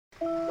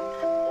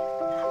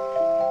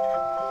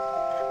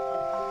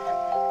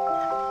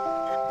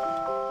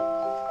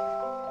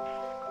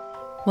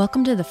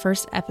Welcome to the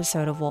first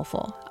episode of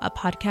Woolful, a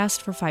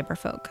podcast for fiber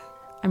folk.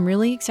 I'm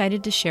really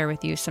excited to share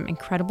with you some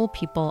incredible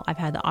people I've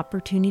had the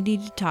opportunity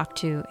to talk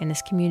to in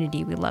this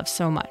community we love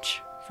so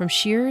much. From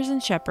shearers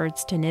and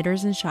shepherds to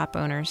knitters and shop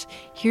owners,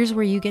 here's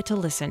where you get to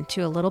listen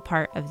to a little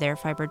part of their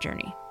fiber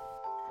journey.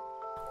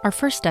 Our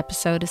first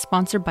episode is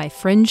sponsored by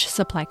Fringe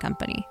Supply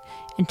Company.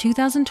 In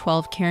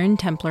 2012, Karen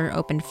Templer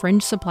opened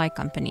Fringe Supply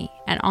Company,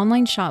 an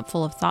online shop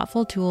full of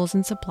thoughtful tools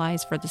and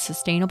supplies for the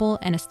sustainable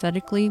and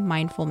aesthetically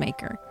mindful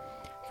maker.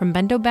 From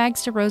bento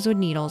bags to rosewood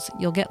needles,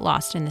 you'll get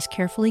lost in this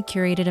carefully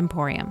curated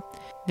emporium.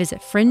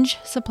 Visit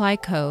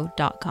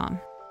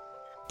fringesupplyco.com.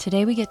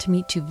 Today we get to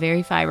meet two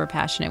very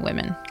fiber-passionate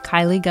women,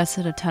 Kylie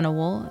Gusset of Ton of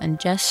Wool and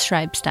Jess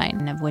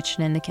Schreibstein of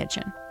Witchin' in the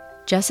Kitchen.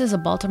 Jess is a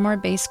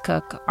Baltimore-based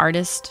cook,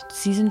 artist,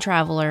 seasoned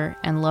traveler,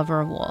 and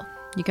lover of wool.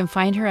 You can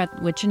find her at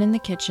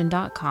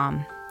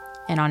witchininthekitchen.com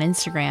and on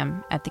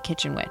Instagram at The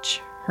Kitchen Witch.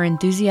 Her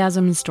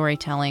enthusiasm and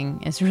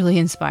storytelling is really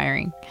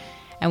inspiring.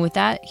 And with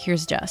that,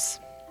 here's Jess.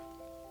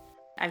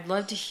 I'd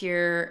love to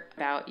hear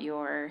about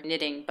your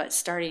knitting, but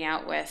starting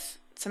out with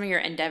some of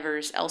your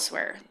endeavors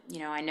elsewhere. You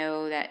know, I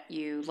know that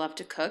you love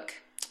to cook,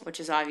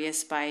 which is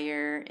obvious by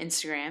your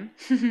Instagram.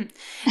 And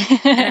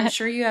I'm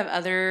sure you have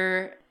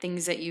other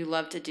things that you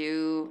love to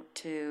do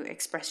to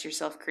express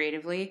yourself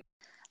creatively.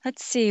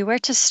 Let's see, where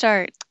to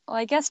start? Well,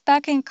 I guess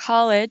back in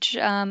college,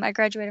 I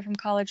graduated from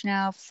college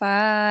now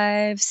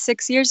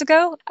 5-6 years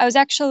ago. I was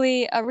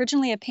actually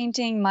originally a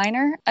painting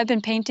minor. I've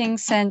been painting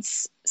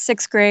since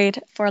 6th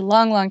grade for a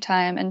long, long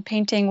time, and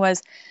painting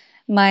was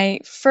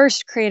my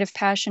first creative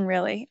passion,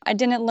 really. I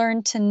didn't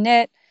learn to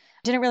knit,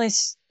 didn't really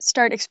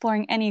start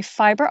exploring any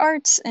fiber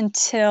arts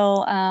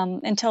until a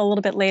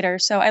little bit later.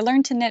 So I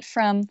learned to knit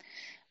from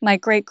my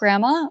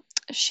great-grandma.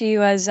 She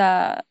was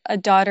a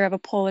daughter of a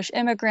Polish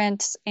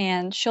immigrant,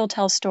 and she'll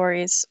tell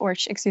stories,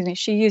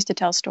 she used to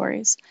tell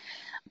stories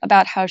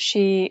about how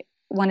she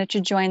wanted to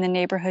join the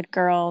neighborhood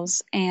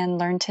girls and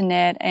learn to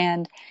knit.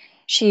 And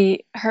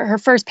her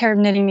first pair of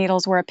knitting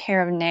needles were a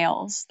pair of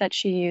nails that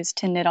she used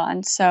to knit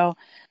on. So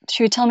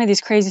she would tell me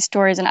these crazy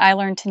stories, and I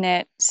learned to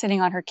knit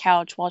sitting on her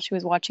couch while she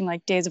was watching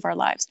like Days of Our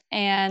Lives.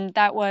 And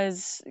that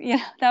was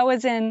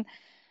in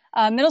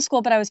middle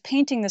school, but I was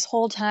painting this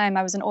whole time.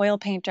 I was an oil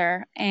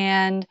painter,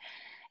 and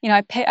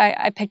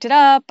I picked it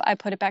up, I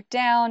put it back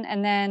down,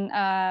 and then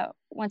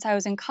once I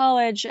was in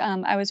college,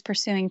 I was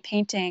pursuing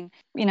painting.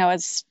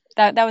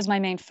 That was my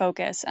main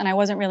focus, and I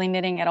wasn't really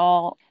knitting at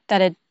all.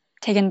 That had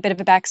taken a bit of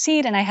a back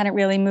seat, and I hadn't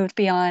really moved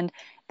beyond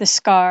the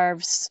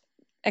scarves,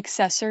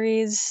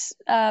 accessories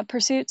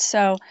pursuits.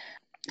 So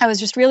I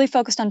was just really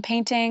focused on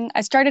painting.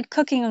 I started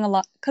cooking a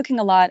lot,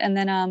 and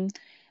then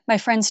my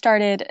friends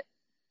started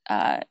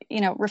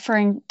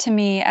referring to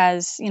me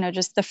as,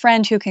 just the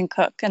friend who can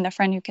cook and the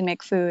friend who can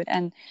make food.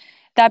 And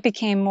that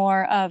became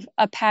more of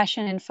a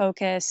passion and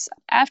focus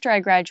after I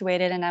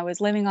graduated and I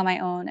was living on my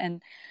own.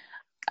 And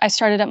I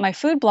started up my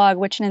food blog,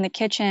 Witchin' in the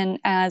Kitchen,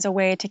 as a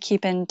way to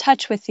keep in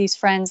touch with these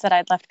friends that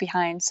I'd left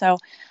behind. So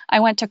I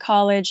went to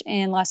college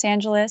in Los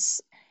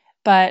Angeles,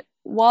 but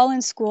while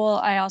in school,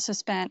 I also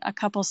spent a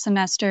couple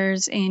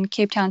semesters in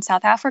Cape Town,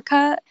 South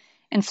Africa,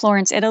 and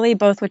Florence, Italy,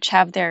 both which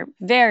have their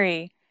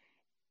very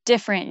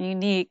different,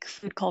 unique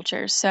food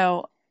cultures.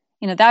 So,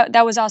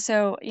 that was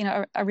also,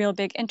 a real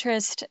big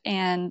interest.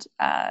 And,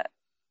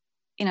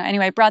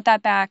 anyway, I brought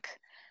that back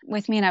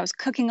with me, and I was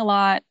cooking a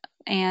lot,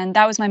 and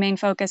that was my main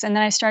focus. And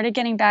then I started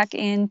getting back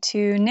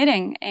into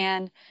knitting.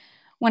 And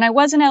when I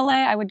was in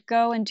LA, I would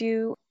go and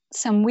do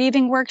some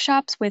weaving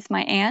workshops with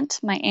my aunt.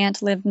 My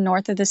aunt lived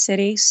north of the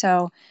city,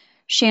 so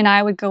she and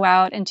I would go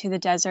out into the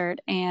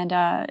desert, and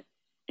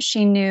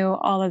she knew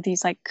all of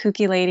these like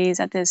kooky ladies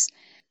at this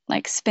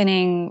like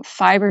spinning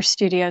fiber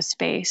studio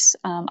space.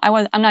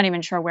 I'm not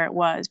even sure where it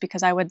was,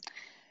 because I would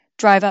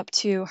drive up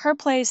to her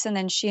place and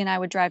then she and I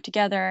would drive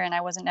together, and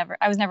I was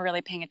never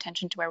really paying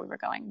attention to where we were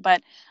going.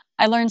 But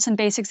I learned some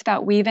basics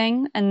about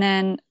weaving, and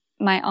then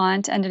my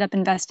aunt ended up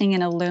investing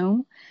in a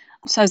loom.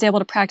 So I was able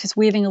to practice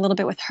weaving a little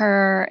bit with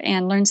her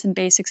and learn some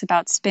basics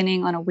about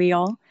spinning on a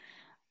wheel,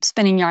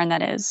 spinning yarn,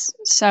 that is.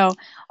 So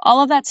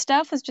all of that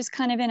stuff was just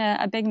kind of in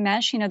a big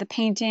mesh, the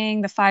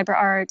painting, the fiber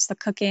arts, the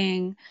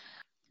cooking.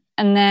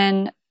 And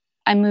then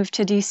I moved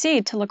to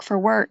DC to look for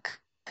work.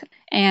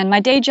 And my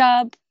day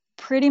job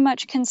pretty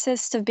much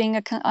consists of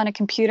being on a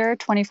computer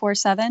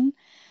 24/7.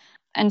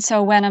 And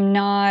so when I'm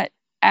not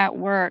at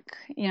work,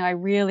 I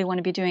really want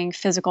to be doing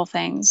physical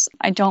things.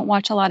 I don't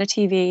watch a lot of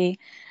TV.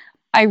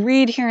 I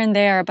read here and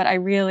there, but I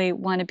really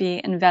want to be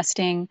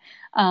investing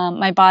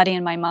my body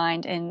and my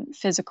mind in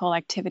physical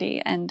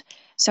activity. And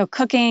so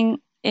cooking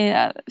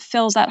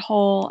fills that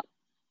hole.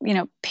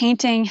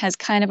 Painting has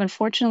kind of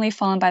unfortunately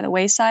fallen by the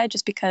wayside,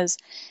 just because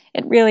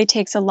it really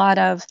takes a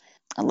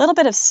little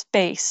bit of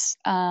space.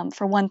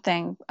 For one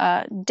thing,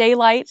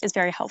 daylight is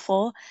very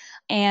helpful,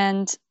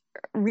 and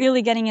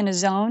really getting in a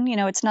zone.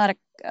 It's not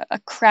a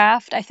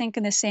craft, I think,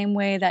 in the same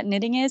way that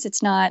knitting is.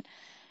 It's not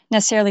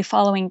necessarily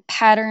following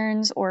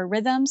patterns or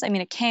rhythms. I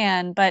mean, it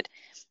can, but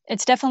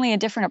it's definitely a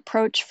different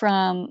approach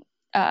from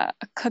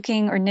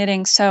cooking or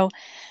knitting. So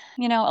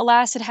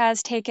alas, it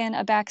has taken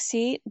a back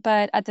seat,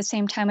 but at the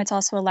same time, it's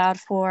also allowed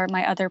for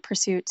my other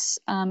pursuits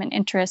and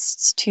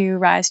interests to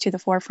rise to the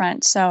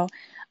forefront. So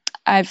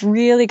I've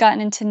really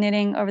gotten into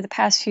knitting over the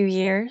past few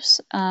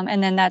years,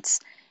 and then that's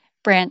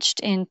branched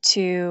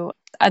into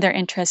other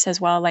interests as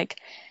well, like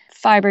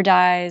fiber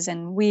dyes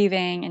and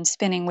weaving and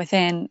spinning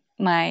within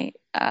my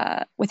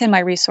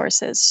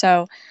resources.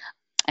 So,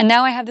 and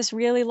now I have this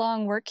really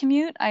long work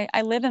commute.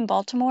 I live in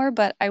Baltimore,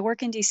 but I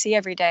work in DC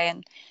every day,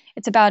 and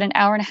it's about an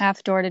hour and a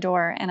half door to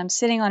door. And I'm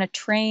sitting on a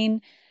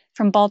train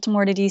from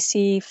Baltimore to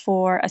DC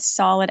for a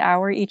solid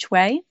hour each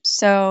way.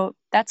 So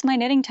that's my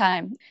knitting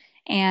time.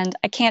 And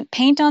I can't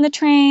paint on the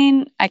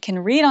train. I can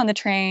read on the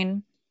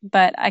train,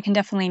 but I can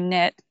definitely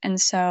knit. And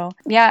so,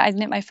 yeah, I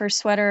knit my first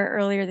sweater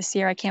earlier this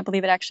year. I can't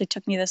believe it actually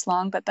took me this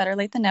long, but better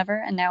late than never.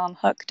 And now I'm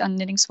hooked on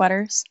knitting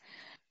sweaters.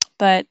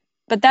 But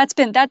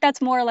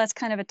that's more or less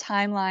kind of a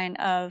timeline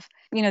of,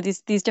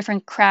 these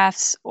different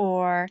crafts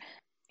or,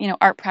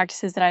 art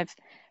practices that I've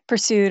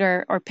pursued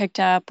or picked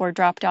up or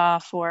dropped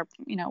off or,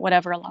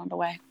 whatever along the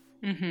way.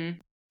 Mm-hmm.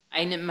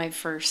 I knit my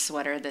first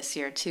sweater this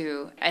year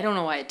too. I don't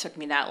know why it took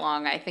me that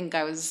long. I think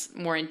I was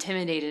more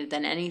intimidated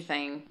than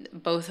anything,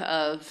 both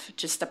of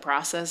just the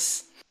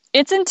process.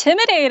 It's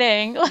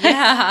intimidating.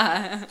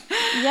 Yeah.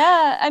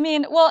 Yeah. I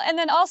mean, well, and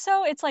then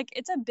also it's a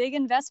big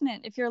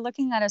investment. If you're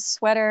looking at a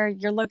sweater,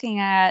 you're looking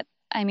at,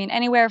 I mean,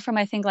 anywhere from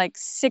I think like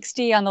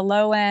 60 on the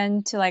low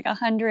end to like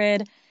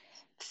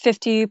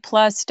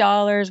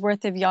 $150+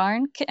 worth of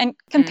yarn. And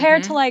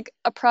compared to like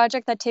a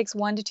project that takes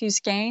 1 to 2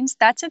 skeins,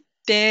 that's a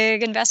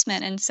big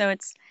investment. And so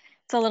it's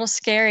a little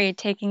scary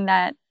taking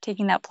that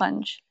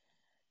plunge.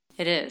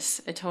 It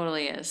is. It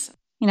totally is.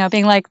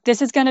 Being like,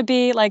 this is going to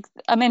be like,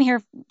 I'm in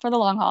here for the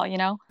long haul,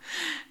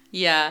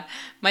 Yeah.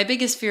 My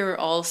biggest fear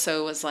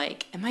also was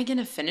like, am I going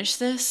to finish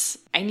this?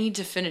 I need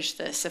to finish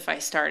this if I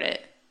start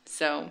it.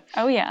 So.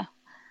 Oh, yeah.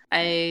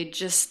 I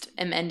just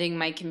am ending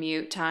my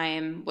commute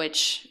time,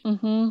 which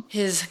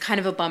is kind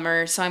of a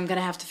bummer. So I'm going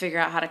to have to figure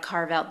out how to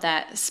carve out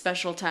that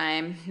special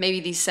time. Maybe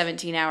these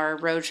 17-hour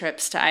road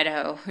trips to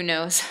Idaho. Who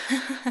knows?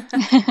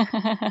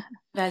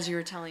 As you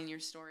were telling your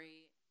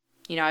story,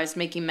 I was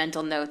making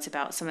mental notes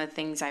about some of the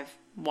things I've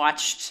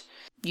watched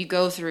you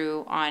go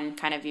through on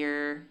kind of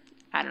your,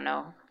 I don't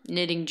know,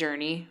 knitting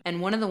journey.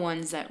 And one of the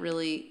ones that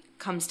really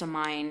comes to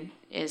mind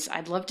is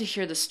I'd love to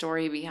hear the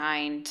story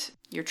behind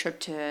your trip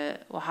to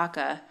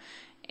Oaxaca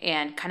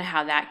and kind of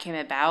how that came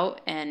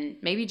about and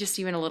maybe just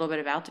even a little bit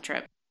about the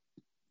trip.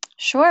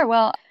 Sure.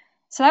 Well,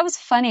 so that was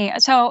funny.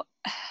 So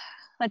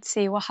let's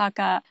see,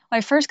 Oaxaca. When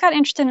I first got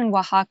interested in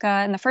Oaxaca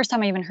and the first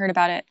time I even heard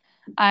about it,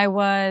 I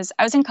was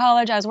in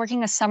college. I was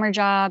working a summer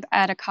job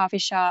at a coffee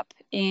shop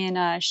in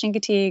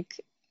Chincoteague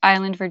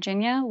Island,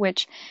 Virginia,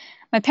 which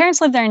my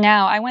parents live there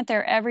now. I went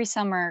there every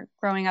summer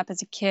growing up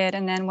as a kid.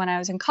 And then when I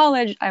was in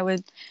college, I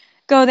would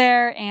go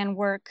there and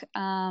work,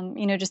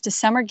 just a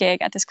summer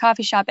gig at this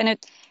coffee shop. And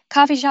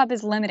coffee shop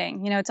is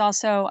limiting. It's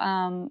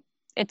also,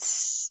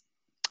 it's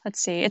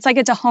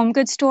a home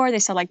goods store. They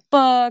sell like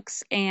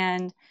books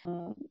and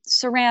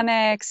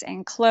ceramics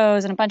and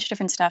clothes and a bunch of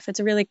different stuff. It's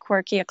a really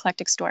quirky,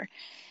 eclectic store.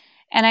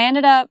 And I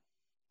ended up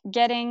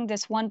getting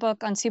this one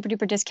book on super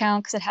duper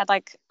discount because it had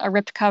like a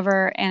ripped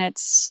cover and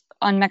it's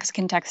on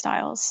Mexican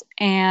textiles.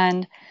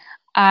 And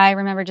I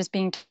remember just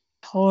being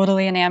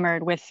totally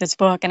enamored with this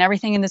book and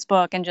everything in this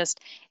book and just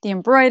the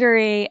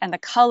embroidery and the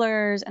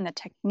colors and the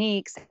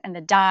techniques and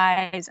the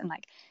dyes. And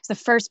like, it's the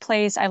first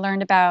place I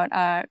learned about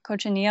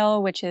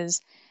cochineal, which is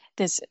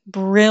this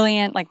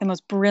brilliant, like the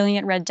most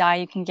brilliant red dye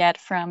you can get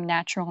from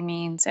natural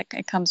means.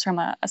 It comes from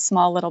a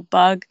small little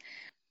bug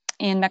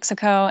in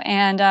Mexico.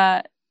 And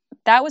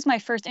that was my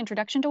first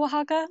introduction to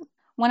Oaxaca.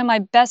 One of my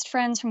best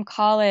friends from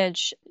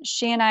college,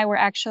 she and I were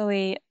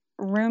actually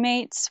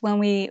roommates when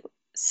we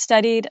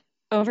studied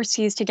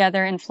overseas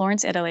together in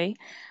Florence, Italy.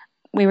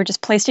 We were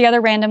just placed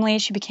together randomly.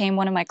 She became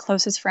one of my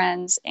closest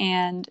friends,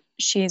 and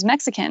she's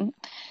Mexican.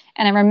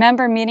 And I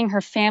remember meeting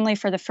her family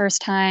for the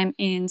first time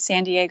in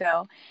San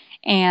Diego.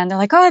 And they're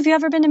like, oh, have you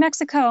ever been to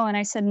Mexico? And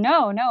I said,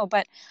 no,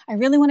 but I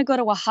really want to go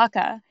to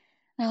Oaxaca.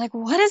 And they're like,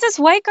 what is this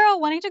white girl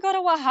wanting to go to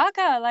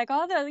Oaxaca? Like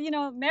all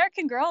the,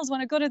 American girls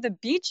want to go to the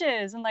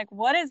beaches. And like,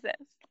 what is this?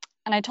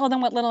 And I told them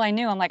what little I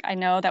knew. I'm like, I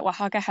know that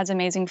Oaxaca has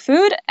amazing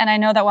food, and I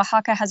know that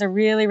Oaxaca has a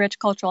really rich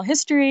cultural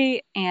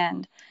history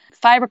and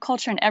fiber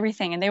culture and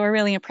everything. And they were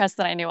really impressed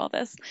that I knew all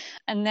this.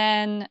 And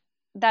then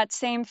that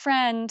same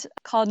friend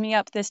called me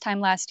up this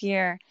time last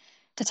year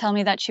to tell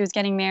me that she was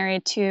getting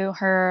married to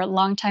her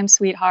longtime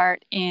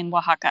sweetheart in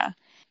Oaxaca.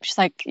 She's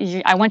like,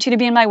 I want you to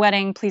be in my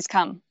wedding. Please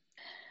come.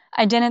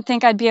 I didn't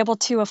think I'd be able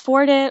to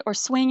afford it or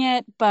swing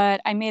it,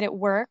 but I made it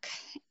work.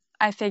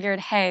 I figured,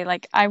 hey,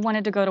 like I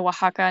wanted to go to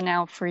Oaxaca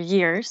now for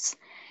years,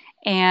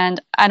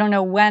 and I don't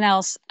know when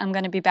else I'm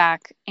going to be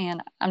back,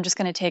 and I'm just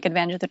going to take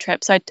advantage of the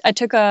trip. So I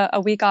took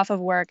a week off of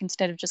work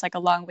instead of just like a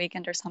long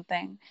weekend or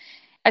something.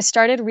 I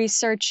started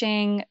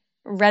researching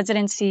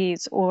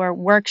residencies or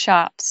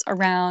workshops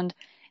around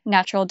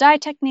natural dye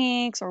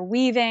techniques or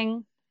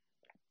weaving.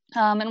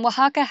 And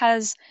Oaxaca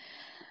has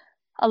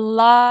a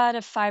lot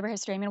of fiber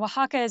history. I mean,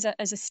 Oaxaca is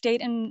a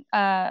state in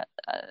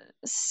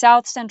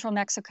south central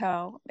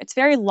Mexico. It's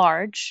very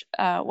large.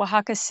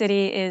 Oaxaca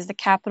City is the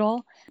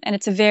capital, and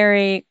it's a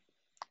very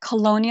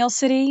colonial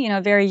city,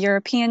 very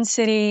European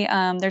city.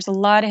 There's a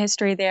lot of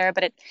history there,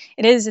 but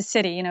it is a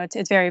city.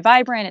 It's very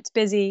vibrant. It's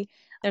busy.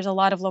 There's a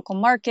lot of local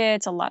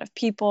markets, a lot of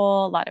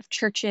people, a lot of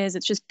churches.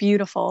 It's just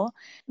beautiful.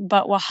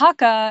 But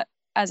Oaxaca,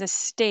 as a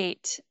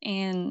state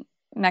in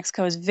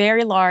Mexico, is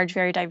very large,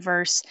 very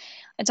diverse.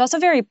 It's also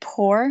very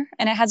poor,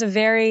 and it has a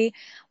very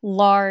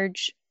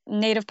large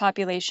native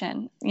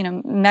population,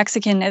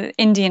 Mexican,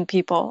 Indian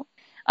people.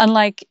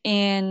 Unlike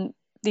in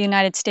the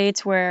United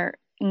States, where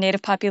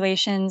native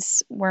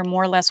populations were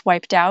more or less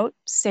wiped out,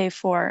 save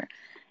for,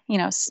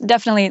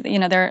 definitely,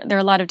 there are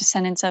a lot of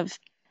descendants of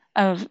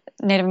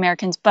Native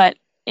Americans, but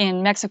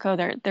in Mexico,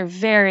 they're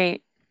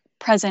very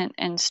present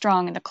and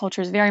strong, and the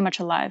culture is very much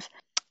alive.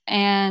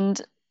 And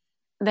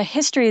the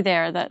history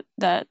there,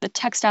 the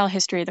textile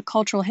history, the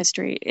cultural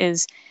history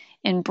is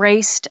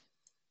embraced.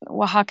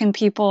 Oaxacan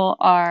people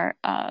are,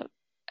 how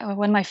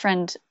did my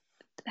friend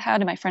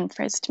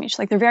phrase it to me? She's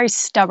like, they're very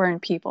stubborn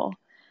people.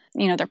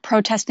 They're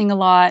protesting a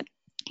lot.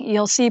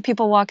 You'll see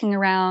people walking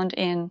around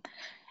in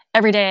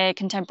everyday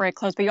contemporary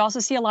clothes, but you also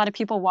see a lot of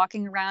people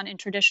walking around in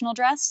traditional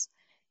dress,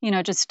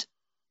 just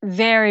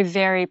very,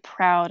 very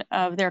proud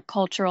of their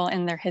cultural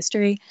and their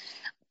history.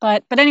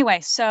 But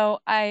anyway, so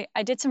I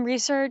did some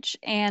research,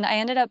 and I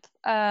ended up,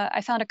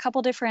 I found a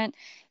couple different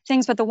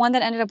things, but the one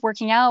that ended up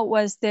working out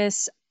was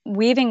this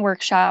weaving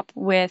workshop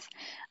with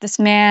this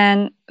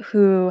man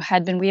who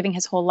had been weaving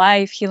his whole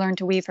life. He learned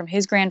to weave from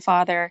his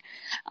grandfather.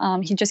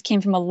 He just came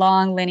from a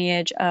long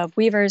lineage of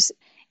weavers,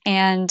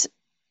 and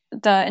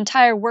the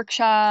entire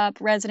workshop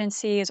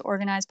residency is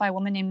organized by a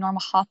woman named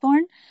Norma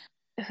Hawthorne,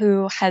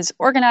 who has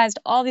organized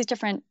all these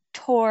different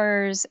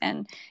tours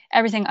and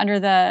everything under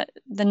the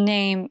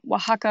name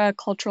Oaxaca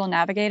Cultural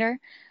Navigator.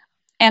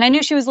 And I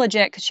knew she was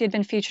legit because she had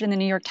been featured in the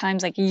New York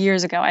Times like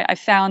years ago. I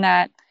found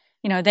that,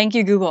 thank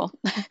you, Google.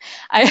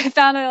 I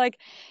found that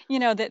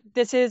that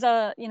this is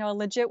a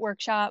legit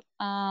workshop.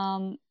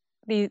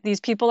 These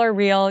people are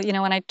real,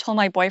 and I told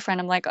my boyfriend,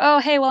 I'm like, oh,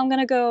 hey, well, I'm going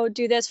to go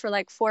do this for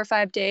like 4 or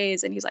 5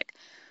 days. And he's like,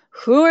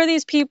 who are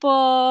these people?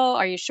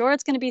 Are you sure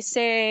it's going to be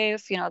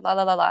safe? La,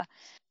 la, la, la.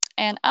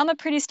 And I'm a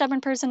pretty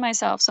stubborn person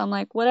myself. So I'm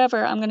like,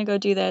 whatever, I'm going to go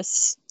do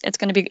this. It's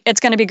going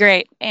to be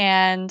great.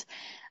 And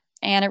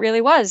it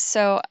really was.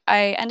 So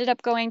I ended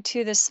up going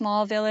to this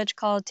small village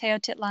called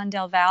Teotitlan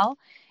del Val.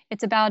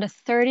 It's about a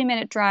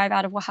 30-minute drive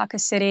out of Oaxaca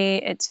City.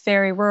 It's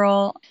very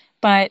rural,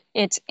 but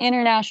it's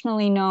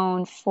internationally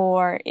known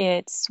for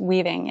its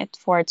weaving,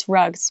 for its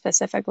rugs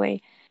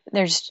specifically.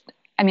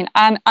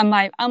 I'm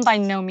by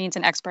no means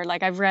an expert.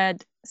 Like, I've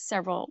read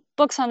several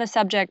books on the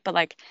subject, but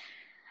like,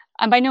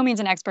 I'm by no means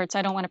an expert, so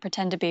I don't want to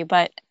pretend to be,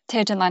 but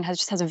Teotitlan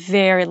has a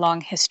very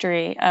long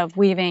history of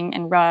weaving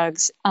and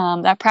rugs.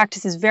 That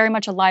practice is very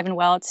much alive and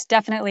well. It's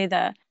definitely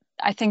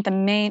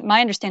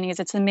my understanding is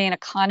it's the main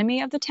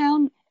economy of the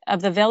town,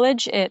 of the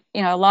village. A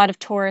lot of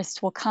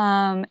tourists will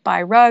come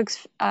buy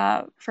rugs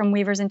from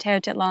weavers in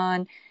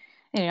Teotitlan.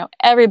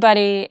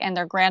 Everybody and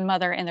their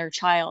grandmother and their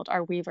child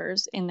are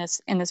weavers in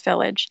this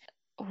village.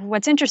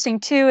 What's interesting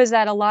too is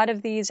that a lot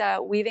of these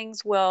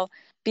weavings will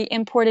be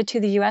imported to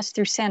the U.S.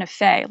 through Santa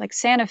Fe. Like,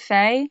 Santa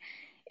Fe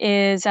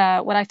is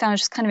what I found is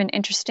just kind of an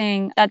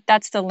interesting,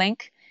 that's the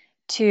link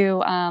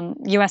to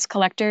U.S.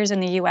 collectors in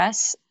the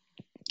U.S.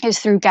 is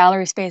through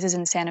gallery spaces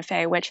in Santa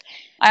Fe, which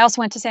I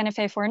also went to Santa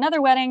Fe for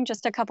another wedding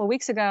just a couple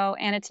weeks ago,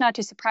 and it's not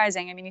too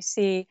surprising. I mean, you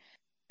see,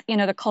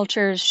 the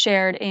cultures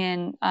shared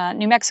in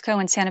New Mexico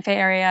and Santa Fe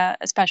area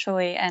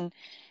especially, and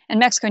in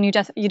Mexico, and you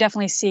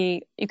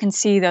can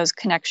see those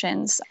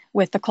connections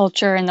with the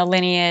culture and the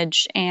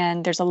lineage,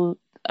 and there's a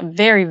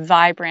very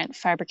vibrant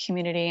fiber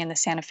community in the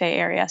Santa Fe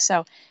area.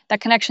 So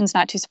that connection's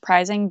not too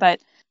surprising, but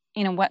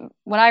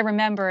what I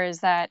remember is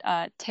that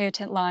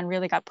Teotitlan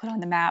really got put on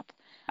the map,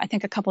 I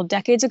think, a couple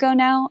decades ago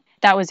now.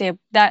 That was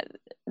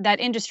that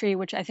industry,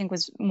 which I think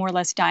was more or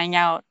less dying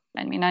out.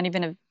 I mean, not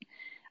even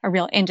a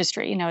real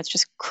industry, it's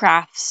just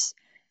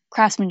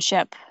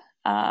craftsmanship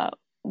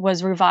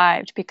was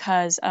revived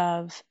because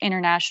of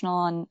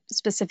international and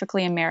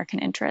specifically American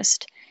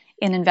interest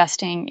in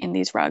investing in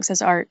these rugs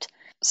as art.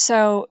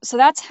 So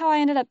that's how I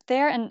ended up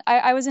there. And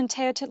I was in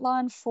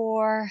Teotitlan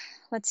for,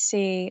 let's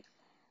see,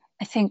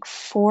 I think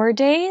 4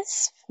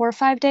 or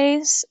 5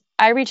 days.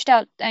 I reached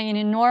out,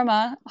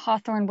 Norma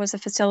Hawthorne was a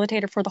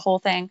facilitator for the whole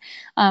thing.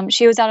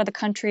 She was out of the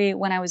country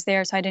when I was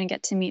there, so I didn't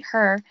get to meet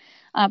her.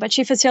 But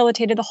she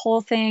facilitated the whole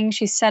thing.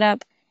 She set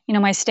up,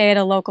 my stay at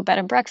a local bed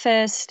and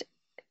breakfast,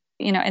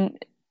 and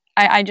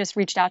I just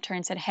reached out to her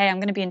and said, hey, I'm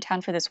going to be in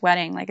town for this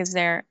wedding. Like, is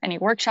there any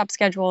workshop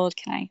scheduled?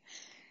 Can I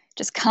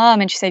just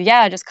come? And she said,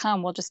 yeah, just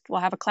come. We'll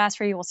have a class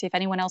for you. We'll see if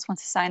anyone else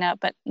wants to sign up.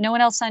 But no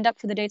one else signed up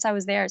for the dates I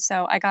was there.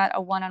 So I got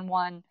a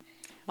one-on-one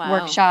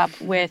workshop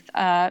with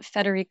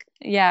Federico.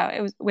 Yeah,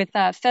 it was with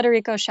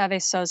Federico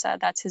Chavez Souza.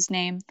 That's his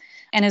name.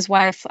 And his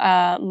wife,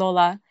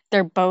 Lola.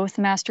 They're both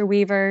master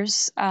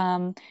weavers.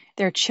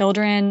 Their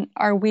children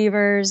are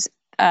weavers.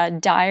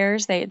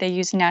 dyers. They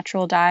use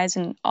natural dyes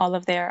in all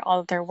of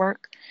their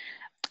work.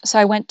 So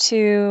I went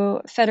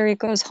to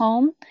Federico's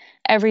home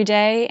every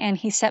day, and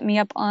he set me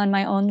up on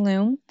my own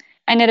loom.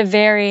 I knit a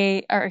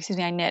very, or excuse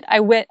me, I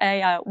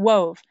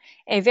wove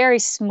a very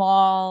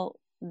small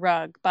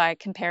rug by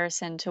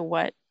comparison to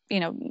what,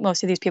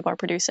 most of these people are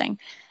producing.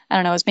 I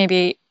don't know, it was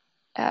maybe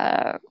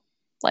uh,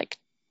 like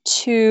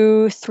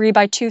 3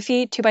 by 2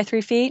 feet, 2 by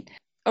 3 feet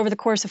over the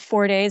course of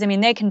 4 days. I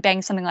mean, they can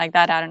bang something like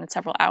that out in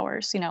several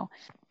hours.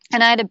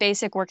 And I had a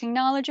basic working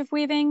knowledge of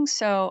weaving,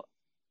 so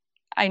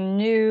I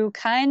knew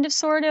kind of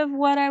sort of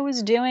what I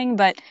was doing,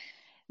 but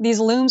these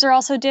looms are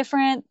also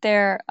different.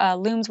 They're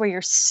looms where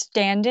you're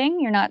standing.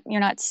 You're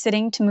not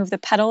sitting to move the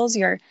pedals.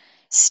 You're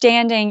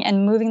standing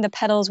and moving the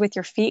pedals with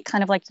your feet,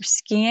 kind of like you're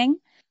skiing.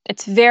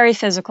 It's very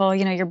physical.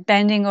 You're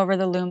bending over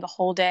the loom the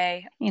whole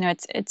day.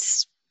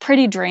 It's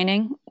pretty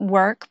draining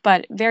work,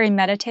 but very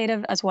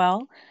meditative as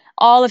well.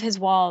 All of his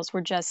walls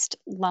were just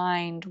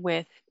lined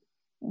with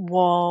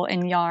wool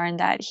and yarn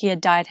that he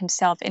had dyed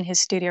himself in his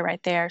studio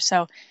right there.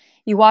 So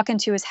you walk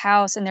into his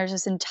house, and there's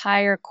this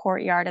entire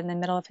courtyard in the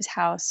middle of his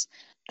house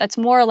that's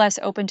more or less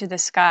open to the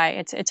sky.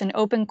 It's an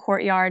open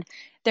courtyard.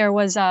 There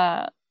was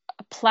a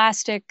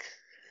plastic,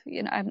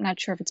 I'm not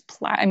sure if it's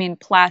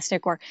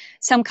plastic or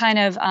some kind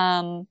of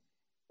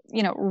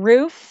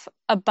roof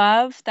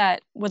above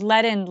that would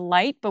let in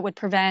light but would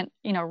prevent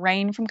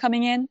rain from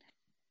coming in.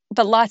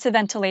 But lots of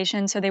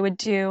ventilation. So they would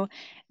do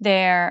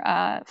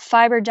their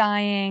fiber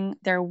dyeing,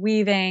 their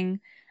weaving,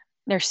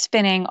 their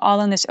spinning,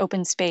 all in this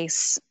open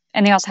space.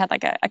 And they also had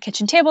like a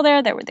kitchen table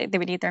there that they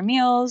would eat their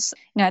meals.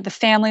 The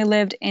family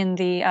lived in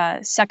the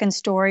second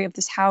story of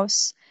this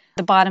house.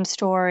 The bottom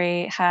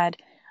story had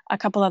a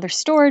couple other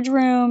storage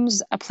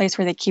rooms, a place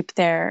where they keep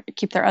their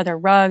other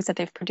rugs that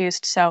they've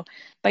produced. So,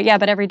 but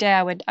every day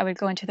I would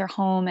go into their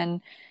home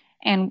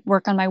and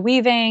work on my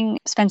weaving,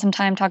 spend some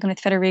time talking with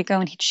Federico,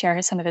 and he'd share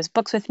some of his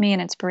books with me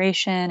and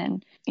inspiration.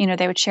 And,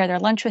 they would share their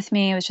lunch with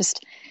me.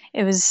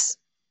 It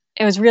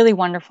was really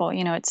wonderful.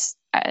 It's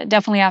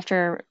definitely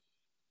after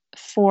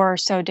 4 or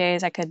so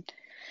days, I could,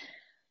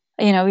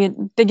 we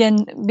had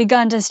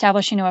begun to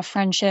establish, a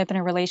friendship and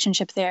a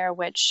relationship there,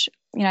 which,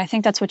 I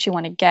think that's what you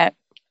want to get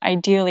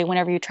ideally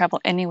whenever you travel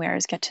anywhere,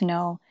 is get to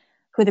know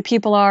who the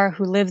people are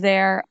who live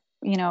there,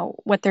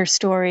 what their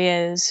story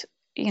is,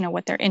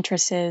 what their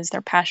interests is,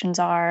 their passions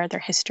are, their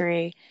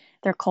history,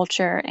 their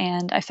culture.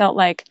 And I felt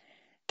like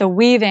the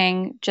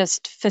weaving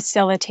just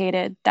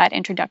facilitated that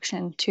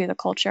introduction to the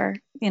culture,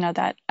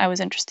 that I was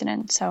interested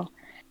in. So,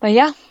 but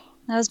yeah,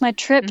 that was my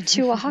trip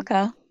to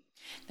Oaxaca.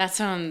 That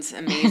sounds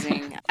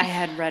amazing. I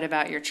had read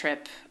about your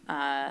trip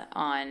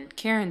on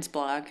Karen's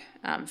blog,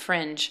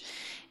 Fringe,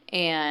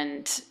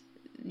 and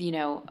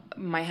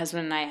my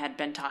husband and I had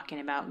been talking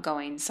about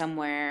going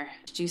somewhere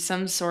to do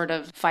some sort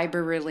of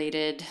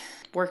fiber-related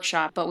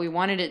workshop, but we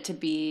wanted it to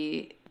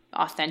be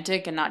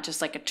authentic and not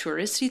just like a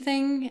touristy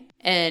thing.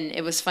 And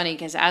it was funny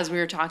because as we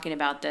were talking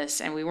about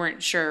this and we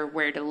weren't sure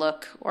where to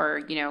look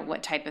or,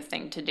 what type of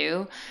thing to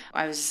do,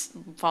 I was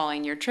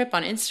following your trip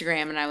on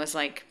Instagram and I was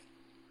like,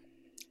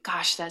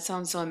 gosh, that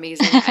sounds so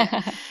amazing.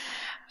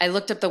 I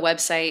looked up the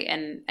website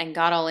and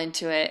got all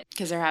into it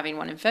because they're having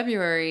one in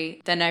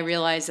February. Then I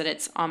realized that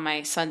it's on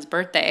my son's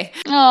birthday.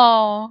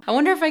 Oh, I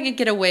wonder if I could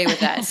get away with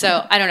that.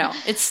 So I don't know.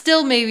 It's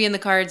still maybe in the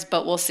cards,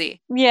 but we'll see.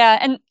 Yeah.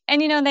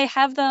 And they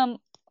have them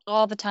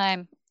all the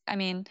time. I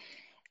mean,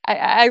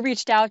 I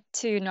reached out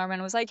to Norma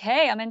and was like,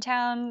 hey, I'm in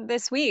town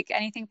this week.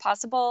 Anything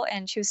possible?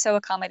 And she was so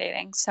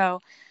accommodating.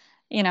 So,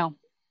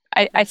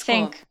 I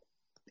think cool.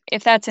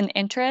 If that's an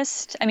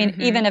interest, I mean,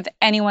 even if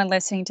anyone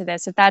listening to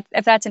this, if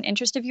that's an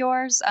interest of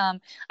yours,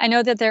 I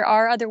know that there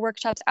are other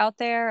workshops out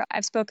there.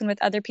 I've spoken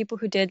with other people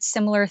who did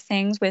similar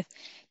things with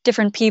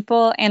different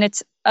people, and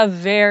it's a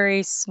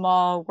very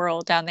small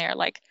world down there.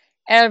 Like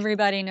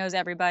everybody knows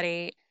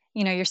everybody.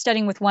 You're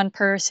studying with one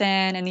person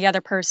and the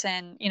other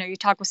person, you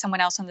talk with someone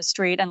else on the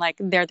street and like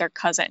they're their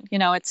cousin.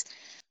 It's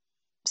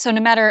so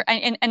no matter,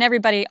 and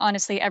everybody,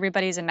 honestly,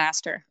 everybody's a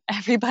master.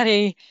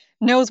 Everybody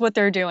knows what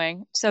they're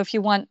doing. So if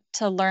you want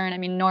to learn, I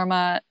mean,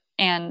 Norma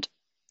and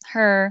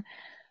her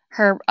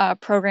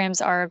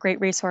programs are a great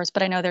resource,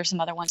 but I know there's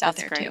some other ones out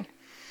there too.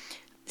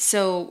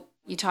 So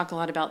you talk a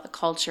lot about the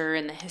culture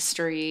and the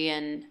history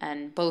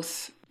and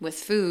both with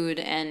food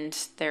and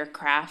their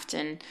craft.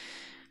 And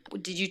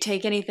did you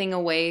take anything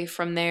away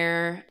from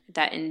there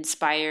that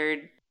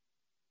inspired?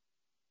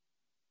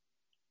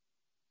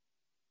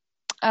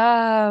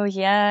 Oh,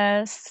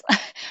 yes.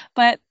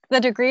 But the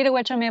degree to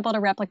which I'm able to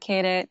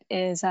replicate it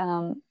is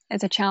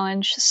a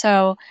challenge.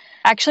 So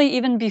actually,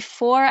 even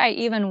before I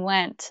even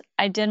went,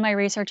 I did my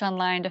research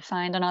online to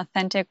find an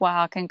authentic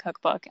Oaxacan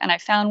cookbook. And I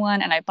found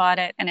one and I bought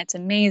it and it's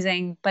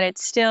amazing, but it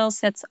still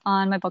sits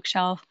on my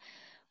bookshelf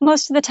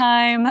most of the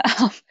time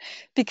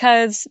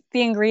because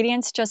the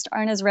ingredients just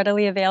aren't as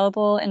readily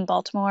available in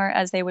Baltimore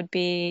as they would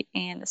be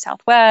in the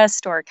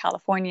Southwest or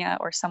California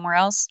or somewhere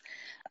else.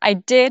 I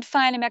did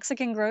find a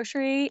Mexican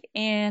grocery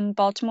in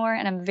Baltimore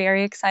and I'm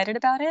very excited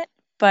about it.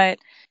 But,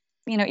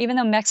 even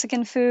though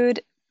Mexican food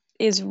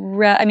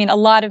a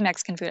lot of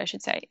Mexican food, I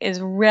should say, is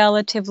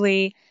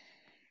relatively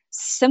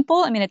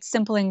simple. I mean, it's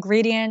simple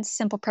ingredients,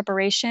 simple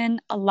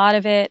preparation. A lot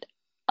of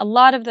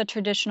the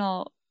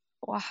traditional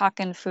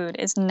Oaxacan food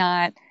is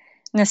not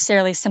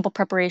necessarily simple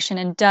preparation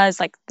and does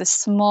like the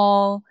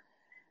small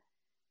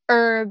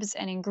herbs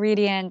and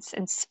ingredients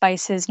and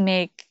spices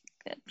makes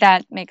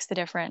the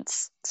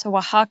difference. So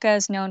Oaxaca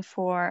is known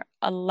for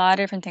a lot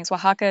of different things.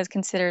 Oaxaca is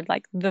considered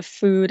like the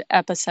food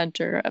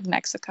epicenter of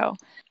Mexico.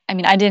 I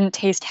mean, I didn't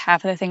taste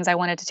half of the things I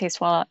wanted to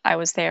taste while I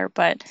was there,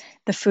 but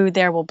the food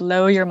there will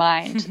blow your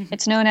mind.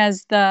 It's known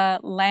as the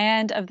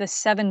land of the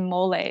seven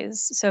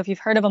moles. So if you've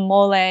heard of a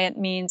mole, I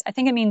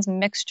think it means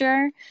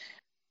mixture.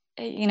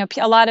 You know,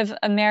 a lot of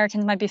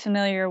Americans might be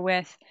familiar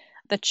with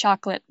the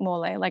chocolate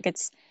mole. Like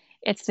it's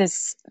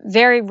this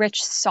very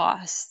rich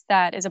sauce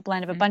that is a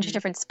blend of a bunch of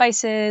different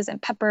spices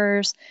and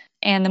peppers.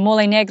 And the mole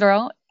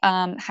negro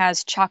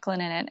has chocolate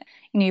in it.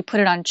 You know, you put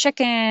it on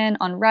chicken,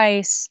 on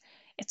rice.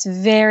 It's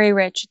very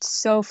rich. It's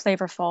so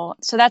flavorful.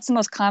 So that's the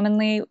most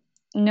commonly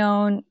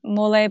known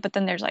mole. But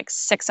then there's like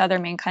 6 other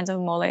main kinds of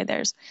mole.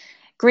 There's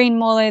green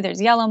mole,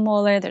 there's yellow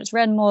mole, there's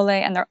red mole,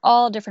 and they're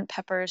all different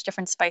peppers,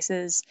 different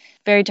spices,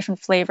 very different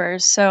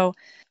flavors. So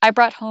I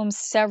brought home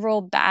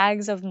several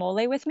bags of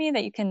mole with me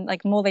that you can,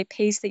 like mole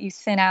paste that you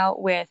thin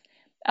out with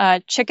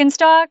chicken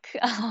stock.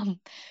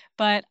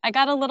 But I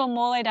got a little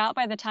mole'd out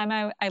by the time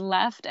I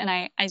left, and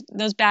I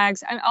those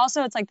bags, and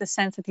also it's like the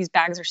sense that these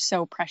bags are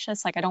so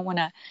precious. Like I don't want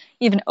to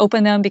even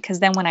open them, because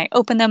then when I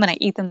open them and I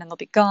eat them, then they'll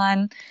be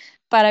gone.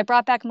 But I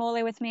brought back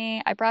mole with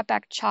me. I brought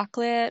back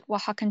chocolate.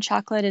 Oaxacan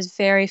chocolate is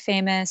very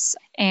famous,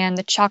 and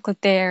the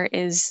chocolate there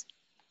is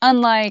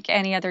unlike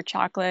any other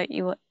chocolate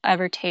you will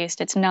ever taste.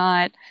 It's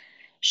not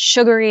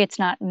sugary, it's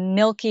not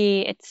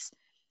milky, it's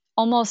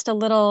almost a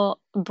little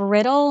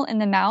brittle in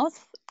the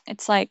mouth.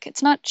 It's like,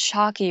 it's not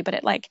chalky, but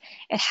it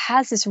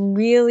has this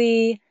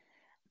really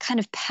kind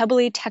of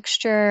pebbly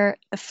texture.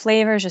 The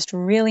flavor is just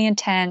really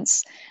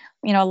intense.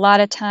 You know, a lot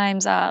of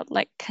times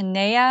like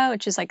canela,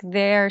 which is like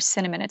their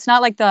cinnamon. It's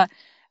not like the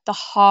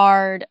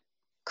hard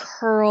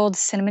curled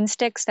cinnamon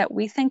sticks that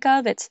we think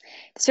of. It's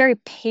very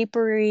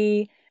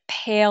papery,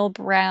 pale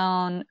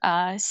brown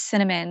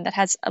cinnamon that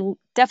has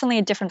definitely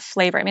a different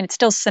flavor. I mean, it's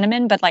still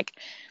cinnamon, but like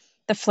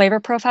the flavor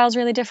profile is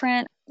really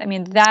different. I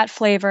mean, that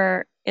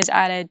flavor is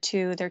added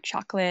to their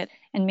chocolate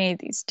and made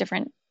these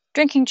different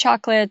drinking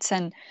chocolates.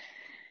 And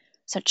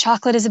so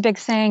chocolate is a big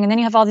thing. And then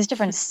you have all these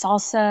different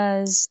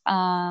salsas,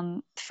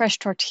 fresh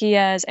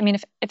tortillas. I mean,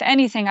 if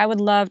anything, I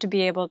would love to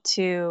be able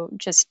to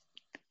just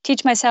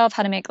teach myself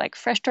how to make like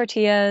fresh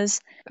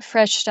tortillas,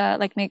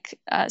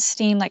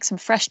 steam like some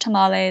fresh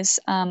tamales.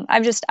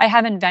 I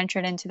haven't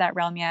ventured into that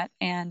realm yet.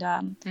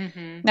 And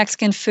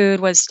Mexican food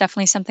was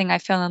definitely something I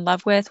fell in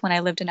love with when I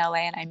lived in LA,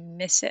 and I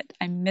miss it.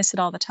 I miss it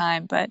all the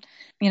time. But,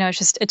 you know,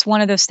 it's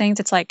one of those things.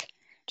 It's like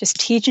just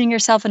teaching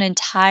yourself an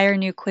entire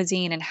new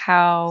cuisine, and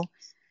how,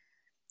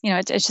 you know,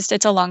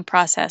 it's a long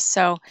process.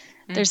 So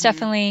there's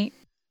definitely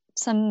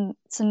some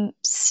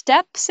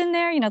steps in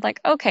there, you know, like,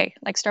 okay,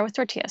 like start with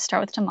tortillas,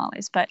 start with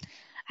tamales, but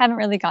haven't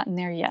really gotten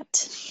there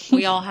yet.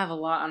 We all have a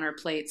lot on our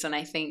plates, and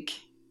I think,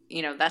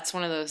 you know, that's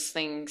one of those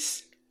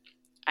things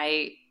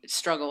I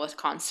struggle with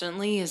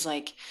constantly, is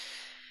like,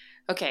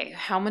 okay,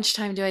 how much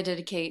time do I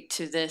dedicate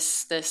to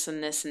this,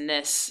 and this, and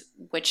this,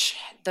 which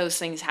those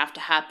things have to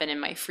happen in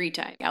my free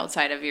time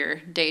outside of your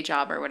day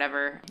job or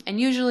whatever. And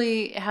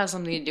usually it has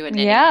something to do with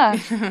knitting.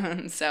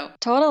 Yeah. So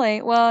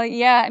totally. Well,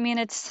 yeah, I mean,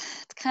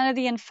 it's kind of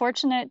the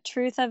unfortunate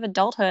truth of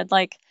adulthood.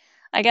 Like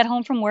I get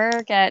home from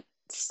work at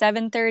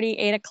 7:30,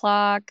 8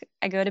 o'clock.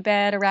 I go to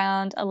bed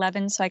around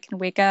 11 so I can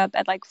wake up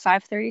at like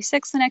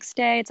 5:36 the next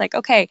day. It's like,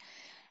 okay,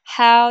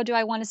 how do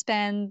I want to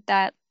spend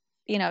that,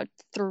 you know,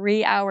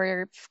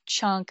 3-hour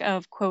chunk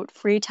of quote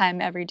free time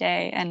every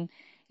day? And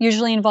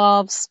usually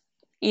involves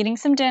eating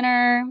some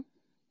dinner,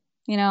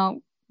 you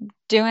know,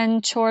 doing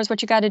chores,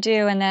 what you got to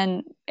do. And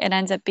then it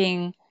ends up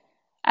being,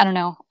 I don't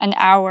know, an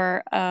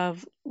hour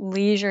of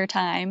leisure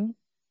time,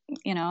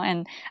 you know.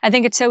 And I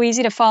think it's so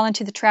easy to fall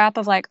into the trap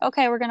of like,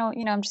 okay,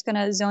 I'm just going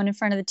to zone in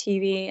front of the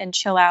TV and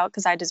chill out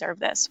because I deserve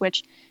this,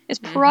 which is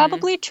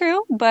probably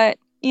true. But,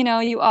 you know,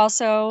 you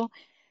also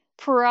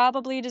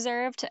probably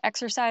deserve to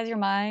exercise your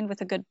mind with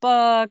a good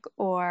book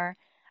or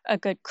a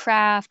good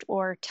craft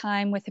or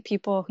time with the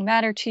people who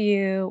matter to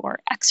you, or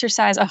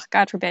exercise. Oh,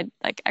 God forbid,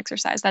 like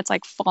exercise. That's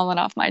like fallen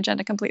off my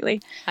agenda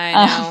completely.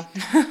 I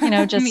know. You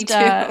know, just, Me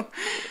too.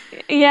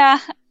 Yeah.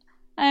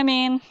 I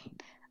mean,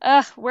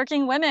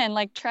 working women,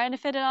 like trying to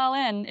fit it all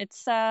in.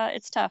 It's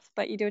tough,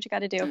 but you do what you got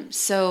to do.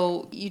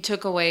 So you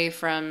took away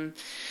from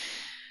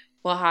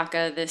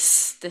Oaxaca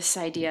this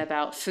idea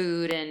about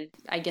food, and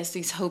I guess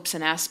these hopes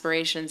and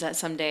aspirations that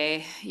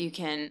someday you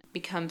can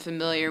become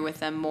familiar with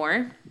them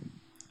more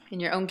in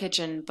your own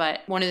kitchen.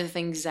 But one of the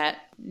things that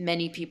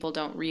many people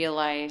don't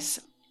realize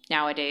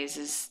nowadays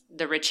is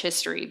the rich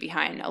history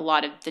behind a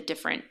lot of the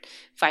different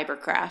fiber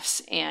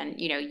crafts. And,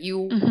 you know,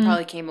 you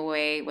probably came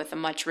away with a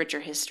much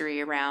richer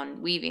history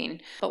around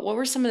weaving. But what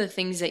were some of the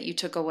things that you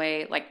took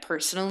away, like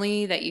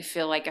personally, that you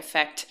feel like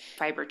affect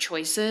fiber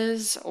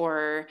choices,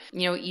 or,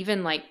 you know,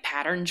 even like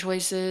pattern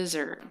choices,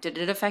 or did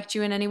it affect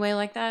you in any way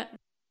like that?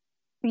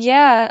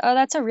 Yeah, oh,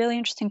 that's a really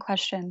interesting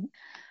question.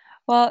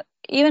 Well,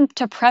 even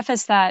to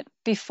preface that,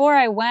 before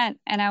I went,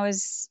 and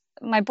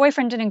my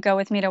boyfriend didn't go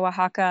with me to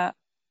Oaxaca.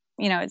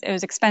 You know, it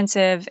was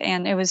expensive,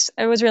 and it was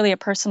really a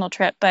personal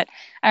trip. But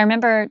I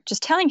remember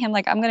just telling him,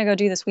 like, I'm going to go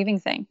do this weaving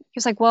thing. He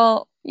was like,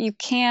 well, you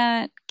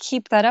can't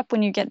keep that up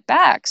when you get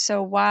back.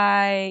 So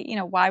why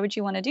would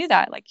you want to do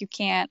that? Like, we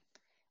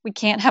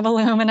can't have a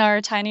loom in our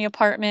tiny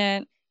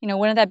apartment. You know,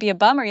 wouldn't that be a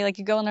bummer? You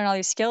go and learn all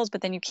these skills,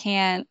 but then you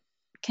can't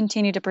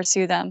continue to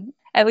pursue them,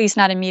 at least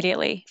not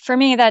immediately. For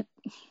me,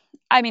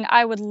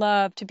 I would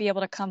love to be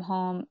able to come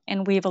home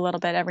and weave a little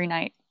bit every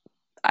night.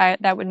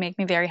 That would make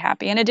me very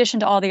happy. In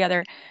addition to all the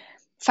other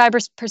fiber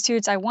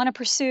pursuits I want to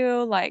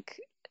pursue, like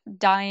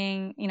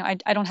dyeing. You know,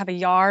 I don't have a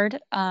yard.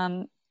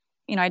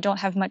 You know, I don't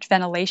have much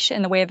ventilation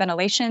in the way of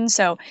ventilation.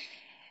 So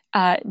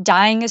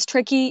dyeing is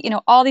tricky. You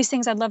know, all these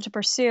things I'd love to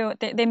pursue.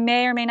 They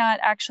may or may not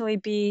actually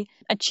be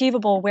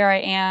achievable where I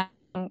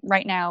am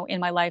right now in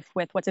my life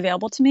with what's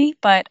available to me.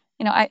 But,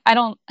 you know, I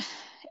don't.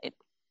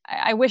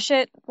 I wish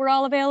it were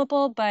all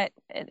available, but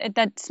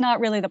that's not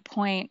really the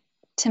point.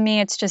 To me,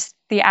 it's just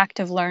the act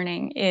of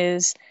learning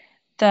is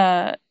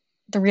the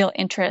real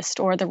interest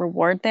or the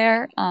reward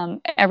there.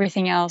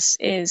 Everything else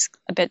is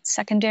a bit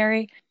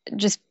secondary.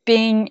 Just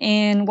being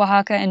in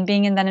Oaxaca and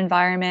being in that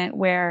environment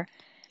where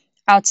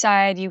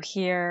outside you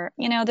hear,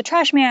 you know, the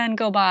trash man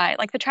go by.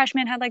 Like the trash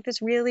man had like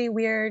this really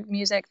weird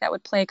music that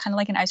would play kind of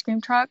like an ice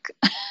cream truck.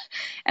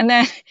 And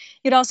then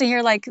you'd also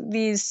hear like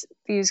these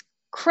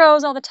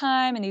crows all the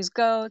time, and these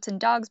goats and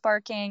dogs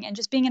barking, and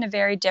just being in a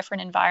very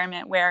different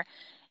environment where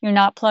you're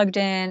not plugged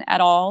in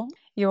at all.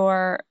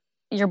 Your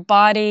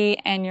body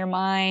and your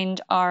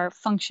mind are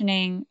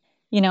functioning,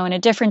 you know, in a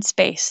different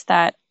space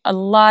that a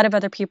lot of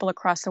other people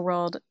across the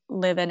world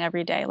live in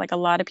every day. Like a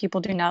lot of people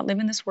do not live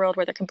in this world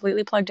where they're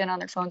completely plugged in on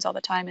their phones all the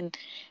time, and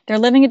they're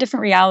living a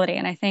different reality.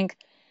 And I think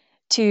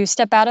to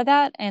step out of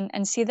that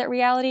and see that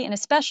reality, and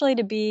especially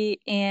to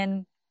be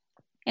in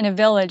a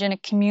village, in a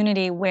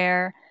community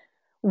where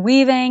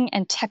weaving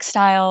and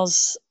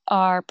textiles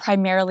are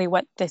primarily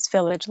what this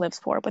village lives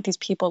for, what these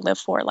people live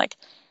for. Like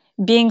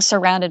being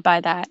surrounded by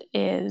that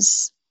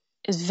is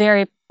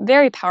very,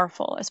 very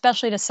powerful,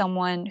 especially to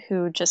someone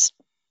who just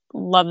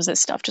loves this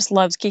stuff, just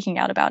loves geeking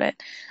out about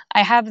it.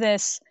 I have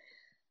this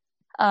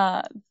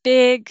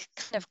big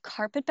kind of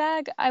carpet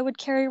bag I would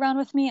carry around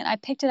with me, and I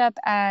picked it up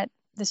at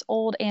this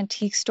old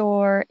antique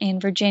store in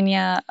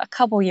Virginia a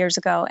couple years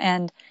ago,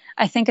 and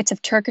I think it's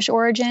of Turkish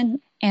origin.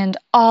 And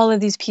all of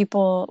these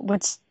people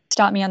would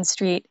stop me on the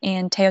street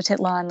in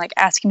Teotitlan, like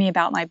asking me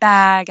about my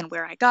bag and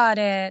where I got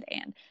it,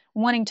 and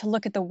wanting to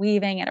look at the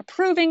weaving and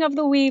approving of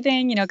the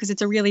weaving, you know, because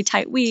it's a really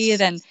tight weave,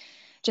 and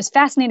just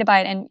fascinated by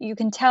it. And you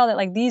can tell that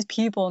like these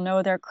people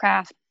know their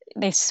craft.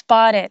 They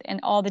spot it in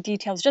all the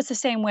details, just the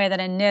same way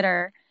that a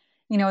knitter,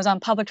 you know, is on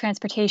public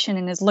transportation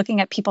and is looking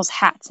at people's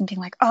hats and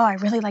being like, oh, I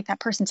really like that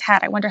person's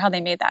hat. I wonder how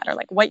they made that, or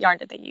like what yarn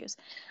did they use?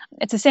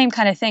 It's the same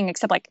kind of thing,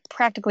 except like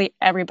practically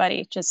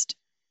everybody just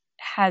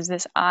has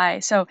this eye.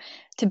 So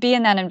to be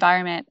in that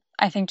environment,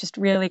 I think just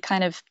really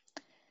kind of,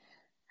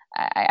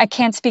 I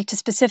can't speak to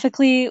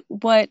specifically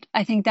what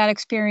I think that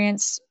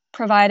experience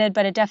provided,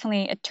 but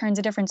it turns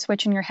a different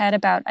switch in your head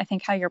about, I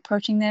think, how you're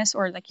approaching this,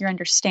 or like your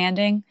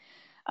understanding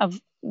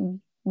of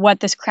what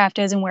this craft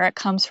is and where it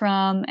comes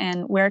from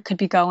and where it could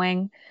be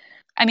going.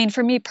 I mean,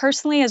 for me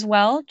personally as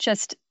well,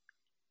 just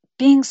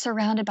being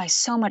surrounded by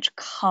so much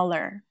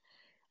color.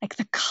 Like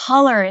the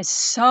color is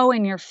so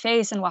in your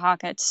face in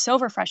Oaxaca. It's so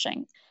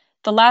refreshing.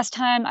 The last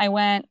time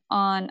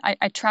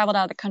I traveled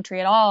out of the country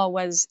at all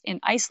was in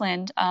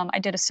Iceland. I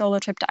did a solo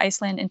trip to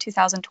Iceland in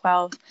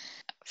 2012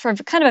 for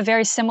kind of a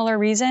very similar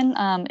reason.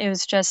 It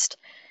was just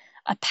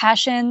a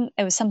passion.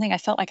 It was something I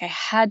felt like I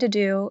had to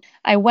do.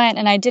 I went,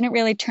 and I didn't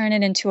really turn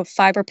it into a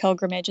fiber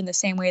pilgrimage in the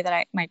same way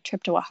that my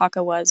trip to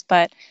Oaxaca was.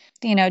 But,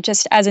 you know,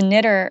 just as a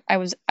knitter, I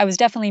was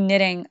definitely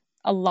knitting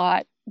a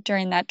lot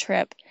during that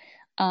trip.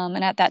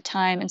 And at that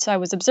time. And so I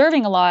was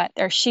observing a lot.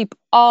 There are sheep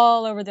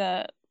all over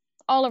the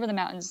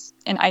mountains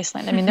in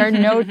Iceland. I mean, there are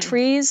no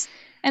trees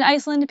in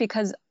Iceland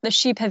because the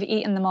sheep have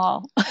eaten them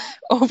all.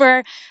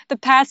 Over the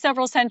past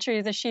several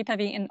centuries, the sheep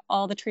have eaten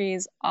all the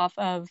trees off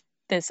of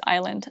this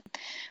island.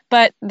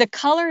 But the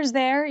colors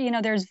there, you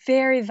know, there's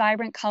very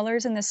vibrant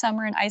colors in the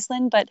summer in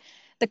Iceland, but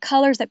the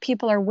colors that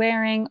people are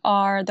wearing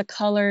are the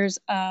colors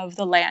of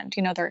the land.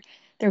 You know,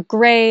 they're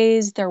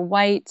grays, they're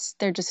whites,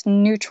 they're just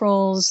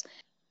neutrals.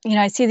 You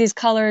know, I see these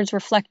colors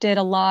reflected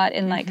a lot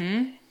in like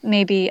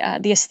maybe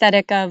the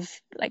aesthetic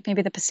of like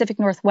maybe the Pacific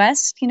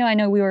Northwest. You know, I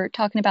know we were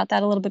talking about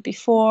that a little bit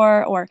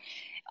before. Or,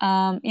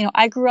 you know,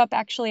 I grew up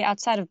actually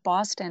outside of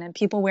Boston, and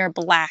people wear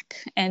black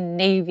and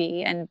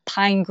navy and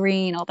pine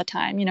green all the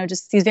time. You know,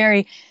 just these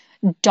very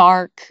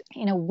dark,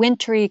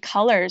 wintry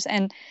colors.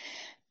 And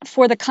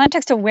for the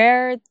context of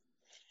where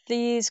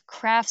these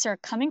crafts are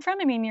coming from,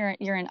 I mean,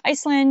 you're in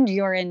Iceland,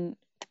 you're in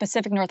the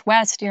Pacific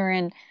Northwest, you're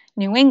in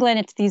New England.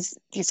 It's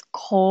these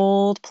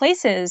cold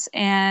places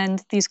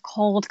and these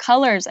cold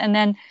colors. And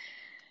then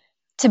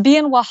to be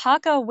in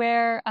Oaxaca,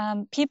 where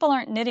people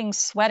aren't knitting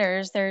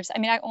sweaters,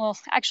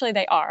 actually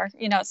they are.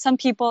 Some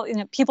people,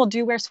 people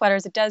do wear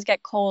sweaters. It does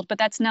get cold, but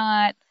that's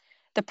not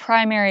the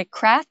primary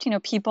craft.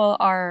 People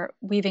are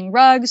weaving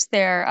rugs,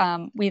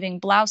 they're weaving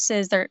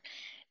blouses. They're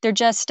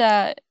just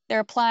they're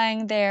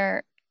applying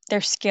their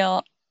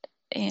skill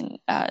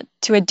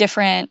to a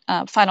different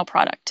final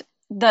product.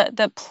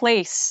 The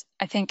place,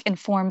 I think,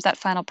 informs that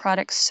final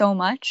product so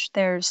much.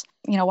 There's,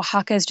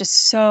 Oaxaca is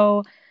just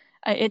so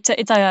it's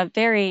a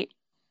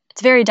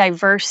very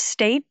diverse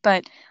state,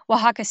 but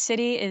Oaxaca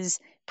City is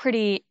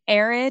pretty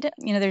arid.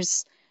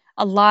 There's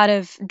a lot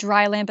of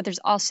dry land, but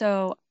there's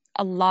also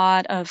a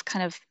lot of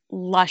kind of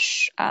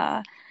lush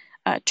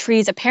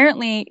trees.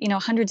 Apparently,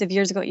 hundreds of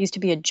years ago, it used to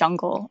be a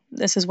jungle.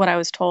 This is what I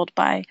was told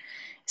by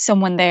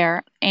someone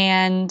there.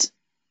 And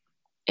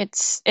it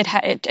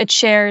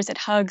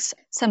hugs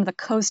some of the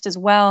coast as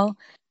well.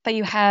 But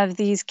you have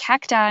these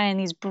cacti and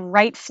these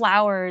bright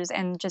flowers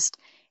and just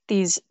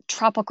these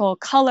tropical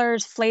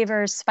colors,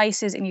 flavors,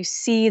 spices, and you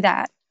see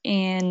that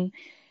in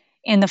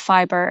the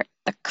fiber,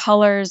 the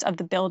colors of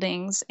the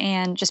buildings,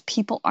 and just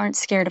people aren't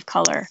scared of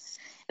color.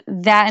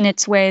 That in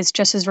its way is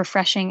just as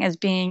refreshing as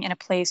being in a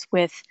place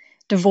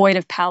devoid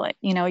of palette.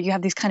 You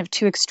have these kind of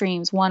two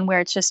extremes, one where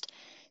it's just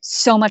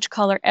so much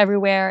color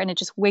everywhere and it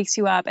just wakes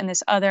you up, and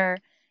this other,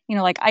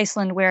 like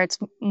Iceland, where it's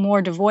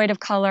more devoid of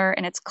color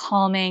and it's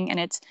calming and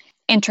it's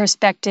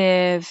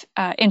introspective,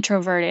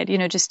 introverted,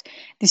 just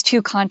these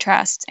two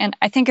contrasts. And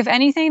I think if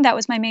anything, that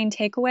was my main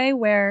takeaway,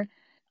 where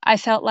I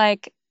felt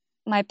like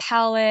my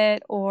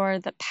palette or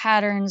the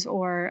patterns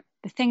or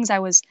the things I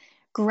was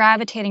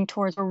gravitating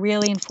towards were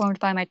really informed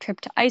by my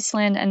trip to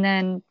Iceland. And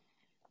then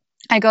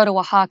I go to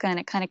Oaxaca and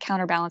it kind of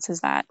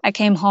counterbalances that. I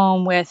came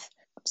home with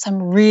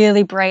some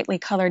really brightly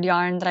colored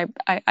yarn that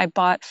I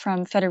bought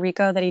from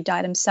Federico that he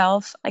dyed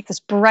himself, like this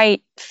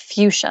bright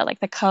fuchsia, like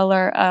the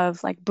color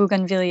of like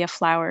bougainvillea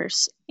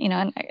flowers,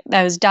 and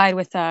that was dyed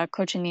with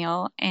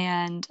cochineal,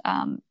 and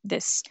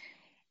this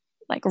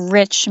like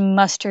rich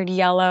mustard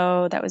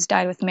yellow that was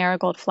dyed with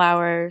marigold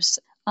flowers.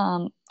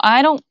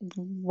 I don't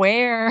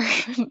wear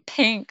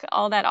pink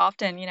all that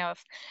often,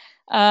 if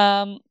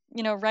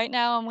right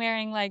now I'm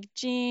wearing like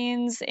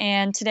jeans,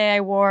 and today I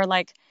wore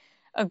like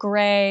a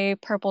gray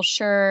purple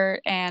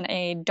shirt and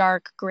a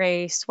dark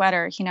gray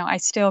sweater. I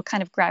still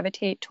kind of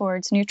gravitate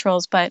towards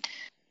neutrals, but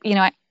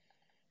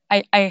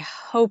I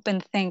hope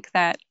and think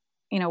that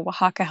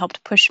Oaxaca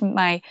helped push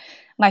my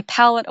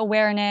palette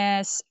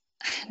awareness,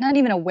 not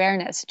even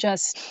awareness,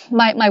 just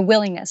my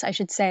willingness, I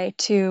should say,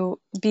 to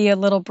be a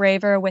little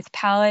braver with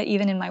palette,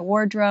 even in my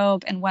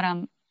wardrobe and what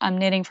I'm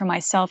knitting for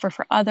myself or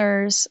for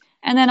others.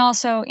 And then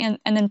also and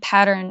then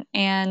pattern.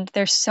 And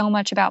there's so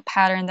much about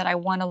pattern that I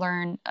want to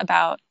learn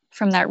about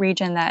from that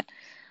region that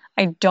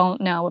I don't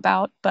know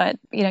about. But,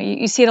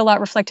 you see it a lot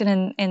reflected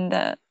in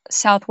the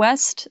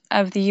Southwest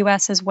of the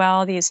US as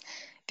well, these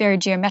very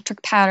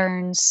geometric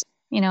patterns,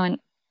 and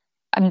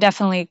I'm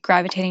definitely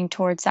gravitating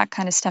towards that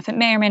kind of stuff. It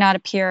may or may not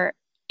appear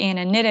in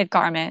a knitted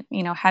garment,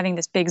 having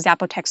this big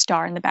Zapotec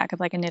star in the back of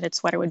like a knitted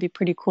sweater would be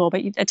pretty cool,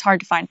 but it's hard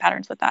to find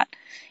patterns with that.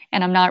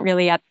 And I'm not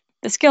really at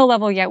the skill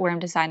level yet where I'm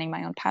designing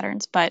my own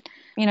patterns, but,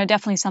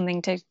 definitely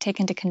something to take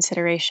into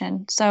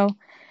consideration. So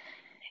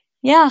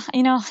yeah,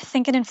 I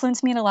think it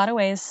influenced me in a lot of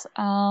ways.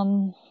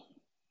 Some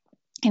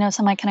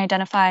I can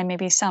identify,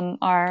 maybe some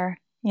are,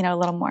 a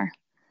little more,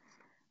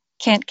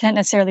 can't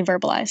necessarily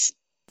verbalize.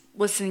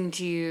 Listening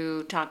to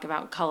you talk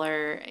about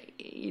color,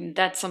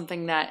 that's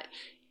something that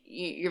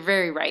you're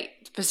very right.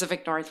 The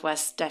Pacific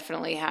Northwest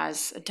definitely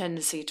has a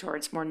tendency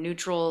towards more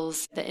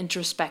neutrals, the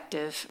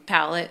introspective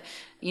palette.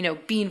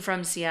 Being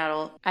from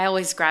Seattle, I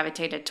always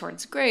gravitated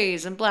towards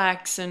grays and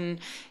blacks and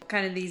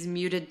kind of these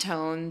muted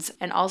tones.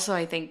 And also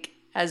I think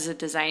as a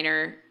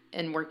designer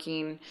and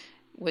working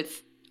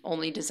with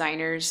only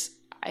designers,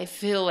 I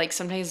feel like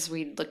sometimes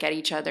we'd look at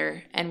each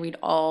other and we'd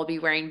all be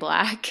wearing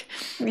black.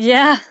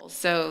 Yeah.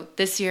 So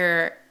this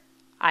year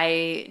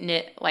I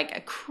knit like a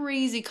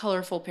crazy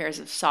colorful pairs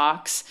of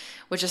socks,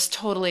 which is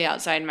totally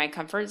outside my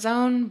comfort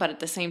zone, but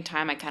at the same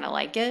time, I kind of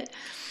like it.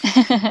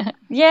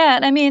 Yeah,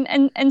 I mean,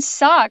 and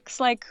socks,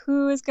 like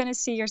who is going to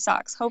see your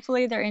socks?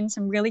 Hopefully they're in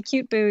some really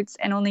cute boots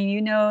and only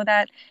you know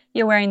that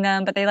you're wearing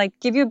them, but they like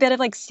give you a bit of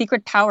like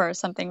secret power or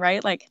something,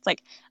 right? Like it's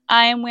like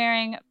I am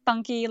wearing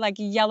funky like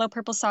yellow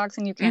purple socks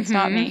and you can't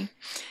stop me.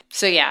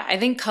 So yeah, I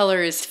think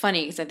color is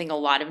funny because I think a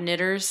lot of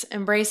knitters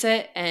embrace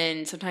it,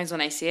 and sometimes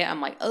when I see it,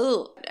 I'm like,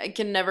 oh, I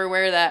can never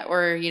wear that,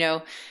 or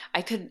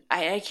I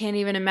can't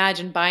even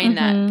imagine buying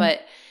that,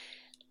 but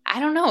I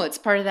don't know. It's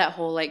part of that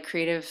whole like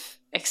creative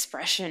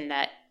expression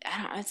that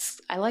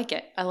I like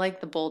it. I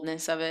like the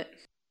boldness of it.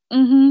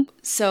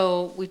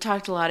 So we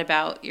talked a lot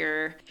about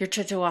your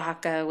trip to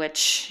Oaxaca,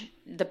 which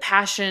the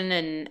passion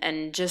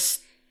and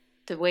just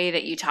the way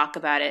that you talk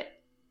about it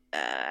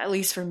at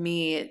least for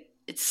me,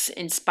 it's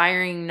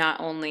inspiring not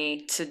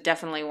only to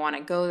definitely want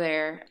to go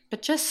there,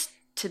 but just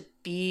to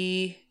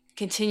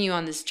continue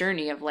on this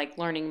journey of like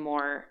learning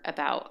more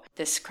about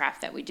this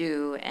craft that we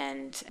do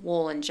and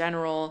wool in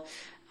general,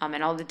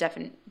 and all the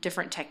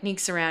different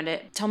techniques around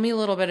it. Tell me a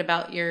little bit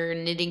about your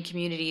knitting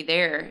community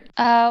there.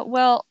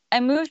 Well, I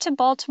moved to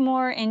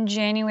Baltimore in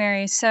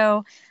January,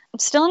 so I'm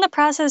still in the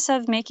process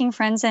of making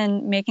friends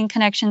and making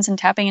connections and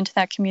tapping into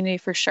that community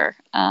for sure.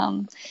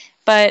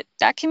 But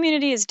that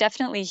community is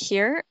definitely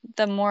here.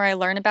 The more I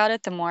learn about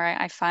it, the more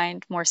I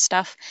find more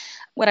stuff.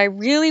 What I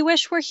really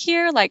wish were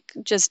here, like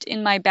just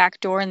in my back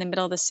door in the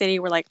middle of the city,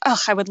 were like,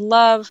 oh, I would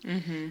love,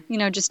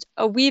 just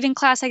a weaving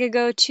class I could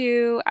go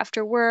to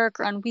after work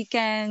or on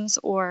weekends,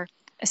 or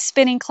a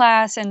spinning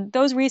class. And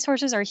those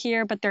resources are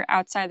here, but they're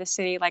outside the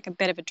city, like a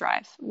bit of a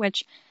drive,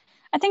 which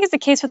I think is the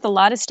case with a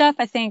lot of stuff.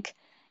 I think,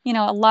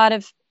 a lot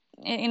of,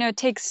 it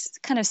takes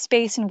kind of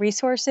space and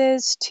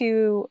resources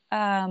to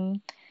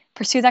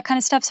pursue that kind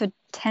of stuff. So it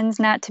tends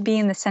not to be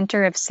in the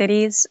center of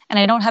cities. And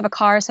I don't have a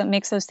car, so it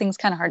makes those things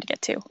kind of hard to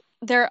get to.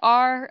 There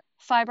are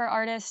fiber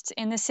artists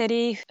in the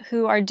city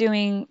who are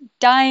doing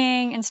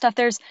dyeing and stuff.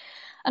 There's,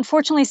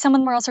 unfortunately, some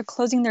of them are also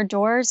closing their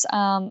doors.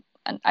 And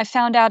I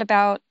found out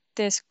about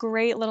this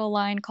great little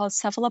line called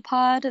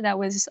Cephalopod that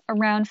was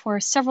around for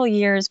several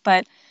years,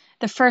 but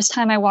the first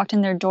time I walked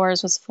in their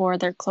doors was for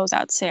their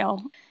closeout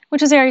sale,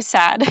 which was very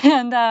sad.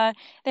 And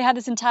they had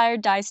this entire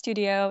dye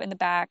studio in the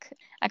back.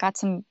 I got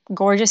some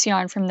gorgeous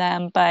yarn from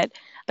them, but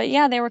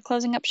yeah, they were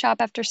closing up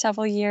shop after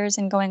several years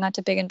and going on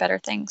to big and better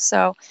things.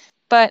 So,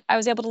 but I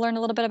was able to learn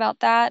a little bit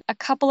about that. A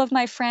couple of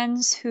my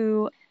friends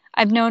who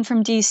I've known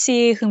from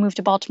DC who moved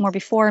to Baltimore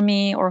before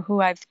me, or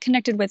who I've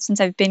connected with since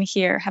I've been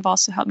here, have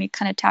also helped me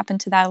kind of tap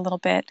into that a little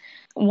bit.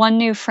 One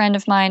new friend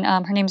of mine,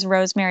 her name's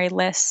Rosemary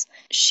Liss.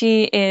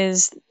 She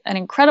is an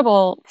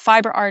incredible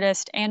fiber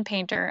artist and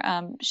painter.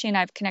 She and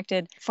I have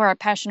connected for our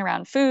passion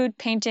around food,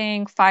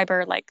 painting,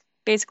 fiber, like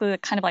basically the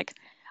kind of like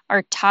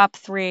our top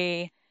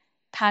 3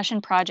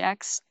 passion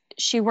projects.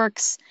 She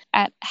works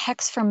at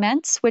Hex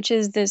Ferments, which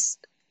is this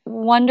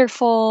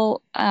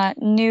wonderful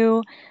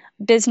new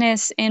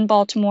business in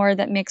Baltimore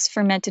that makes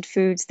fermented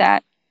foods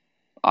that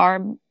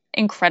are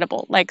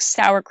incredible, like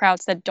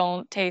sauerkrauts that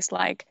don't taste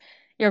like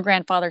your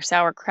grandfather's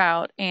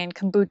sauerkraut, and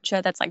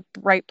kombucha that's like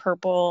bright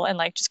purple, and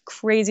like just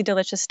crazy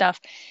delicious stuff.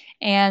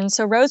 And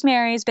so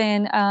Rosemary's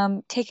been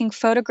taking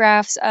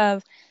photographs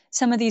of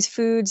some of these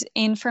foods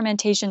in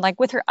fermentation, like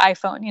with her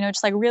iPhone,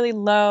 just like really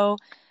low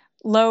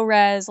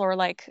res, or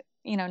like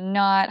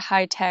not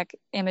high tech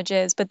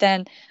images, but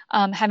then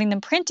having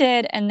them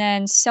printed and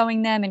then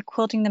sewing them and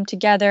quilting them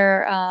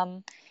together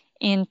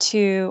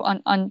onto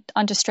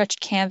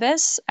stretched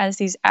canvas as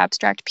these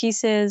abstract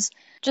pieces.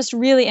 Just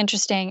really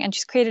interesting. And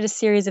she's created a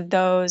series of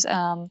those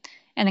and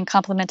then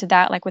complemented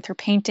that like with her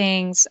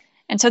paintings.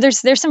 And so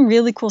there's some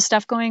really cool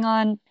stuff going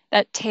on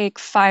that take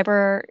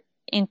fiber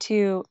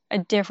into a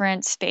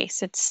different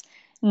space. It's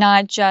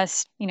not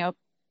just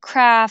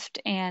craft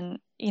and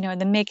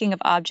the making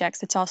of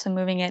objects. It's also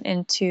moving it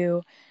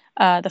into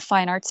the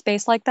fine art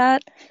space like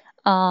that.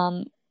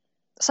 So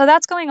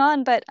that's going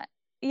on. But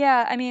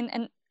yeah, I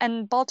mean,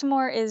 and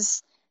Baltimore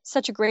is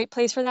such a great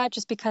place for that,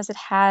 just because it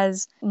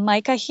has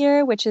MICA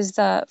here, which is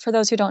for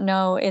those who don't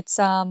know, it's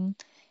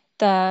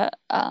the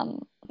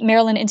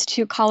Maryland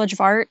Institute College of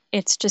Art.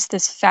 It's just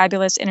this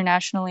fabulous,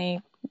 internationally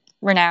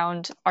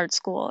renowned art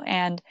school,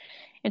 and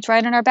it's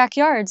right in our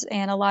backyards.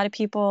 And a lot of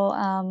people,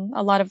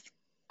 a lot of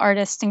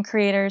artists and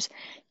creators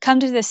come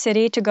to the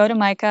city to go to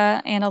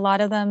MICA, and a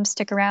lot of them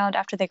stick around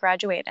after they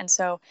graduate. And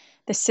so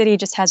the city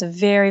just has a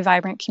very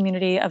vibrant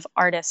community of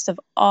artists of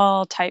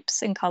all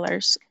types and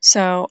colors.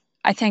 So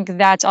I think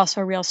that's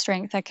also a real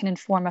strength that can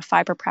inform a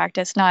fiber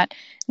practice, not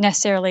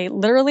necessarily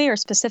literally or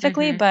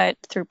specifically, but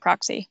through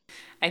proxy.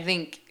 I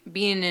think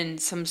being in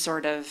some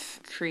sort of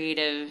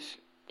creative,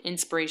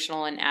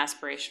 inspirational, and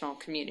aspirational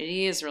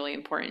community is really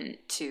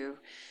important to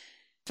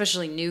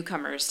especially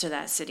newcomers to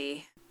that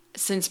city.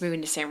 Since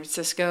moving to San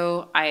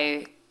Francisco,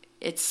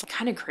 it's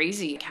kind of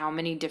crazy how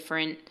many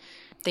different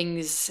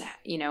things,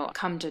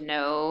 come to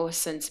know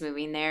since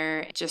moving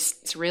there.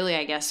 It's really,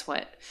 I guess,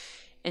 what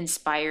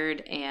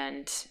inspired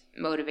and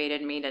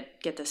motivated me to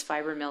get this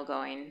fiber mill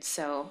going.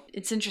 So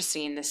it's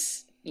interesting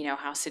this,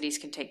 how cities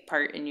can take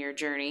part in your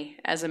journey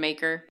as a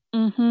maker.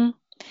 Mm-hmm.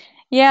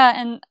 Yeah.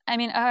 And I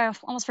mean, I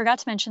almost forgot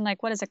to mention,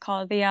 like, what is it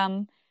called?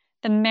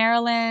 The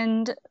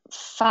Maryland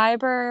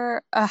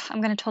Fiber,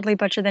 I'm going to totally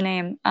butcher the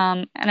name,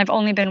 and I've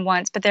only been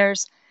once, but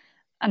there's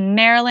a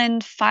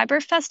Maryland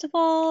Fiber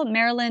Festival,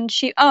 Maryland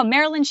Sheep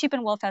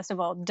and Wool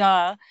Festival,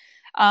 duh.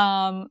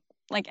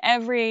 Like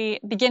every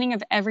beginning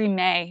of every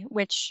May,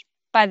 which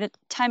by the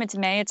time it's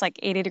May, it's like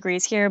 80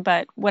 degrees here,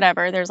 but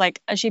whatever. There's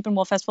like a Sheep and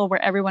Wool Festival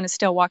where everyone is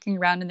still walking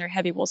around in their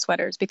heavy wool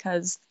sweaters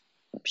because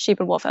Sheep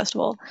and Wool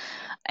Festival.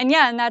 And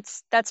yeah, and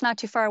that's not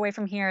too far away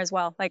from here as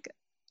well. Like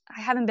I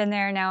haven't been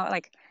there now,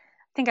 like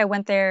I think I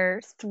went there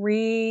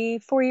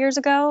 3-4 years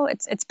ago.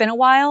 It's been a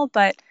while,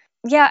 but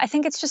yeah, I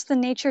think it's just the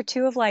nature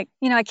too of like,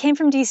 I came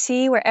from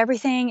DC where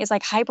everything is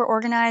like hyper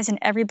organized and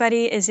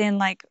everybody is in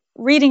like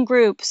reading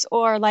groups,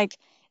 or like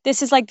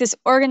this is like this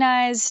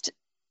organized,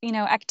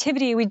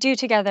 activity we do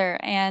together.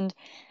 And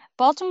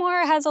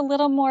Baltimore has a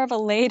little more of a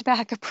laid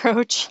back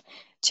approach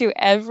to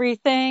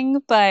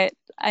everything. But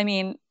I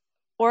mean,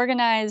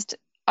 organized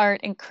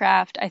art and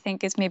craft, I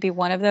think, is maybe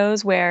one of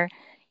those where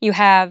you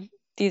have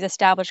these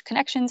established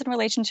connections and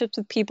relationships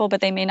with people, but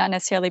they may not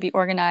necessarily be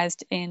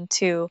organized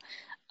into,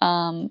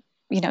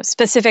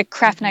 specific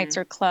craft nights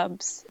or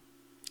clubs.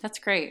 That's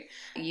great.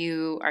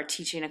 You are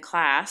teaching a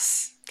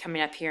class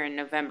coming up here in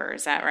November.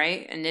 Is that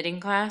right? A knitting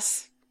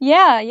class?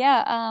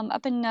 Yeah.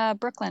 Up in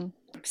Brooklyn.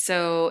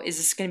 So is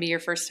this going to be your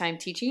first time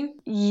teaching?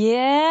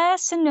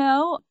 Yes and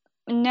no.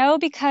 No,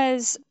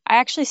 because I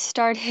actually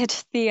started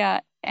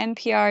the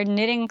NPR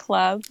knitting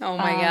club Oh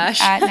my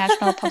gosh. at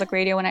National Public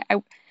Radio when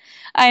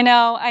I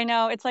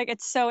know. It's like,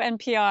 it's so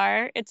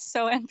NPR. It's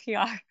so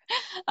NPR.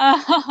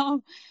 I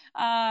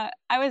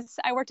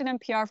worked at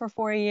NPR for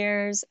 4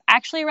 years.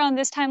 Actually, around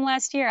this time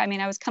last year, I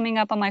mean, I was coming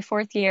up on my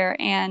 4th year,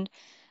 and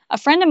a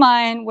friend of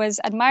mine was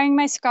admiring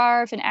my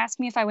scarf and asked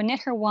me if I would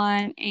knit her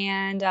one.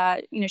 And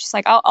she's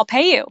like, "I'll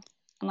pay you."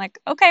 I'm like,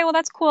 "Okay, well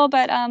that's cool,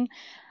 but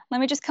let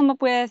me just come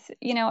up with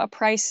a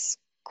price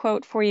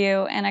quote for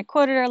you." And I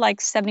quoted her like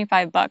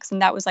 $75,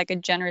 and that was like a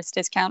generous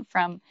discount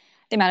from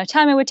the amount of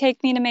time it would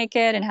take me to make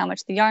it and how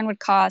much the yarn would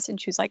cost. And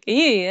she was like,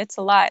 it's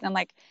a lot. And I'm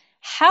like,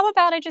 how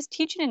about I just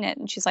teach you to knit?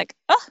 And she's like,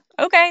 oh,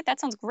 okay, that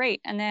sounds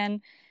great. And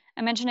then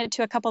I mentioned it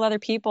to a couple other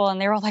people, and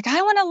they were all like,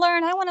 I want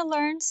to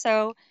learn.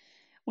 So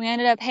we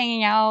ended up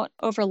hanging out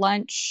over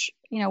lunch,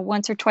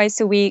 once or twice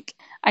a week.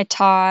 I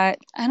taught,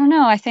 I don't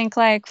know, I think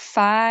like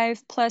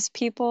 5+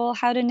 people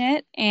how to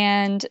knit,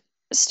 and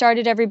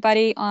started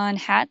everybody on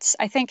hats.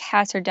 I think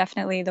hats are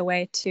definitely the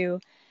way to,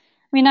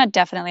 I mean, not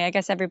definitely, I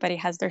guess everybody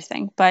has their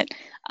thing, but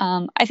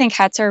I think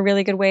hats are a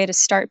really good way to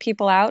start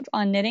people out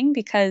on knitting,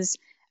 because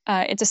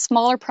it's a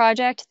smaller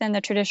project than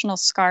the traditional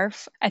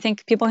scarf. I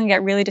think people can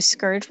get really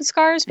discouraged with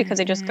scarves because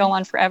they just go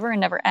on forever and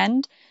never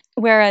end.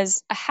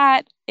 Whereas a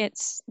hat,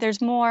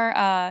 there's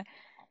more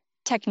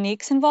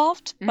techniques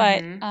involved,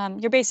 but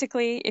you're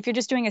basically, if you're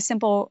just doing a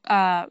simple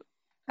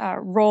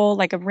roll,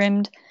 like a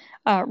rimmed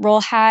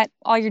roll hat,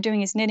 all you're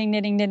doing is knitting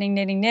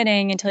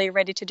until you're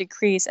ready to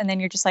decrease, and then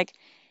you're just like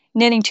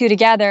knitting two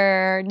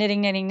together,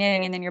 knitting,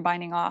 and then you're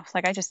binding off.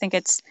 Like, I just think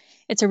it's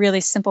a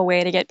really simple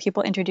way to get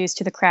people introduced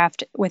to the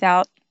craft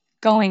without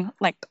going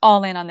like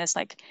all in on this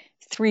like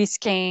 3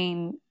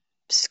 skein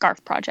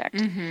scarf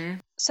project.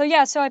 So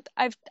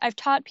I've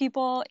taught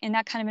people in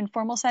that kind of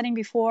informal setting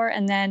before,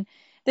 and then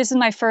this is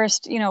my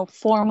first,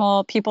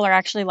 formal, people are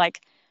actually like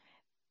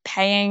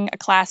paying a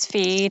class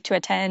fee to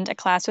attend a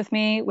class with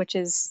me, which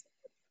is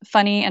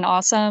funny and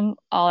awesome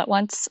all at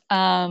once.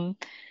 I'm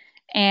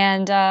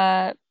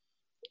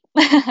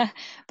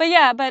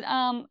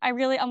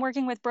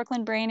working with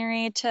Brooklyn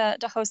Brainery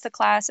to host the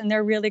class, and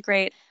they're really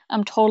great.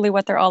 Totally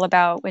what they're all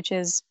about, which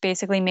is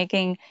basically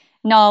making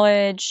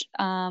knowledge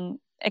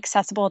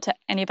accessible to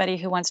anybody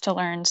who wants to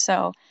learn.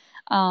 So,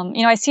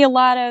 I see a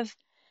lot of,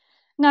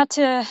 not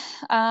to,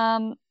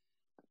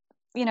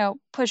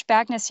 push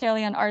back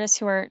necessarily on artists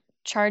who are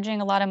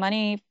charging a lot of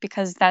money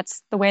because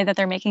that's the way that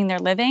they're making their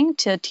living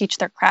to teach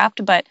their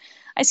craft. But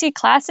I see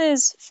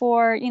classes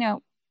for,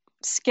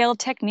 skilled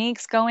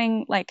techniques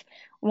going like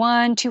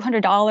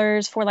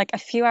 $100-$200 for like a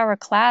few hour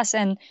class,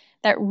 and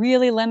that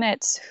really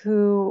limits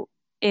who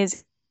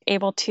is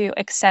able to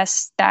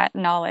access that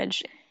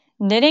knowledge.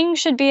 Knitting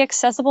should be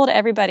accessible to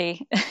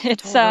everybody.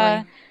 It's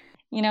Totally.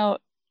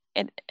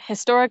 It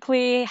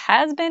historically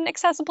has been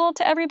accessible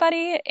to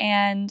everybody,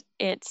 and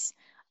it's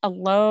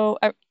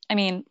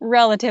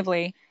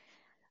relatively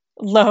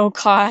low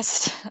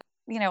cost,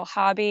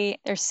 hobby.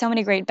 There's so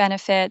many great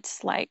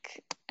benefits.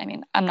 Like,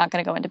 I'm not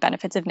going to go into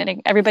benefits of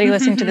knitting. Everybody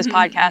listening to this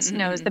podcast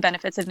knows the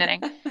benefits of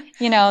knitting.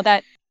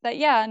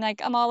 And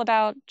like, I'm all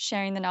about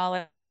sharing the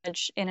knowledge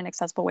in an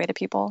accessible way to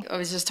people. I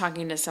was just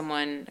talking to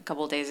someone a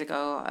couple of days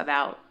ago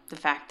about the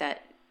fact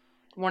that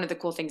one of the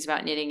cool things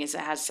about knitting is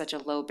it has such a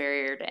low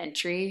barrier to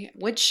entry,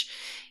 which,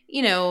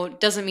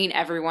 doesn't mean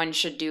everyone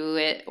should do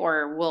it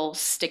or will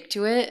stick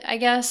to it, I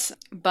guess.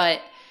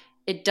 But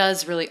it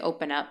does really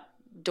open up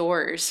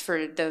doors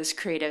for those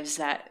creatives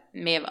that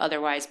may have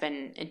otherwise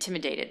been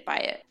intimidated by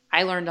it.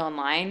 I learned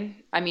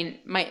online.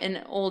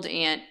 An old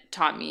aunt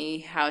taught me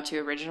how to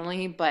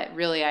originally, but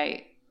really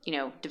I,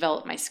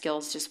 developed my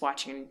skills just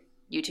watching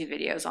YouTube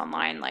videos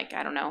online, like,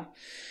 I don't know,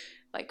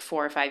 like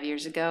 4 or 5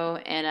 years ago.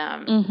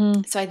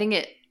 And so I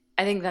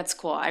think that's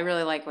cool. I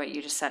really like what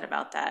you just said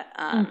about that.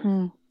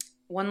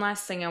 One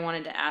last thing I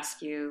wanted to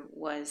ask you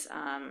was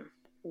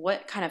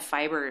what kind of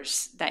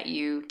fibers that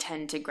you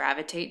tend to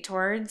gravitate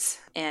towards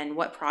and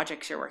what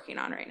projects you're working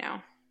on right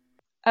now.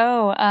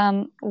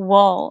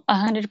 Wool,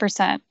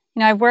 100%.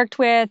 I've worked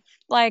with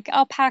like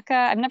alpaca.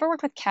 I've never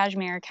worked with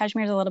cashmere.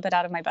 Cashmere is a little bit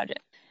out of my budget,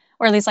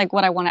 or at least like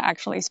what I want to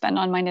actually spend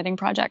on my knitting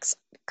projects.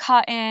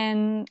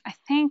 Cotton, I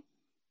think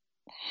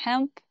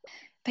hemp.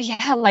 But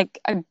yeah, like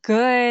a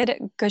good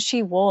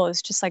gushy wool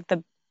is just like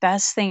the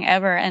best thing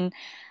ever. And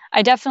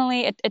I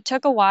definitely, it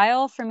took a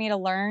while for me to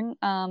learn.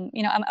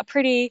 I'm a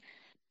pretty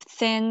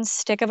thin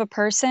stick of a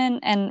person.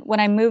 And when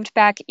I moved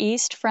back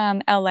east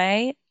from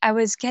LA, I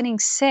was getting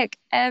sick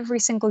every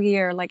single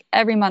year. Like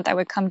every month I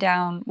would come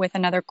down with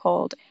another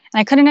cold. And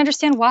I couldn't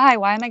understand why.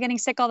 Why am I getting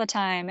sick all the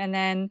time? And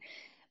then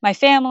my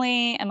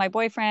family and my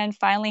boyfriend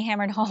finally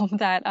hammered home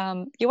that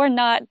you are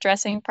not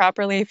dressing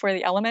properly for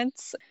the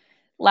elements.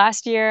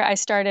 Last year, I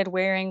started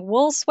wearing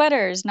wool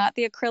sweaters, not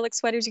the acrylic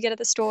sweaters you get at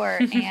the store.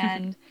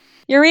 And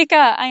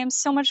Eureka, I am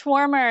so much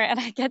warmer and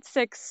I get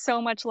sick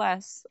so much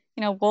less.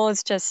 Wool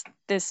is just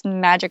this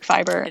magic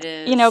fiber. It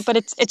is. But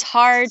it's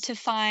hard to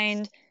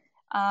find,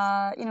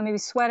 maybe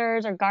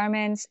sweaters or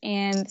garments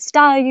in the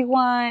style you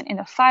want, in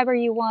the fiber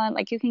you want.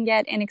 Like you can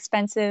get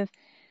inexpensive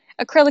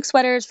acrylic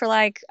sweaters for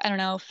like, I don't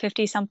know,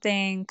 50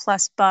 something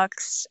plus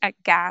bucks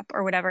at Gap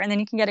or whatever. And then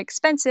you can get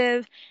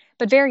expensive,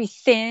 but very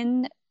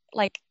thin,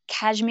 like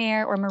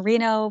cashmere or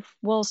merino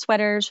wool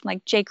sweaters from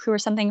like J. Crew or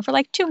something for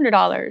like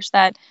 $200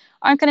 that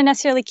aren't going to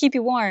necessarily keep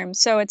you warm.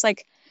 So it's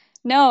like,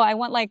 no, I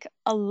want like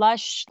a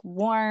lush,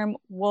 warm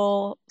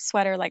wool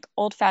sweater, like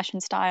old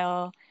fashioned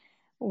style.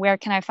 Where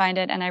can I find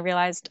it? And I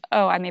realized,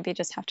 oh, I maybe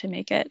just have to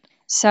make it.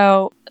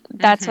 So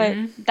that's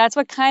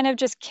what kind of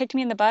just kicked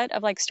me in the butt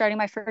of like starting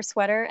my first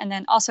sweater. And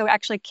then also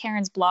actually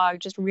Karen's blog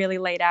just really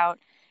laid out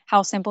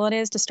how simple it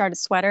is to start a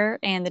sweater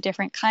and the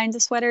different kinds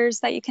of sweaters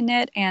that you can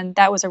knit. And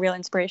that was a real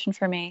inspiration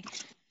for me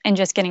in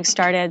just getting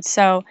started.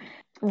 So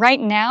right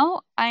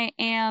now I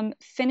am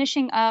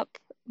finishing up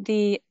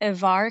the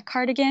Ivar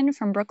cardigan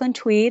from Brooklyn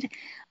Tweed.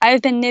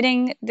 I've been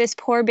knitting this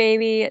poor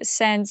baby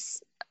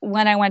since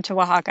when I went to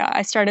Oaxaca.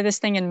 I started this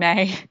thing in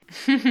May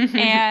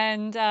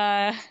and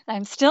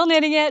I'm still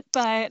knitting it,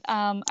 but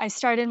I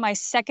started my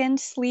second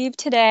sleeve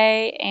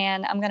today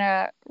and I'm going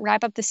to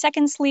wrap up the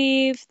second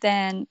sleeve,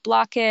 then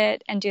block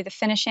it and do the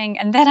finishing.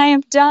 And then I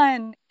am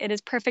done. It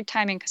is perfect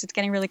timing because it's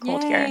getting really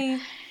cold here.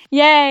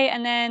 Yay.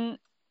 And then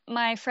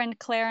my friend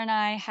Claire and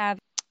I have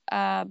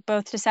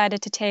both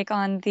decided to take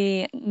on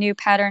the new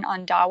pattern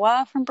on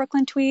Dawa from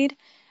Brooklyn Tweed.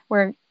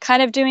 We're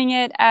kind of doing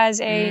it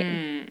as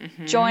a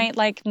joint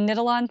like knit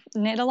along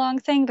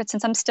thing, but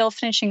since I'm still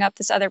finishing up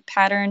this other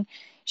pattern,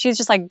 she's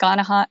just like gone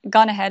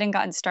ahead and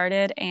gotten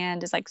started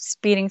and is like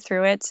speeding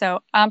through it.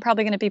 So I'm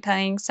probably going to be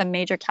playing some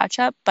major catch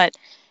up, but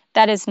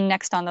that is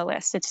next on the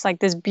list. It's like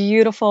this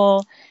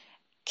beautiful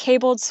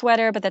cabled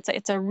sweater, but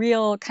it's a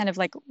real kind of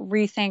like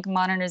rethink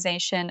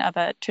modernization of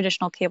a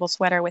traditional cable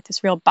sweater with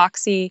this real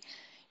boxy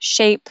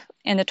shape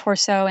in the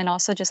torso and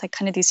also just like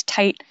kind of these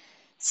tight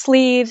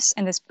sleeves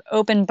and this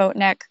open boat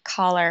neck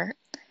collar.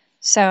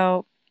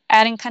 So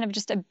adding kind of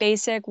just a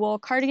basic wool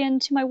cardigan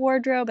to my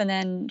wardrobe and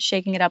then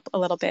shaking it up a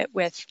little bit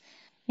with,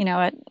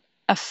 a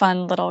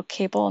fun little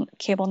cable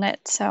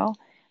knit. So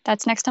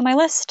that's next on my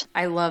list.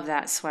 I love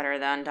that sweater,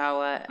 the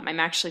Andawa.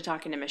 I'm actually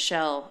talking to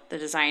Michelle, the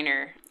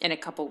designer, in a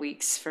couple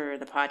weeks for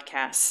the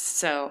podcast.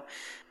 So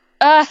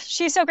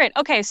she's so great.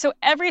 Okay, so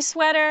every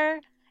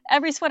sweater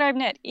I've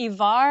knit,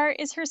 Ivar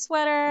is her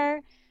sweater.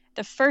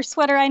 The first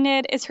sweater I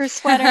knit is her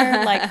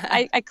sweater. Like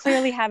I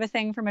clearly have a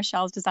thing for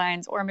Michelle's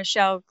designs, or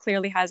Michelle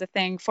clearly has a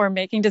thing for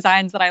making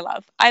designs that I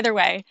love. Either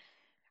way,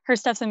 her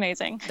stuff's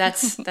amazing.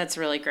 That's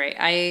really great.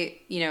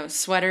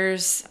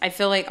 Sweaters, I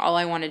feel like all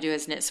I want to do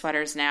is knit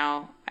sweaters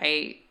now.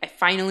 I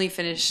finally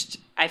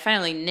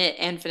knit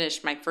and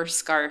finished my first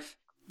scarf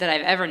that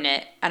I've ever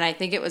knit. And I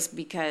think it was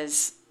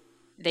because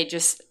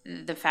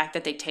the fact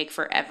that they take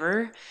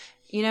forever,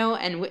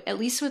 and at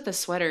least with the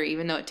sweater,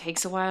 even though it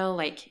takes a while,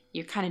 like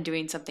you're kind of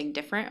doing something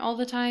different all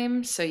the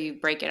time. So you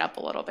break it up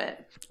a little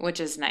bit, which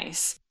is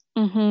nice.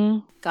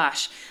 Mm-hmm.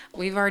 Gosh,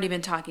 we've already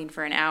been talking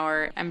for an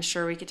hour. I'm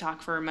sure we could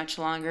talk for much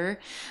longer.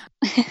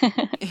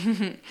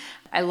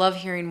 I love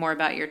hearing more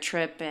about your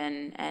trip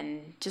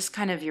and just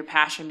kind of your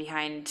passion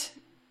behind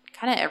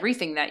kind of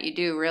everything that you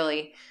do,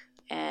 really.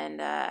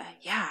 And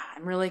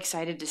I'm really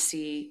excited to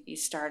see you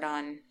start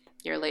on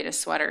your latest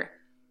sweater.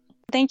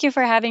 Thank you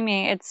for having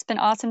me. It's been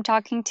awesome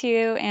talking to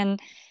you and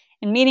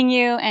meeting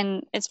you.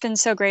 And it's been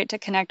so great to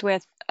connect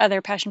with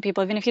other passion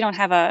people, even if you don't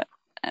have a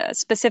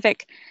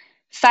specific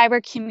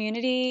fiber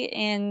community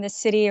in the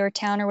city or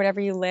town or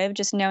whatever you live.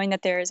 Just knowing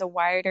that there is a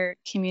wider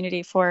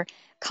community for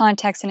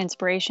context and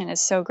inspiration is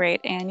so great.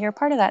 And you're a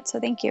part of that. So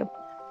thank you.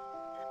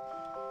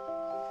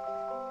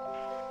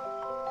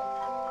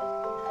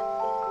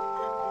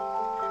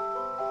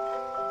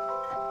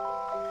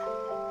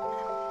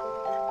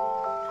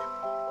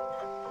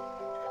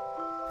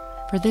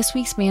 For this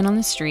week's Man on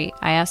the Street,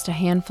 I asked a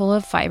handful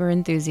of fiber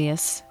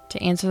enthusiasts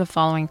to answer the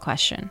following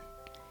question.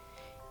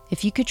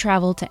 If you could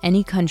travel to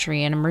any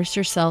country and immerse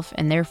yourself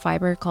in their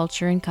fiber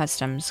culture and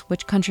customs,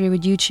 which country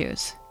would you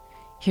choose?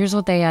 Here's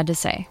what they had to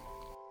say.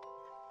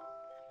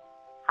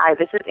 Hi,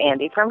 this is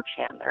Andy from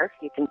Chandler.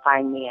 You can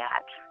find me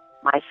at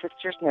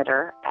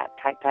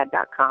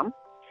mysistersknitter@typepad.com.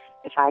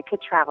 If I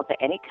could travel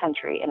to any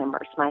country and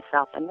immerse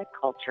myself in the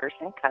cultures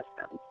and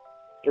customs,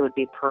 it would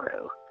be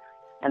Peru.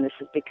 And this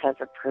is because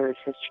of Peru's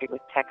history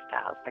with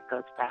textiles that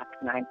goes back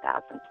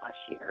 9,000 plus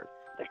years.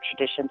 The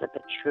traditions of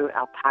the true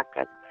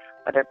alpaca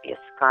whether it be a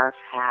scarf,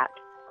 hat,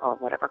 or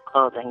whatever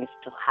clothing is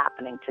still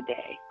happening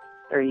today.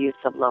 Their use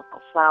of local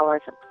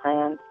flowers and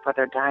plants for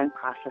their dyeing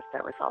process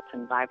that results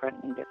in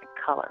vibrant and vivid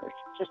colors.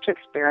 Just to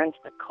experience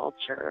the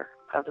culture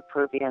of the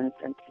Peruvians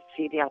and to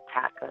see the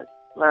alpacas,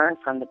 learn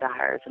from the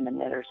dyers and the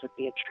knitters would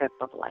be a trip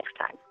of a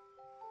lifetime.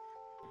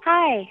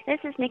 Hi, this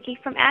is Nikki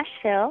from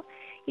Asheville.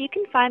 You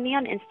can find me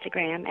on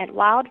Instagram at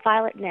Wild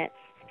Violet Knits.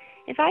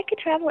 If I could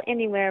travel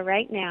anywhere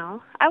right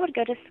now, I would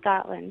go to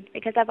Scotland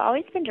because I've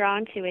always been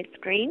drawn to its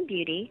green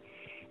beauty,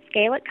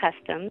 Gaelic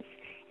customs,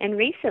 and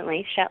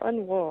recently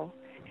Shetland wool.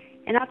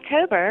 In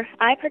October,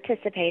 I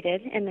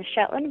participated in the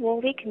Shetland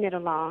Wool Week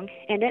Knit-Along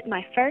and knit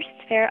my first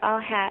Fair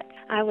Isle hat.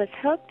 I was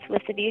hooked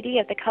with the beauty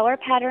of the color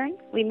pattern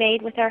we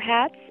made with our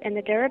hats and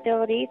the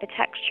durability, the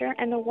texture,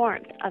 and the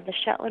warmth of the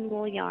Shetland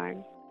wool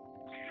yarn.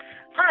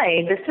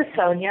 Hi, this is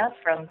Sonia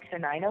from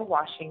Tenino,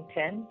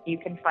 Washington. You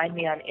can find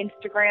me on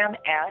Instagram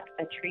at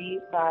A Tree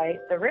by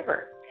the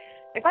River.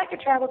 If I could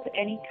travel to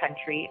any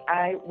country,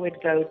 I would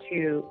go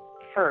to,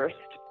 first,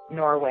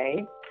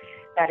 Norway.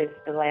 That is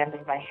the land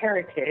of my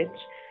heritage.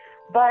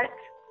 But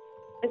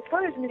as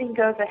far as knitting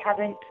goes, I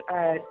haven't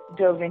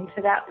dove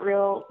into that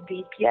real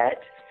deep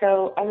yet.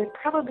 So I would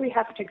probably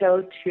have to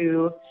go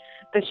to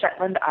the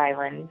Shetland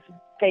Islands.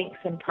 Thanks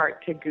in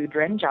part to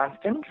Gudrun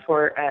Johnston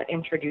for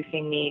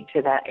introducing me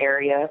to that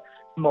area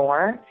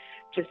more.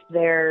 Just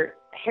their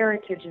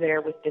heritage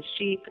there with the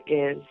sheep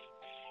is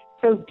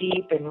so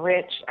deep and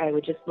rich. I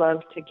would just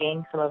love to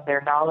gain some of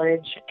their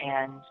knowledge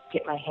and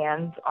get my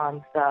hands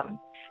on some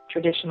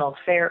traditional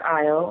Fair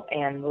Isle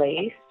and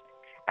lace.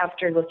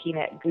 After looking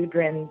at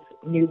Gudrun's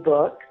new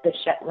book, The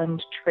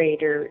Shetland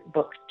Trader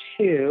Book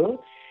 2,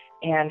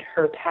 and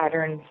her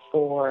pattern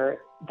for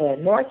the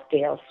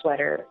Northdale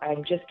sweater,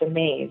 I'm just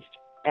amazed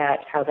at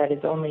how that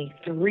is only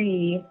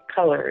 3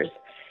 colors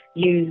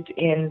used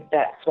in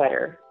that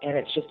sweater, and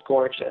it's just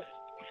gorgeous.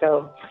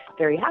 So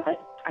there you have it.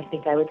 I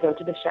think I would go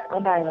to the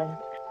Shetland Islands.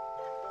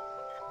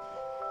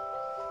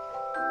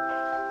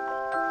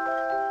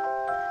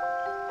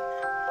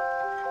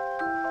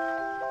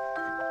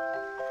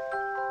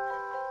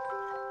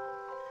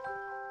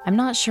 I'm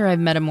not sure I've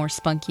met a more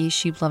spunky,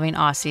 sheep-loving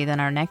Aussie than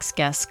our next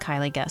guest,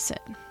 Kylie Gessett.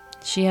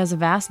 She has a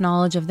vast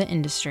knowledge of the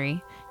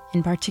industry,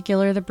 in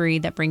particular the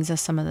breed that brings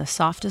us some of the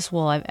softest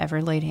wool I've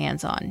ever laid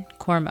hands on,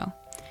 Cormo.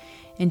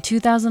 In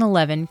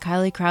 2011,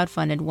 Kylie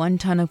crowdfunded 1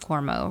 ton of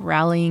Cormo,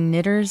 rallying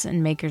knitters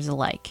and makers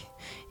alike.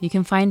 You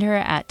can find her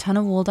at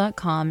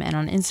tonofwool.com and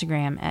on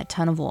Instagram at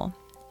tonofwool.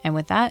 And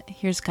with that,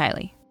 here's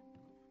Kylie.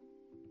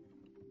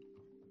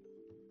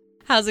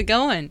 How's it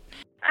going?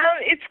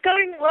 It's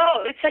going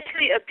well. It's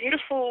actually a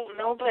beautiful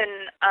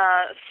Melbourne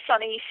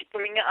sunny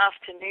spring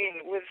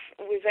afternoon.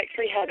 We've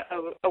actually had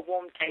a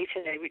warm day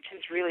today, which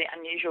is really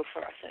unusual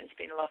for us, and it's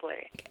been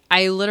lovely.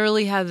 I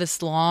literally have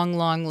this long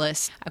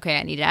list. Okay,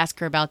 I need to ask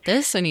her about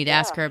this. I need to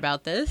ask her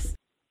about this.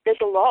 There's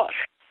a lot,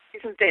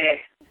 isn't there?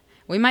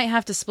 We might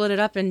have to split it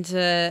up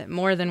into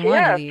more than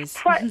one of these.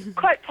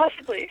 quite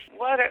possibly.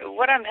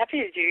 What I'm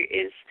happy to do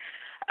is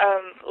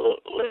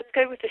let's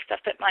go with the stuff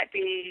that might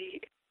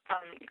be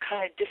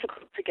kind of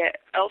difficult to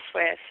get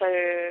elsewhere.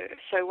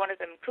 So one of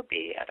them could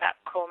be about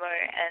Cormo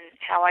and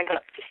how I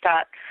got to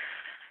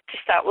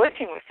start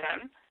working with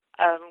them,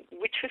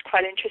 which was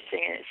quite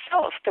interesting in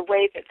itself. The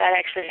way that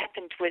actually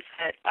happened was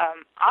that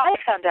I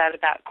found out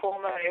about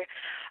Cormo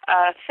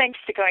thanks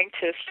to going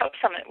to Stock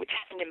Summit, which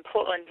happened in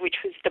Portland,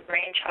 which was the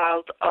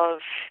brainchild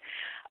of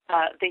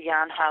the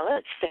yarn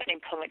harlot,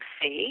 Stephanie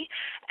Paul-McPhee,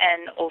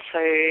 and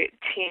also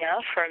Tina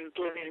from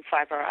Blue Moon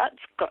Fibre Arts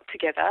got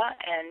together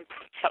and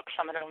put Stock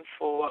Summit on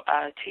for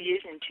 2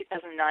 years in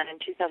 2009 and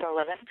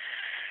 2011.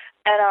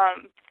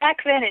 And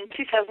back then in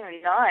 2009,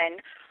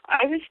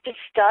 I was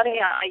just starting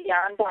out a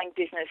yarn buying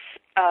business,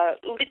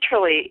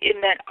 literally,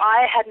 in that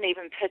I hadn't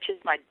even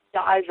purchased my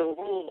dyes or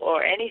wool or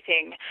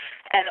anything,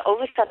 and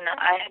all of a sudden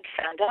I had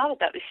found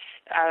out about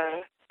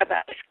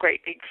this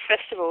great big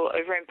festival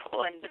over in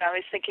Portland, and I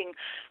was thinking,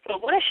 well,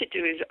 what I should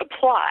do is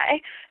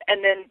apply,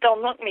 and then they'll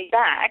knock me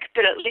back,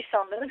 but at least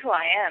I'll know who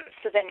I am.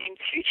 So then in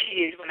future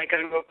years when I go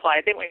to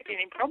apply, there won't be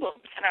any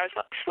problems. And I was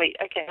like, sweet,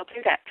 okay, I'll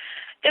do that.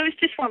 There was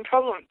just one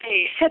problem.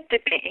 They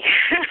accepted me.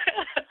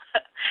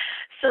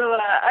 So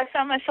I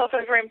found myself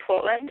over in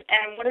Portland,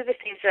 and one of the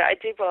things that I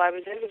did while I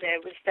was over there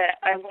was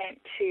that I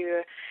went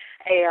to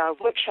a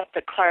workshop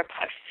that Clara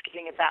Parks was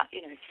giving about,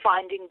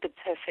 finding the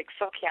perfect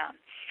sock yarn.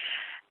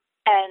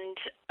 And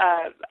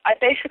I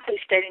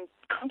basically stayed in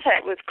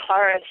contact with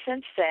Clara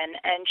since then,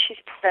 and she's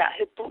put out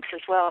her books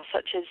as well,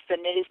 such as the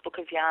Knitter's Book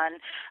of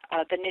Yarn,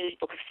 the Knitter's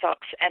Book of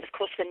Socks, and of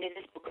course the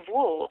Knitter's Book of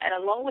Wool. And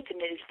along with the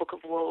Knitter's Book of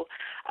Wool,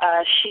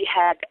 she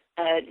had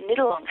a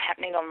knit-along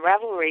happening on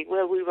Ravelry,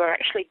 where we were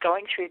actually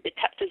going through the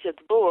chapters of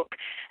the book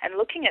and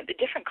looking at the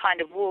different kind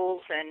of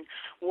wools and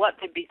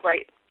what would be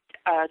great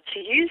to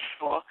use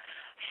for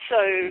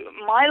So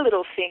my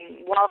little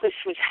thing while this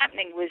was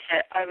happening was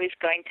that I was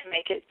going to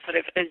make it sort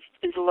of as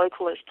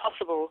local as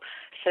possible,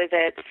 so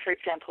that, for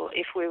example,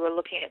 if we were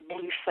looking at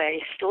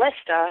blue-faced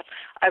Leicester,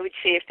 I would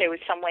see if there was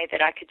some way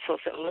that I could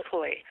source it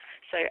locally.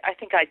 So I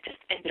think I just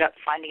ended up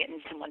finding it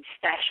in someone's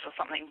stash or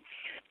something.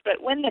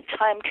 But when the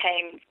time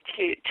came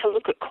to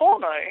look at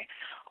Cormo,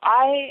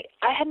 I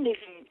hadn't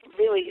even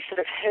really sort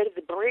of heard of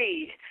the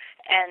breed.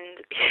 And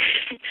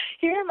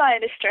here am I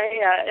in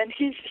Australia, and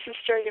here's this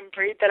Australian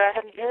breed that I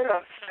hadn't heard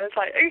of. So I was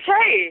like,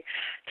 okay,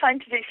 time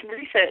to do some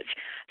research.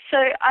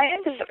 So I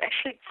ended up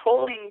actually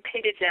calling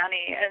Peter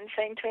Downey and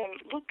saying to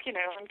him, look, you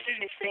know, I'm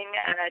doing this thing,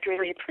 and I'd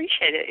really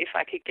appreciate it if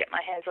I could get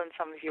my hands on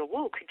some of your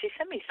wool. Could you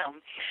send me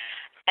some?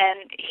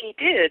 And he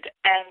did,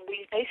 and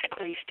we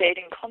basically stayed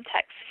in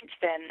contact since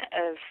then.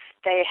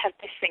 They have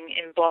this thing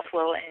in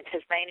Bothwell in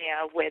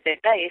Tasmania where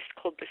they're based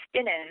called the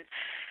Spin-In,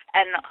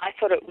 and I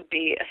thought it would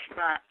be a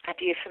smart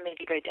idea for me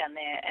to go down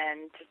there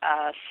and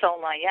sell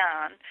my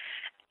yarn.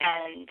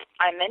 And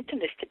I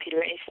mentioned this to Peter,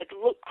 and he said,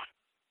 look,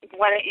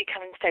 why don't you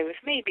come and stay with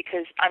me,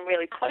 because I'm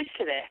really close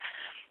to there.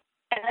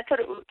 And I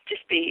thought it would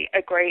just be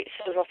a great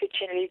sort of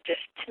opportunity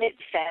just to meet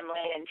the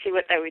family and see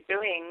what they were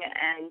doing,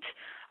 and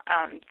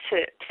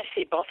to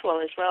see Bothwell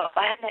as well.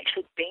 I hadn't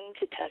actually been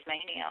to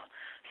Tasmania,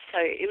 so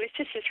it was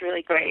just this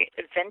really great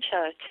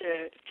adventure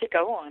to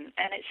go on,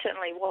 and it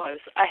certainly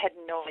was. I had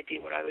no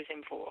idea what I was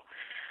in for.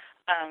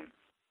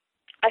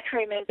 I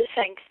can remember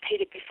saying to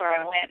Peter before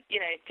I went,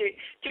 you know,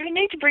 do we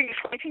need to bring a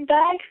sleeping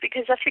bag?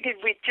 Because I figured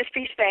we'd just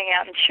be staying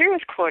out in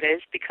shearers'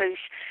 quarters, because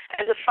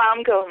as a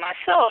farm girl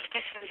myself,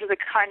 this is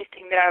the kind of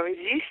thing that I was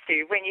used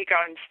to when you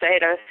go and stay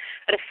at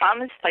a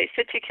farmer's place,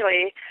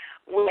 particularly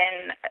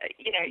when,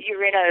 you know,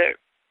 you're in a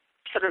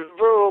sort of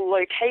rural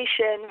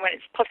location, when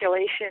it's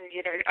population,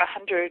 you know,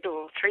 100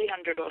 or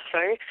 300 or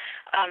so,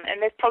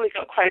 and they've probably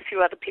got quite a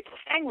few other people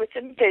staying with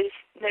them. There's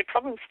no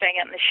problem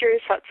staying out in the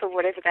shearers' huts or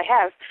whatever they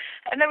have.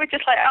 And they were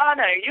just like, oh,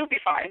 no, you'll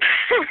be fine.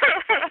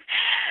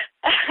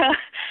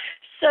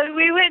 So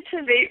we went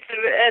to meet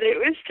them, and it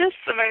was just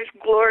the most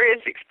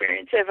glorious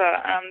experience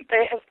ever.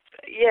 They have,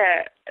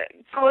 a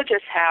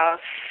gorgeous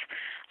house,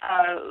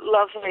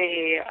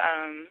 lovely,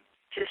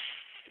 just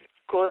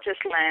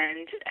gorgeous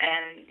land,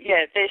 and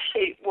their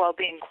sheep, while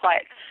being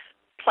quite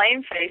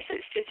plain-faced,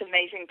 it's just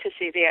amazing to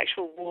see the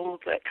actual wool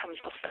that comes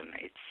off them.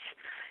 It's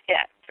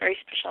very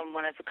special and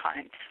one of a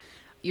kind.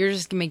 You're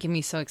just making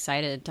me so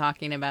excited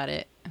talking about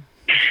it.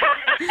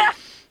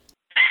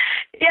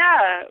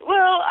 Yeah,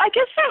 well, I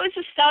guess that was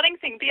the starting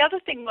thing. The other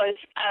thing was,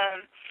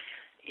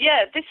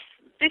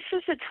 this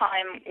was a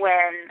time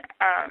when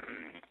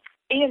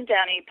Ian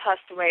Downey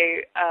passed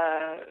away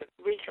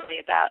recently,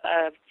 about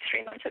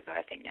 3 months ago,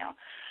 I think now.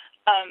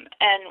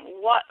 And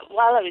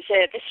while I was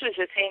there, this was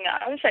a thing,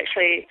 I was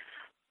actually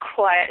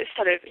quite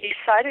sort of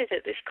excited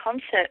at this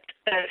concept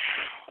of,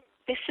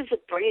 this is a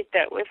breed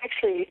that we've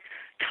actually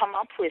come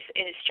up with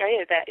in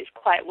Australia that is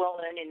quite well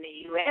known in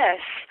the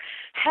US.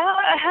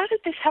 How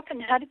did this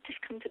happen? How did this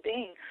come to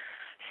being?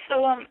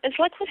 So as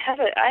luck would have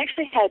it, I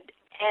actually had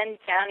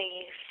Anne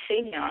Downey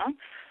Sr.,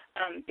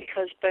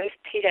 because both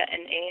Peter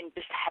and Ian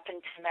just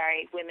happened to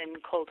marry women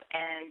called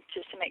Anne,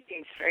 just to make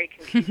things very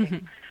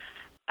confusing.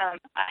 I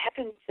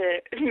happened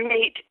to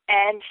meet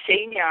Anne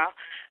Senior.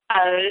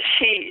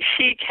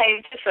 She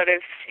came to sort of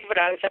see what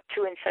I was up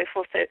to and so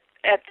forth at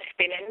the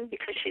Spin-In,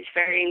 because she's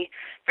very,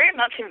 very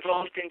much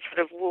involved in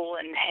sort of wool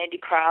and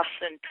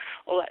handicrafts and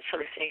all that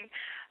sort of thing.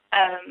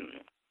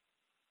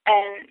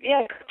 And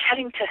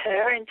chatting to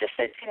her, and just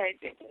said, you know,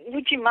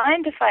 would you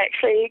mind if I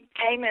actually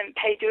came and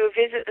paid you a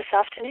visit this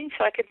afternoon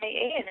so I could meet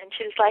Ian? And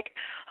she was like,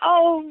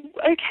 oh,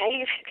 okay,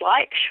 if you'd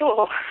like,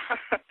 sure.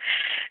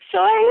 So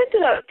I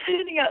ended up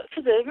turning up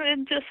to them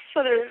and just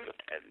sort of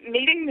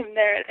meeting them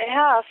there at their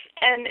house.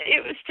 And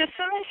it was just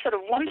a really sort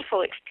of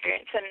wonderful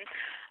experience.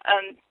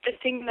 And the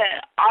thing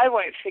that I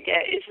won't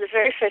forget is the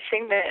very first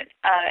thing that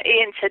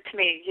Ian said to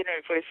me, you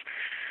know, was,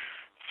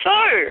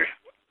 so,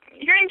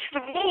 you're into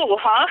the wool,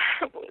 huh?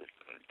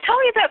 Tell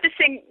me about this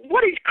thing.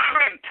 What is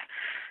crimp?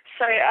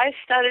 So I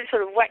started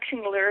sort of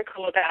waxing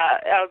lyrical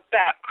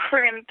about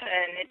crimp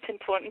and its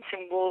importance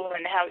in wool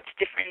and how it's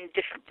different in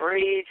different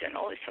breeds and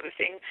all this sort of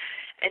thing.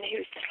 And he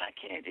was just like,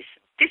 you know,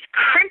 this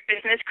crimp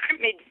business,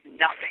 crimp means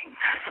nothing.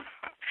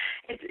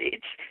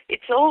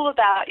 It's all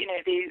about, you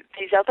know,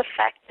 these other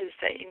factors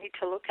that you need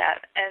to look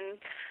at.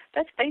 And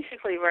that's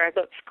basically where I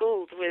got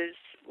schooled, was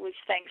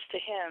thanks to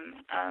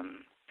him.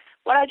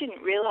 What I didn't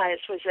realize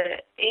was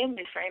that Ian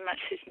was very much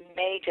this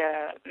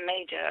major,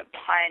 major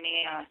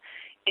pioneer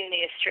in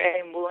the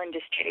Australian wool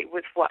industry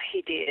with what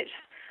he did.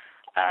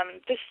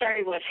 The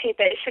story was, he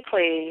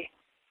basically,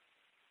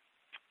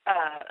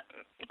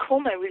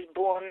 Cormo was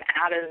born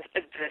out of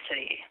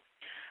adversity.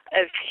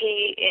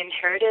 He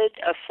inherited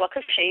a flock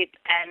of sheep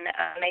and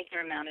a major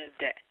amount of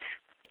debt.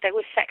 They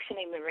were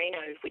Saxony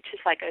Merino, which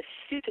is like a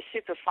super,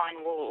 super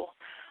fine wool,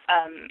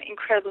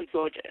 incredibly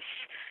gorgeous.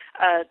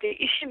 The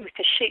issue with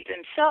the sheep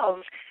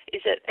themselves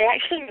is that they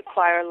actually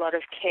require a lot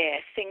of care.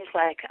 Things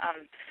like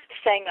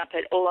staying up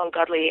at all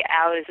ungodly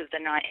hours of the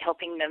night,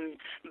 helping them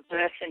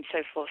birth and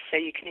so forth, so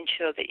you can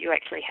ensure that you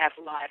actually have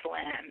live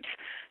lambs.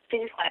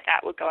 Things like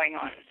that were going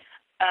on.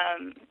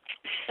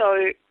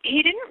 So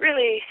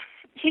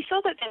he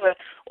saw that there were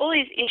all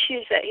these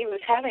issues that he was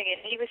having, and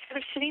he was sort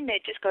of sitting there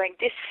just going,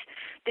 this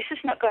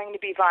is not going to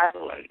be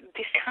viable, and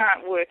this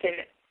can't work,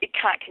 and it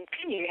can't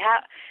continue.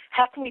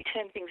 How can we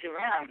turn things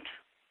around?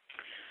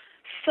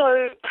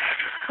 So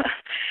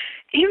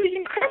he was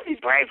incredibly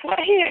brave. What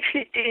he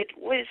actually did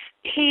was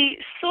he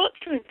sought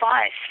some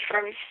advice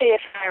from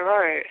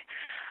CSIRO.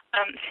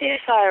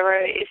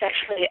 CSIRO is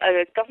actually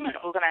a government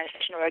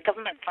organisation, or a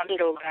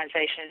government-funded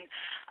organisation,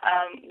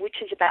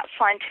 which is about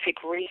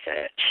scientific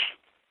research.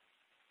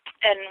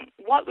 And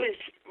what was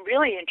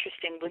really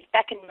interesting was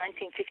back in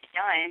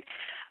 1959,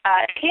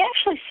 he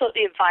actually sought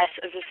the advice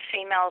of a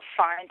female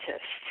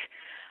scientist,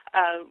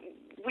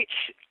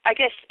 which I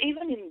guess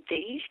even in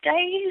these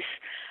days,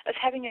 of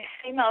having a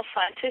female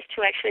scientist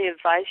to actually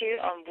advise you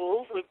on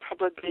wool would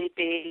probably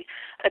be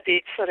a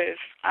bit sort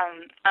of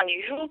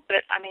unusual.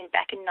 But I mean,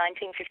 back in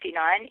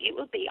 1959, it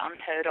would be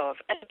unheard of.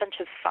 And a bunch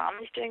of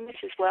farmers doing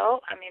this as well.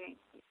 I mean,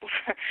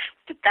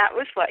 that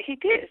was what he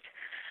did.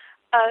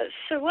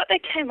 So what they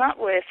came up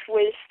with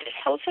was this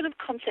whole sort of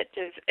concept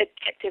of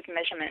objective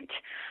measurement.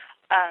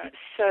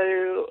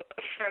 So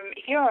from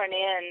here on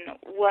in,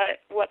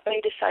 what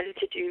they decided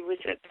to do was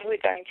that they were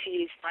going to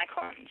use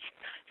microns.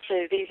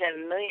 So these are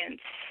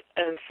millionths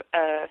of,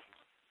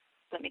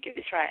 let me get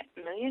this right,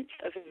 millionths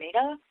of a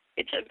meter.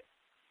 It's a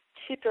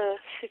super,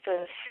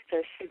 super,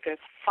 super, super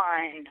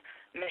fine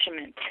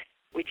measurement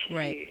which is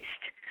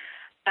used.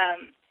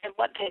 And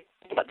what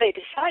they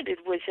decided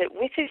was that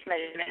with this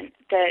measurement,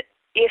 that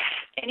if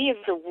any of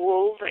the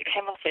wool that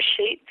came off the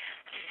sheep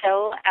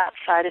fell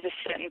outside of a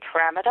certain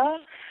parameter,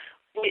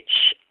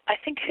 which I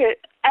think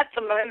at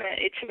the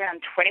moment it's around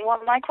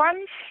 21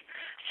 microns.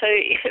 So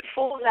if it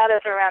falls out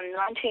of around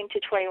 19 to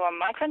 21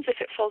 microns,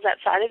 if it falls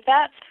outside of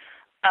that,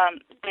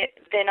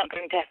 they're not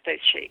going to have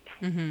those sheep.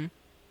 Mm-hmm.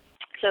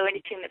 So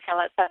anything that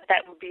fell outside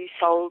that would be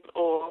sold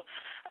or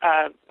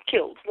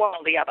killed, one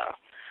or the other.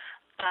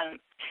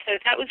 So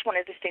that was one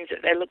of the things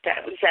that they looked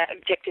at, was that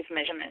objective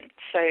measurement.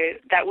 So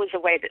that was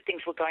a way that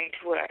things were going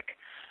to work.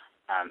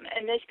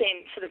 And there's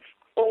been sort of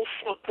all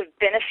sorts of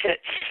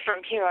benefits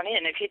from here on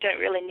in if you don't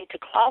really need to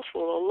class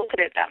wool or look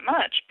at it that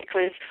much,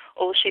 because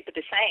all sheep are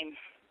the same.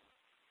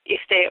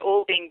 If they're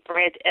all being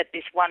bred at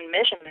this one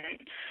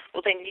measurement,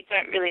 well, then you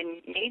don't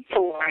really need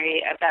to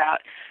worry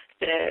about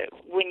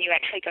when you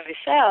actually go to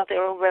sale,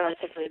 they're all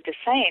relatively the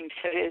same.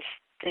 So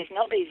there's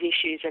not these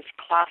issues of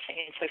classing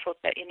and so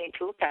forth that you need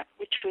to look at,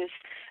 which was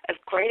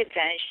of great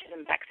advantage to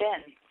them back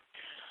then.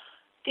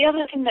 The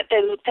other thing that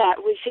they looked at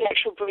was the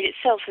actual breed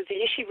itself. So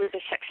the issue with the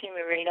Saxony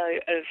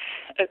Merino of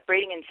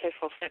breeding and so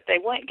forth, that they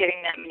weren't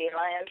getting that many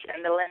lambs,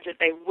 and the lambs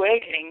that they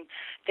were getting,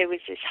 there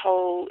was this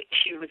whole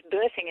issue with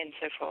birthing and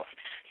so forth.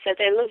 So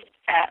they looked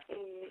at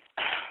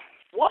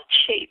what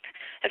sheep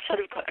have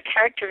sort of got the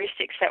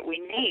characteristics that we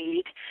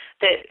need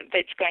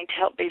that's going to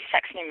help these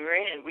Saxony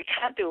Merino. We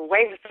can't do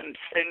away with them,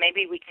 so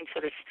maybe we can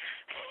sort of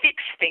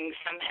fix things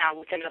somehow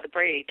with another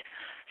breed.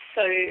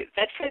 So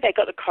that's where they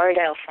got the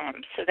Corriedale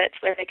from. So that's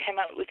where they came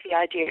up with the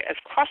idea of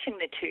crossing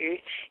the two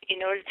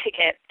in order to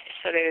get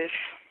sort of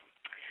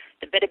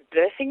the better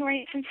birthing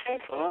rates and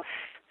so forth.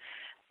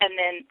 And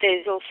then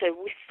there's also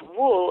with the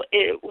wool,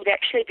 it would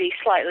actually be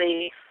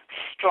slightly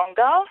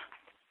stronger,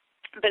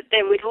 but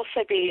there would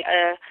also be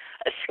a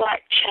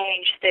slight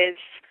change.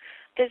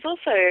 There's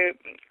also,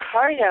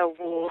 Corriedale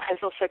wool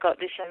has also got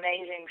this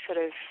amazing sort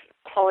of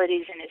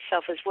qualities in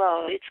itself as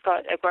well. It's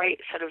got a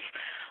great sort of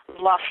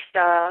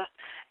luster.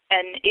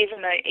 And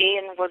even though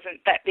Ian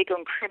wasn't that big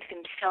on crib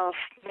himself,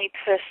 me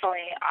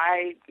personally,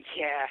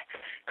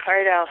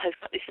 Corriedale has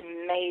got this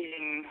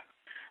amazing,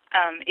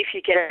 if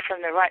you get it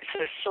from the right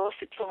sort of source,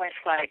 it's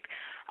almost like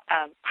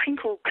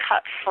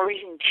crinkle-cut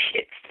frozen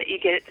chips that you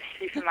get at the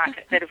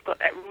supermarket that have got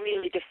that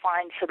really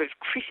defined sort of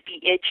crispy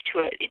edge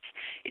to it.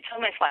 It's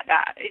almost like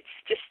that. It's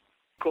just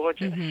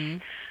gorgeous. Mm-hmm.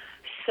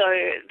 So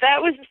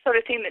that was the sort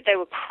of thing that they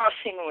were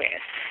crossing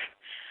with.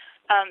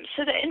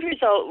 So the end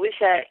result was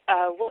that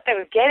what they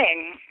were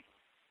getting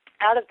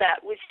out of that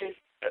was this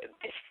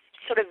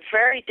sort of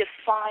very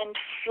defined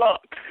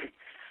flock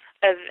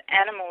of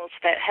animals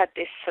that had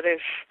this sort of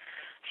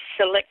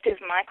selective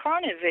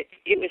micron.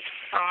 It was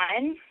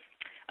fine.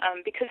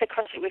 Because they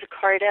crossed it with a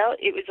Corriedale,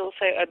 it was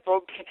also a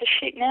broad pepper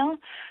sheep now,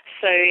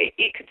 so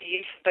it could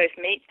be used for both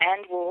meat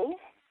and wool.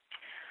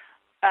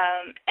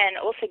 And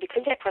also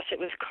because they crossed it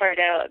with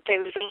Corriedale,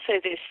 there was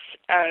also this,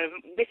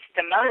 with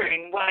the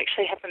mothering, what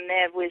actually happened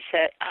there was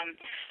that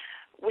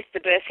with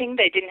the birthing,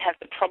 they didn't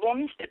have the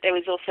problems, but there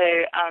was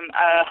also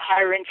a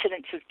higher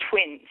incidence of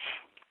twins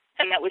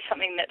and that was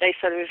something that they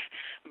sort of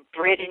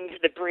bred into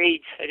the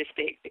breed, so to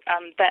speak.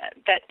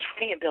 That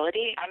twinning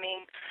ability, I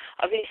mean,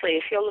 obviously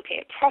if you're looking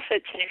at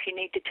profits and if you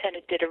need to turn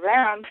a bit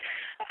around,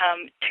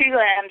 2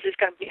 lambs is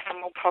going to be far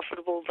more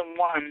profitable than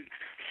 1.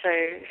 So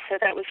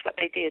that was what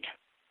they did.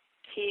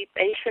 He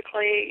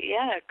basically,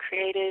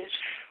 created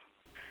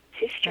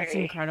history. That's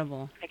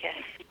incredible. I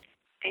guess.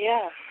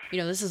 Yeah.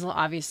 This is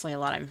obviously a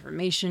lot of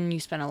information. You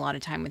spent a lot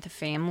of time with the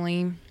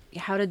family.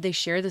 How did they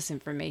share this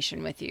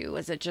information with you?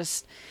 Was it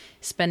just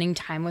spending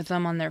time with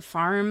them on their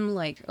farm,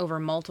 like over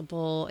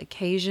multiple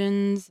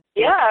occasions?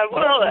 Yeah,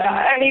 well,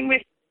 I mean,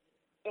 with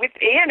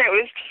Ian, it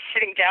was just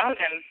sitting down with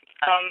him.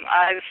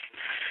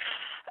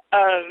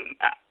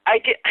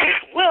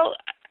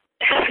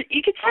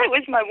 You could say it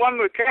was my one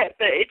regret,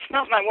 but it's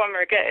not my one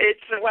regret.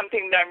 It's the one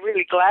thing that I'm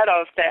really glad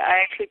of, that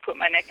I actually put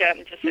my neck out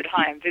and just said,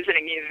 hi, I'm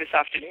visiting you this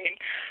afternoon,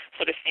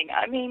 sort of thing.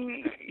 I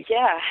mean,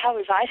 how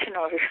was I to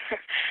know?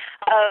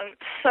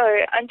 So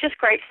I'm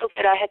just grateful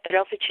that I had that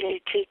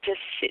opportunity to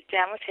just sit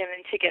down with him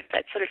and to get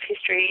that sort of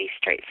history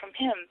straight from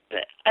him.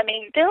 But, I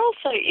mean, there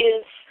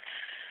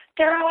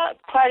are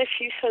quite a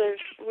few sort of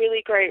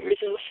really great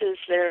resources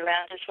that are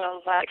around as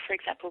well. Like, for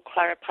example,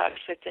 Clara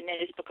Parks with the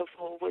Knitter's Book of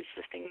Wool was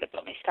the thing that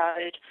got me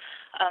started.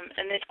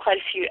 And there's quite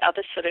a few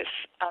other sort of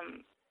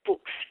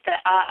books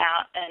that are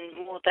out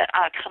and more that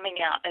are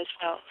coming out as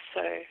well.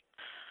 So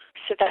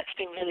that's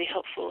been really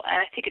helpful. And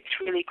I think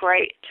it's really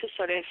great to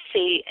sort of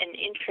see an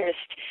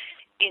interest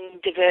in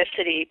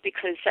diversity,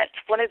 because that's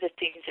one of the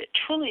things that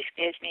truly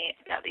scares me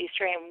about the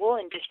Australian wool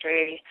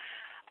industry,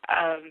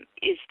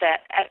 is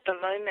that at the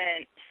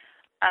moment,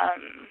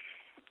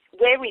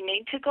 where we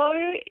need to go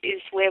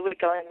is where we're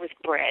going with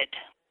bread.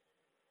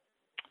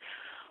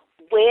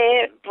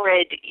 Where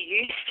bread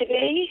used to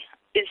be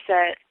is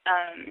that,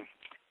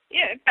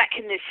 back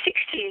in the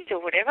 60s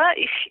or whatever,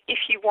 if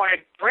you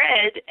wanted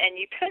bread and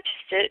you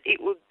purchased it,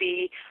 it would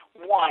be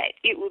white,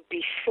 it would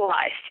be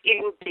sliced,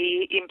 it would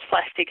be in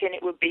plastic, and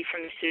it would be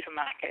from the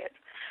supermarket.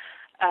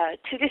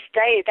 To this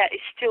day, that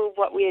is still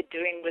what we are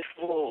doing with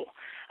wool.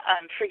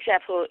 For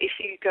example, if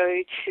you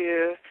go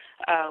to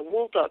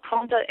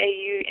wool.com.au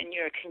and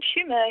you're a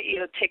consumer,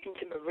 you're taken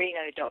to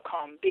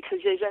merino.com, because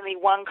there's only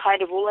one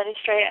kind of wool in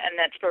Australia, and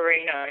that's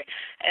merino.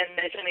 And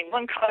there's only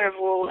one colour of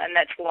wool, and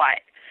that's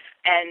white.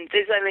 And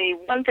there's only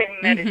one thing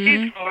that it's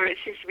used for, it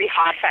seems to be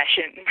high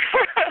fashion.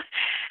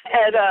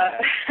 And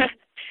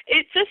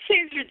it just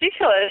seems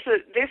ridiculous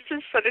that this is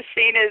sort of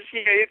seen as,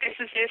 this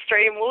is the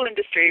Australian wool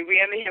industry.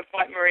 We only have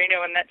white merino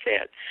and that's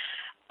it.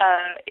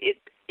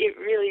 It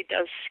really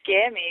does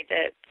scare me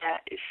that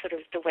that is sort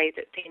of the way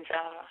that things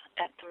are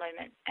at the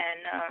moment.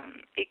 And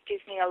it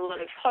gives me a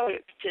lot of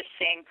hope just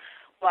seeing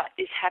what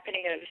is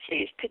happening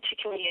overseas,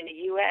 particularly in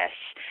the US,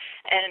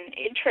 and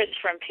interest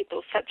from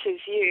people such as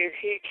you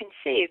who can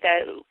see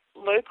that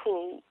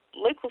local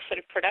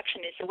sort of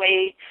production is the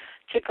way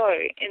to go,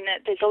 in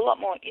that there's a lot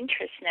more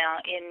interest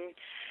now in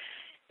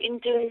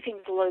doing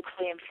things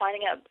locally and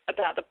finding out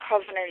about the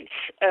provenance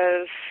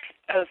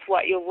of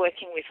what you're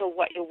working with or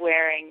what you're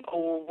wearing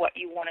or what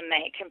you want to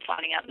make, and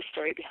finding out the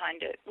story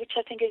behind it, which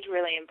I think is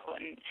really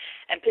important.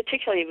 And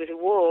particularly with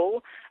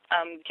wool,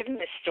 given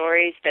the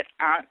stories that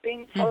aren't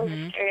being told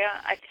in Australia,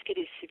 I think it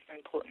is super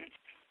important.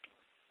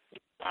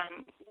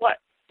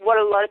 What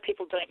a lot of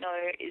people don't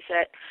know is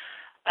that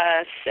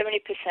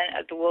 70%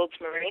 of the world's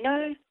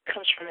merino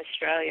comes from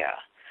Australia.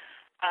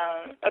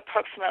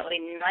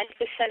 Approximately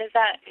 90% of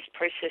that is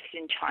processed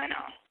in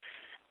China.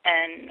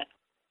 And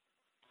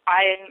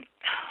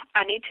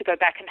I need to go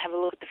back and have a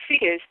look at the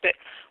figures, but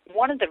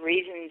one of the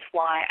reasons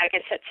why I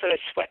guess that's sort of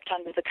swept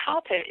under the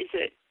carpet is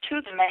that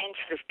two of the main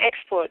sort of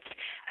exports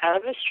out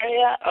of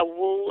Australia are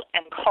wool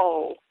and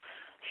coal.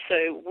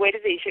 So where do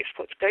these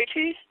exports go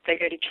to? They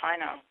go to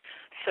China.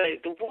 So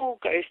the wool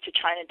goes to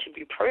China to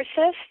be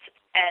processed,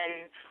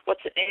 and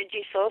what's the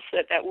energy source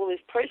that wool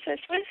is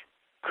processed with?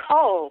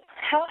 Coal.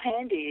 How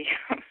handy.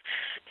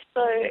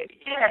 So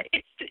yeah,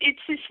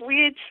 it's this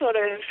weird sort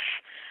of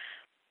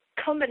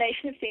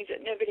combination of things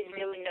that nobody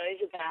really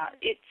knows about.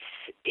 It's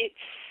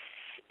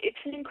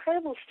an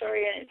incredible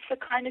story, and it's the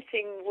kind of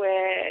thing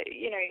where,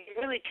 you're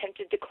really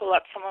tempted to call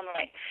up someone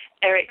like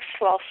Eric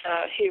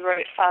Schlosser, who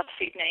wrote Fast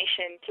Food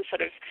Nation, to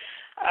sort of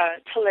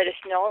to let us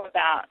know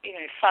about,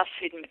 fast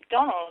food and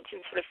McDonald's,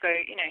 and sort of go,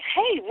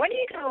 hey, when are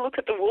you going to look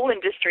at the wool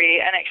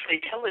industry and actually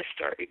tell this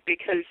story,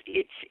 because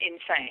it's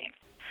insane.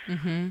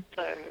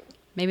 So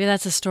maybe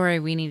that's a story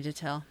we need to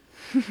tell.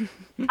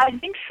 I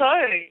think so.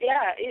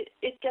 Yeah,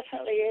 it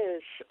definitely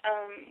is.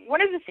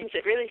 One of the things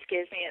that really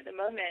scares me at the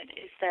moment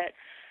is that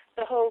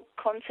the whole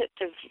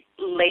concept of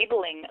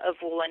labeling of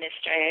wool in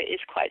Australia is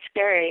quite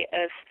scary.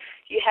 If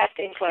you have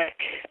things like,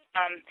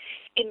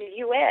 in the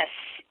US,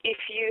 if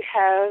you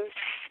have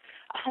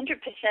 100%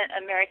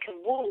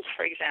 American wool,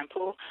 for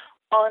example,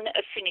 on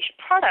a finished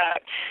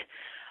product,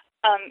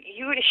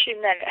 you would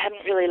assume that it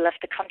hadn't really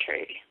left the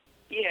country.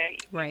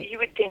 Right. You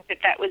would think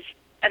that was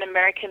an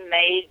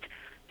American-made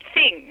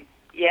thing,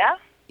 yeah?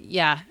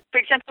 Yeah. For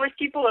example, if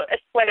you bought a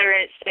sweater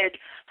and it said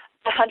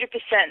 100%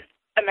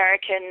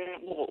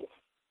 American wool,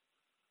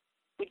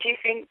 Would you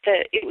think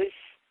that it was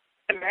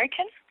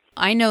American?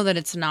 I know that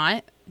it's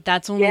not.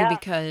 That's only Yeah.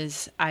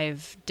 because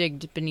I've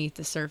digged beneath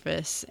the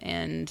surface,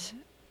 and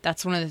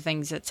that's one of the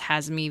things that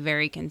has me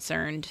very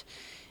concerned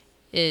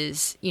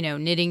is,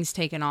 knitting's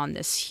taken on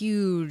this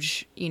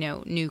huge,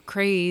 new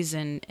craze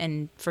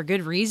and for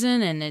good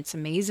reason, and it's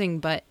amazing,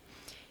 but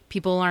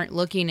people aren't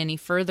looking any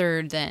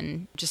further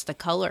than just the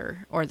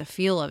color or the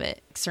feel of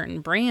it.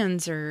 Certain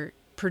brands are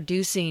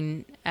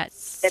producing at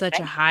such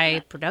a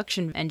high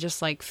production, and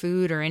just like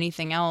food or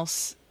anything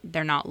else,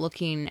 they're not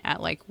looking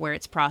at like where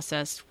it's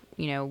processed,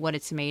 what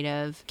it's made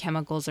of,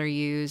 chemicals are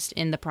used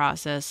in the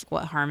process,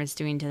 what harm it's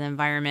doing to the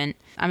environment.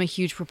 I'm a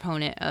huge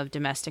proponent of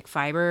domestic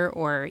fiber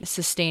or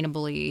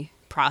sustainably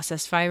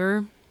processed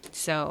fiber.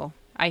 So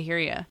I hear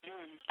you.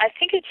 I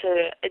think it's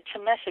a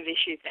massive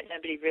issue that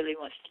nobody really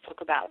wants to talk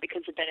about,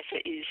 because the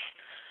benefit is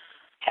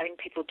having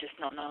people just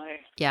not know.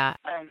 Yeah.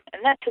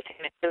 And that's the thing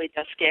that really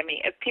does scare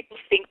me. If people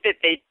think that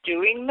they're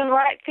doing the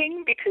right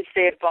thing because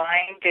they're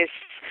buying this,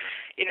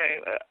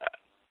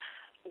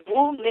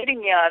 wool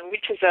knitting yarn,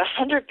 which is 100%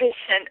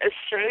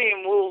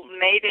 Australian wool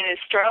made in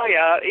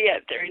Australia,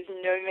 there is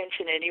no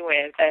mention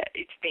anywhere that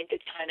it's been to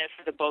China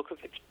for the bulk of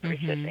its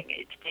processing.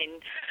 Mm-hmm. It's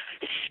been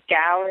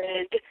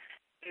scoured,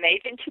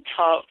 made into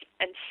top,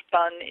 and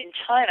spun in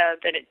China.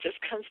 Then it just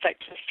comes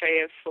back to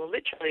Australia for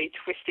literally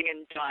twisting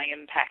and dyeing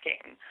and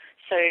packing.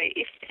 So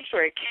if this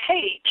were a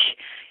cake,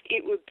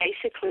 it would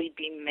basically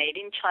be made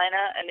in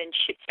China and then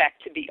shipped back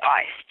to be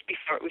iced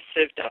before it was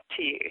served up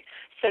to you.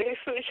 So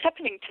if it was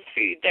happening to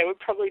food, there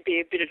would probably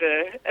be a bit of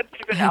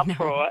an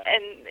uproar,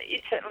 and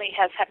it certainly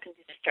has happened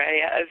in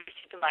Australia. A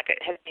supermarket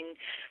has been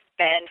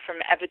banned from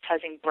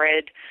advertising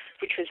bread,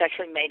 which was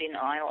actually made in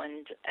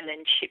Ireland and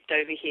then shipped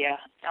over here,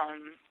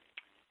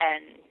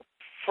 and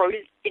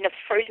in a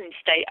frozen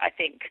state, I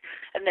think,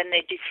 and then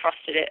they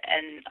defrosted it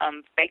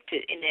and baked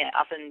it in their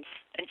ovens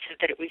and said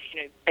that it was,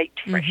 baked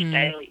fresh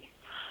daily.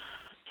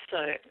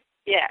 So,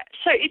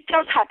 so it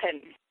does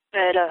happen,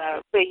 but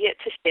we're yet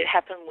to see it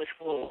happen with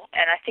wool,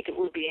 and I think it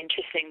will be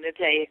interesting the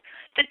day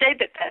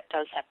that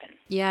does happen.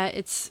 Yeah,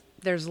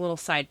 there's a little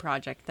side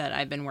project that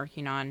I've been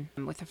working on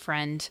with a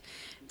friend.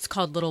 It's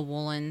called Little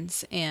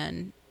Woolens,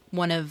 and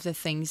one of the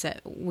things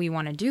that we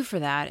want to do for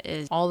that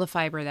is all the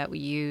fiber that we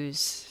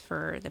use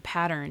for the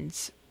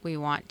patterns, we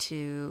want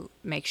to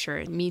make sure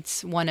it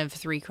meets one of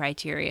three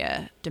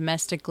criteria: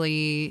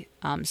 domestically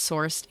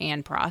sourced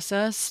and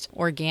processed,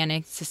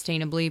 organic,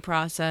 sustainably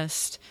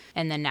processed,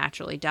 and then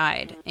naturally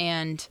dyed.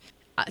 And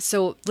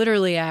so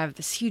literally I have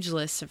this huge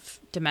list of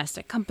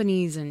domestic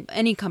companies and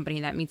any company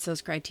that meets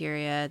those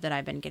criteria that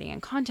I've been getting in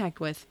contact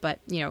with. But,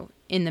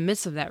 in the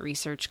midst of that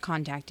research,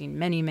 contacting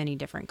many, many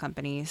different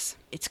companies,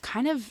 it's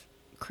kind of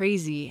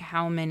crazy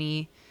how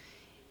many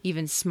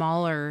even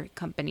smaller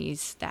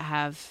companies that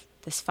have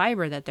this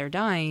fiber that they're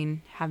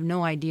dyeing have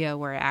no idea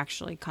where it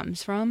actually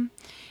comes from.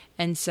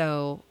 And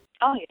so,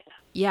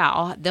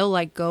 they'll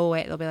like go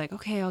away. They'll be like,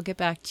 okay, I'll get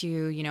back to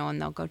you,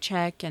 and they'll go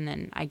check. And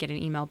then I get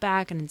an email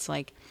back, and it's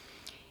like,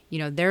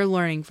 they're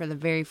learning for the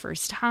very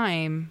first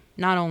time,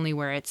 not only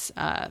where it's,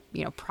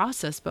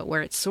 processed, but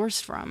where it's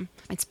sourced from.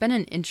 It's been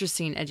an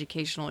interesting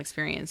educational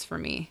experience for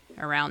me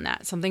around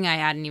that. Something I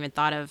hadn't even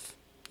thought of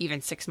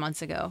even 6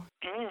 months ago.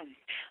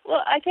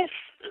 Well, I guess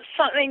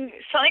something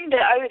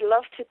that I would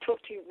love to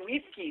talk to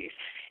with you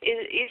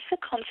is the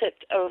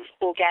concept of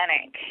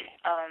organic.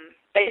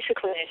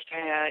 Basically in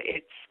Australia,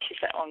 it's kiss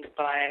that one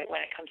goodbye when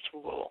it comes to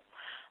wool.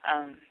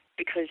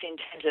 Because in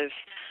terms of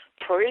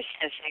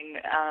processing,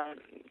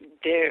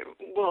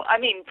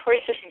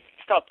 processing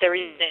stop, there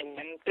isn't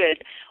anyone,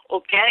 but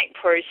organic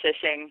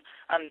processing,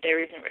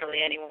 there isn't really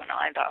anyone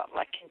either.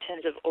 Like in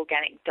terms of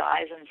organic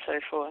dyes and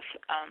so forth,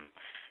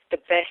 the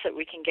best that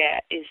we can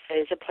get is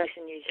there's a place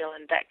in New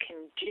Zealand that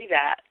can do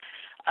that,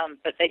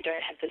 but they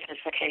don't have the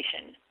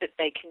certification, but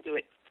they can do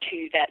it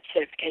to that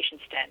certification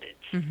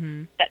standards.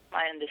 Mm-hmm. That's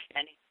my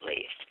understanding at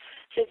least.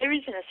 So there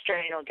is an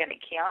Australian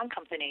organic yarn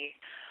company.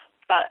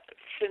 But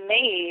for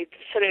me,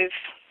 sort of,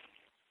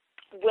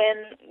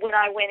 when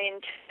I went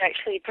into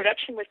actually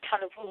production with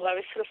Ton of Wool, I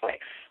was sort of like,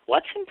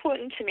 what's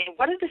important to me?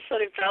 What are the sort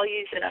of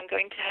values that I'm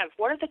going to have?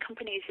 What are the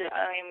companies that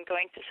I am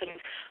going to sort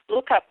of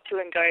look up to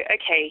and go,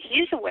 okay,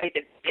 here's a way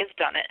that they've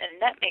done it,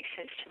 and that makes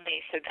sense to me,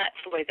 so that's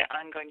the way that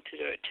I'm going to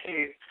do it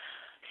too.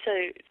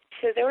 So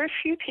there were a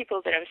few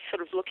people that I was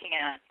sort of looking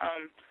at,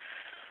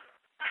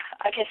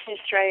 I guess in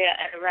Australia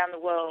and around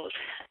the world.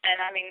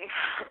 And I mean,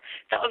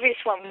 the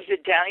obvious one was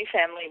the Downey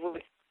family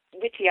with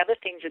the other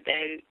things that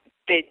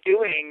they're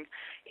doing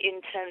in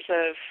terms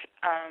of,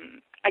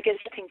 I guess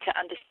the thing to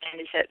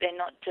understand is that they're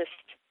not just,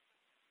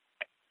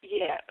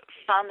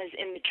 farmers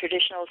in the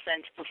traditional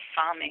sense of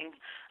farming.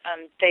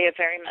 They are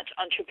very much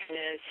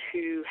entrepreneurs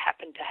who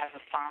happen to have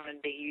a farm and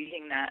be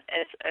using that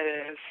as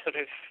a sort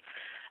of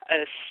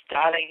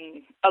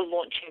a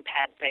launching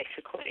pad,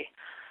 basically.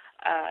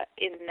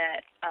 In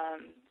that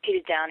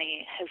Peter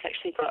Downey has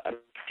actually got a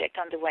project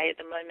underway at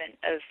the moment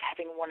of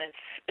having one of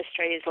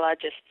Australia's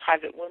largest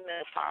private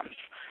windmill farms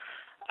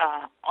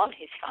on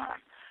his farm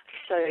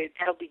So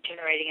that'll be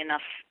generating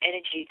enough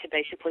energy to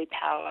basically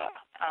power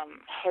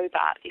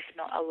Hobart, if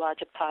not a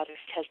larger part of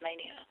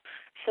Tasmania.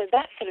 So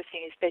that sort of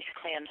thing is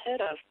basically unheard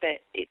of,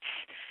 but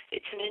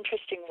it's an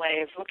interesting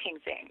way of looking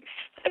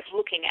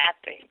at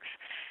things.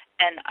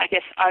 And I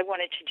guess I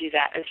wanted to do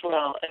that as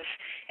well.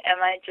 Am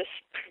I just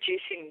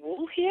producing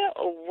wool here,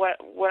 or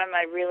what am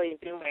I really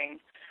doing?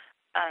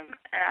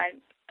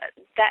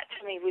 That to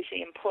me was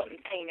the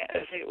important thing.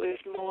 It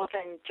was more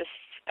than just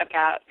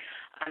about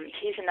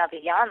here's another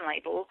yarn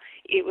label.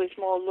 It was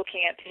more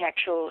looking at the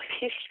actual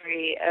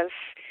history of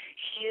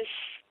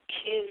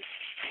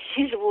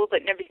here's a wool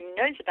that nobody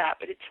knows about,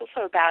 but it's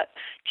also about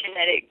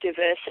genetic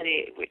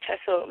diversity, which I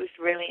thought was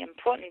really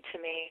important to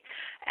me,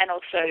 and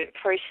also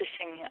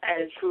processing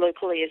as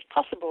locally as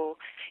possible.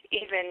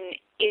 Even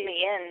in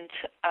the end,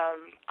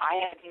 I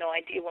had no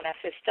idea when I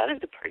first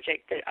started the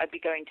project that I'd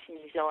be going to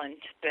New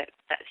Zealand, but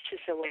that's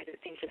just the way that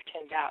things have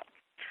turned out.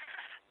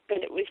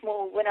 But it was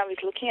more when I was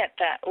looking at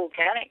that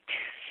organic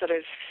sort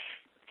of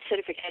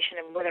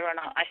certification and whether or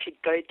not I should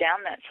go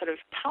down that sort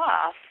of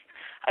path,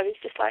 I was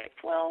just like,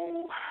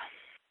 well,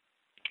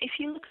 if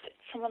you look at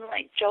someone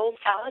like Joel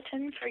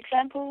Salatin, for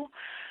example,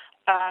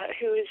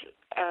 who is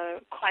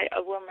quite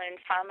a well-known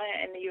farmer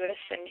in the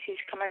US and who's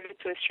come over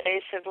to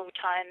Australia several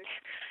times,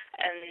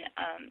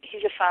 and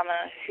he's a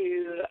farmer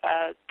who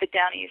the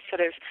Downies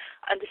sort of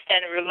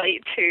understand and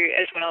relate to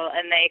as well,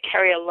 and they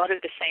carry a lot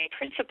of the same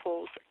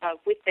principles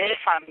with their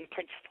farming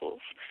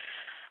principles.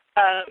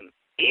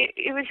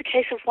 It was a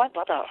case of why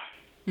bother?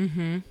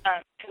 Mm-hmm.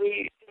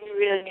 We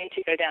really need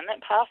to go down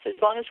that path. As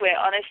long as we're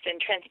honest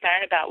and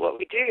transparent about what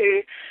we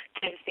do,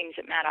 those things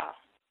that matter.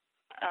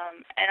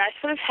 And I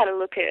sort of had a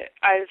look at,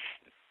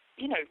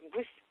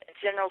 with a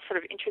general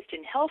sort of interest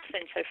in health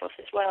and so forth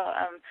as well,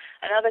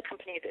 another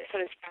company that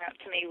sort of sprang up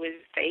to me was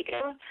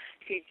Vega,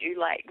 who do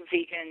like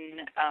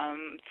vegan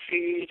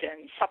food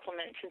and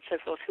supplements and so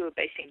forth, who are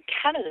based in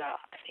Canada,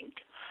 I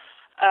think.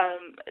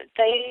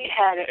 They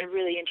had a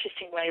really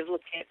interesting way of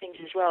looking at things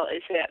as well,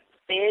 is that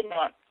they're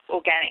not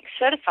organic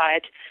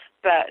certified,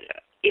 but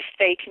if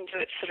they can do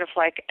it sort of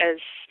like as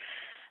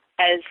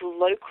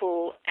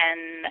local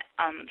and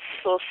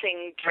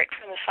sourcing direct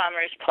from the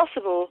farmer as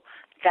possible,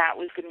 that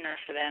was good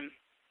enough for them.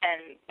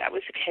 And that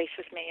was the case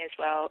with me as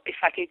well. If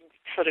I could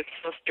sort of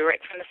source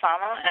direct from the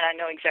farmer and I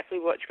know exactly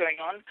what's going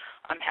on,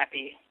 I'm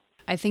happy.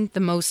 I think the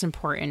most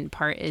important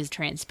part is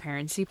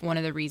transparency. One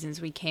of the reasons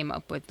we came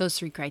up with those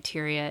 3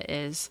 criteria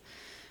is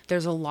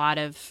there's a lot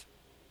of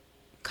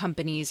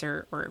companies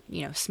or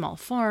small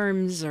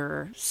farms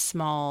or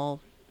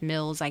small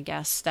mills, I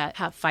guess, that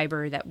have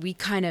fiber that we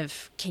kind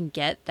of can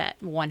get that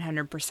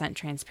 100%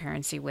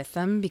 transparency with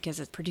them because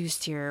it's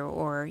produced here,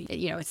 or,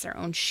 it's their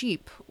own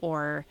sheep,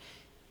 or,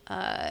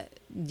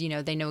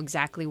 they know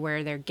exactly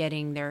where they're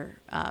getting their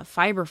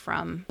fiber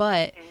from.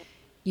 But,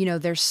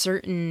 there's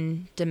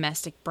certain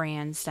domestic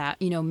brands that,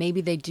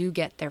 maybe they do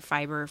get their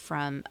fiber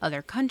from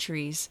other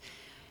countries.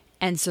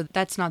 And so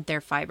that's not their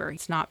fiber.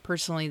 It's not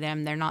personally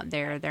them. They're not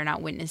there. They're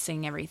not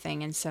witnessing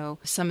everything. And so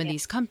some of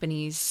these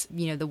companies,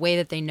 the way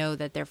that they know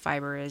that their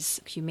fiber is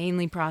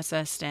humanely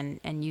processed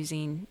and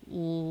using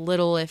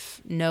little,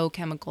 if no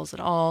chemicals at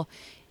all,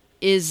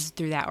 is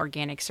through that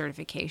organic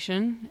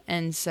certification.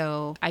 And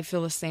so I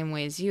feel the same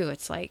way as you.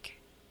 It's like,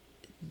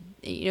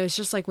 it's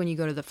just like when you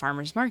go to the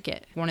farmer's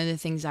market. One of the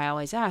things I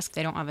always ask,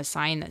 they don't have a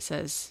sign that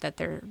says that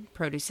their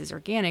produce is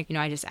organic.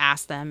 I just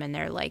ask them and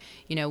they're like,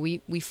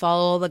 we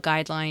follow all the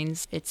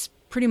guidelines. It's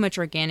pretty much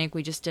organic.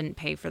 We just didn't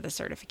pay for the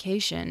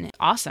certification.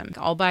 Awesome.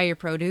 I'll buy your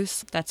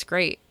produce. That's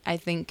great. I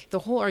think the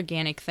whole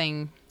organic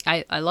thing,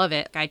 I love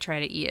it. I try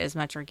to eat as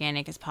much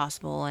organic as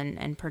possible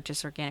and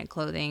purchase organic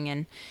clothing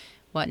and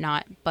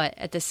whatnot. But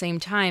at the same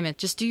time,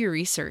 just do your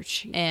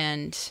research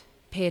and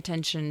pay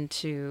attention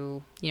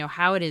to,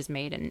 how it is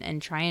made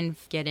and try and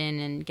get in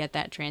and get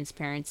that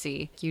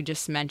transparency. You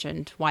just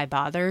mentioned why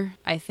bother.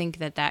 I think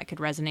that could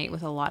resonate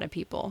with a lot of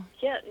people.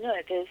 Yeah, no,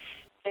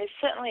 there's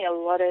certainly a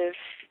lot of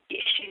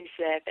issues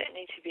there that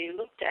need to be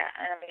looked at.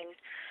 And I mean,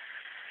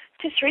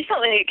 just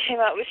recently I came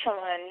up with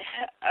someone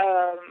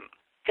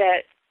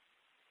that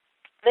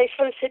they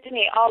sort of said to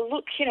me, oh,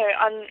 look,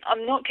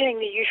 I'm not getting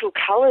the usual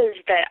colours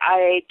that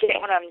I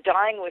get when I'm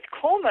dyeing with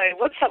Cormo.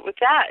 What's up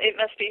with that? It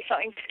must be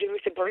something to do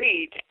with the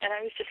breed. And I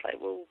was just like,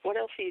 well, what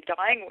else are you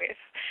dyeing with?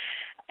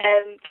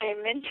 And they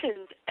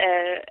mentioned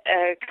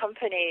a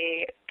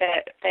company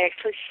that they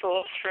actually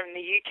source from the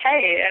UK.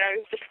 And I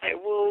was just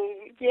like, well,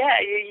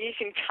 yeah, you're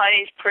using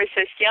Chinese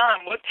processed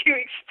yarn. What do you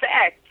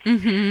expect?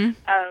 Mm-hmm.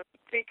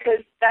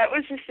 Because that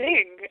was the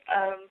thing.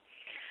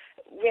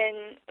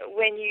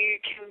 When you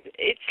can,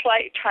 it's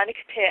like trying to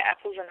compare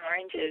apples and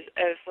oranges.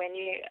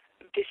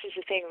 This is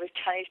the thing with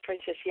Chinese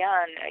processed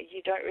yarn,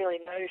 you don't really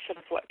know sort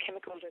of what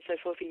chemicals and so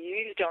forth are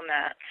used on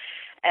that,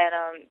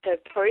 and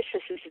the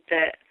processes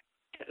that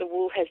the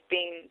wool has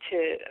been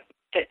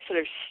that sort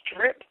of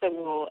strip the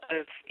wool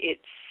of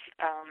its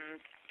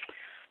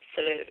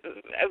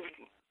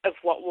of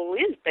what wool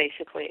is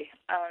basically.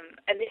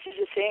 And this is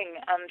the thing.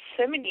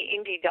 So many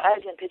indie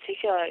dyes in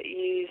particular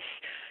use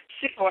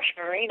superwash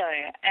merino,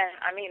 and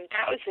I mean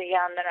that was the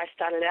yarn that I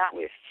started out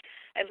with.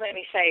 And let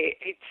me say,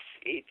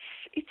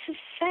 it's a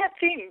sad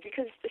thing,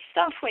 because the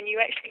stuff, when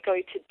you actually go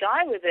to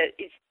dye with it,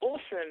 is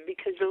awesome,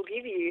 because it'll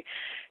give you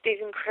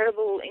these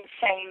incredible,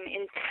 insane,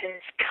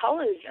 intense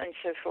colors and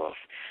so forth.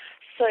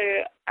 So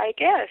I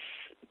guess,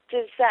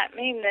 does that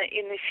mean that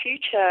in the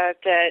future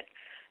that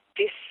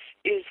this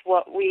is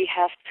what we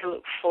have to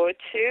look forward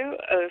to?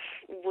 Of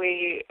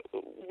we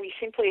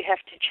simply have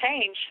to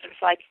change sort of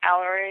like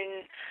our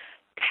own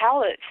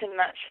palates, and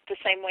that's the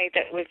same way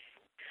that we've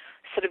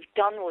sort of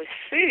done with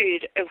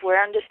food, if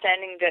we're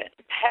understanding that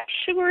perhaps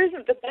sugar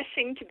isn't the best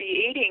thing to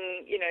be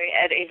eating,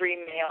 at every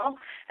meal,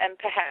 and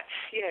perhaps,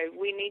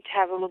 we need to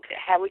have a look at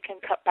how we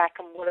can cut back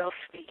on what else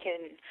we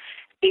can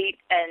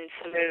eat, and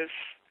sort of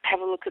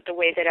have a look at the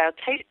way that our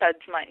taste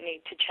buds might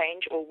need to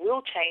change or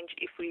will change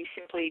if we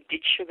simply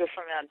ditch sugar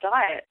from our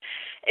diet.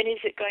 And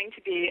is it going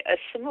to be a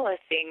similar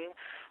thing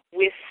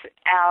with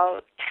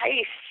our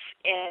tastes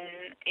in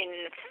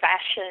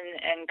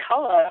fashion and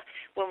color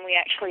when we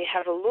actually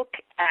have a look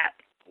at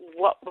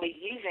what we're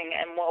using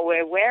and what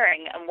we're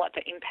wearing and what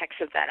the impacts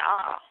of that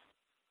are?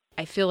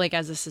 I feel like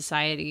as a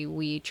society,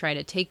 we try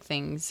to take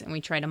things and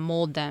we try to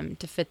mold them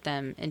to fit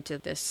them into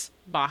this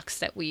box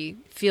that we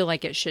feel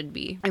like it should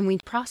be. And we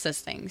process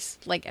things.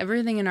 Like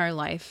everything in our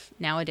life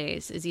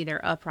nowadays is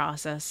either a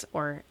process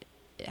or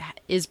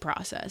is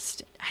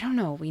processed. I don't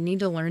know. We need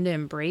to learn to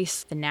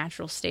embrace the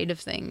natural state of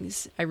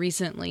things. I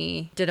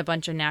recently did a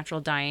bunch of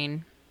natural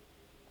dyeing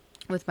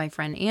with my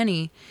friend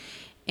Annie,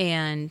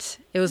 and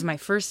it was my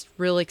first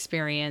real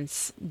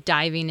experience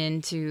diving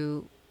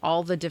into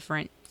all the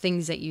different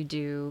things that you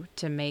do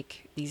to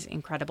make these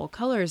incredible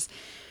colors.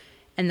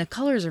 And the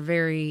colors are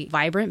very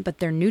vibrant, but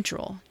they're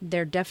neutral.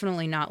 They're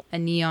definitely not a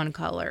neon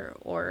color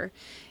or,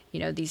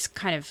 these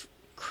kind of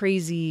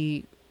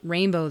crazy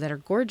rainbow that are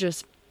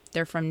gorgeous.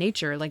 They're from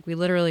nature. Like, we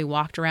literally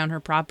walked around her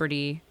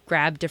property,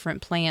 grabbed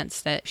different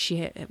plants that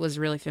she was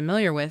really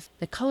familiar with.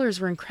 The colors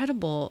were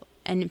incredible,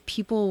 and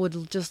people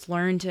would just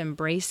learn to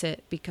embrace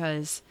it,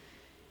 because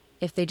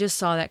if they just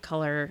saw that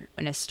color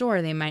in a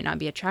store, they might not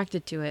be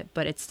attracted to it,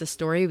 but it's the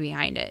story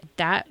behind it.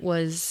 That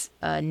was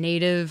a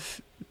native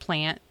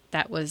plant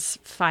that was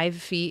 5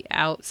 feet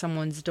out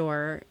someone's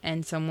door,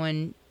 and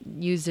someone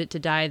used it to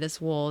dye this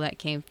wool that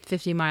came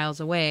 50 miles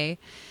away.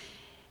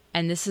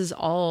 And this is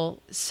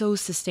all so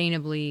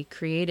sustainably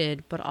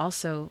created, but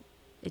also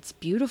it's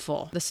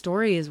beautiful. The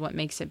story is what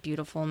makes it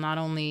beautiful, not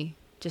only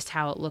just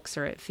how it looks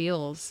or it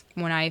feels.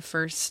 When I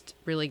first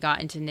really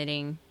got into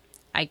knitting,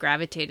 I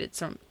gravitated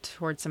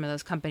towards some of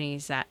those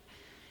companies that,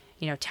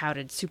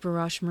 touted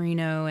superwash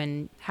merino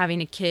and having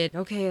a kid.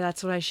 Okay,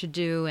 that's what I should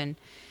do. And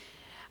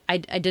I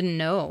didn't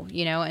know,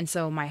 and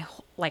so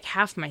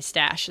half my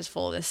stash is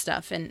full of this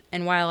stuff.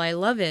 And while I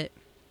love it,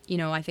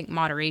 I think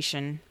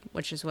moderation,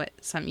 which is what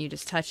something you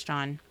just touched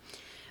on.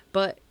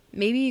 But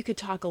maybe you could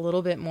talk a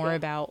little bit more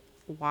about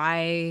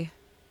why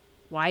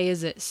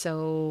is it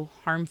so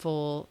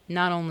harmful,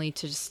 not only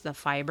to just the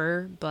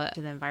fiber, but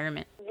to the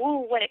environment?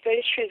 Wool, when it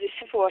goes through the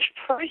superwash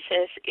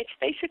process, it's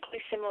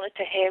basically similar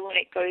to hair when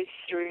it goes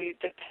through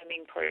the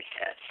perming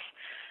process.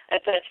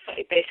 That's what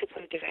you're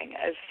basically doing.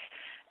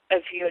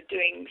 If you're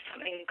doing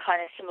something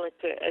kind of similar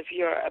to if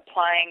you're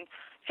applying.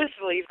 First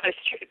of all, you've got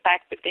to strip it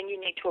back, but then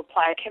you need to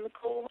apply a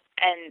chemical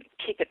and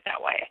keep it that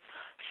way.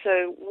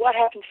 So what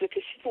happens with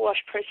the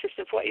superwash process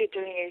of what you're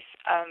doing is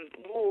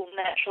wool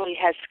naturally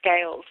has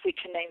scales,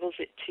 which enables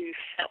it to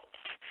felt.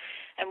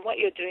 And what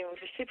you're doing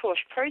with the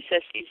superwash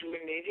process is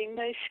removing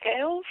those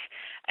scales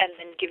and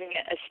then giving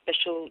it a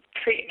special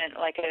treatment,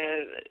 like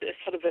a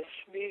sort of a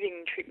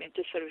smoothing treatment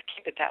to sort of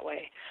keep it that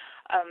way.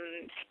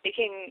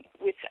 Speaking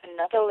with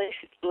another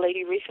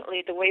lady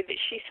recently, the way that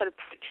she sort of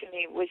put it to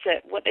me was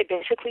that what they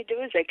basically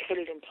do is they coat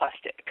it in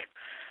plastic.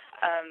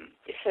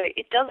 So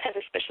it does have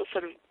a special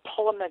sort of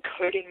polymer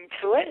coating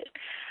to it,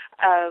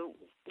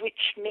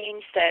 which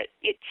means that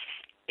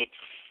it's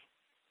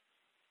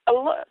a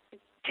lot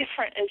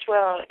different as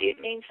well. It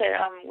means that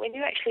when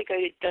you actually go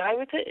to dye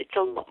with it, it's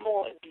a lot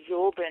more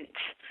absorbent,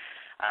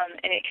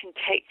 and it can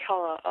take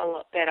color a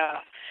lot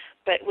better.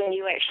 But when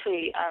you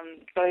actually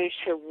go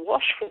to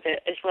wash with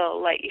it as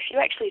well, like if you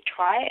actually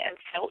try and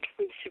felt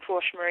with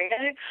superwash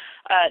merino,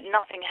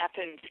 nothing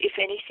happens. If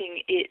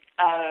anything, it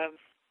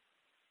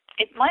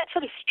might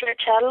sort of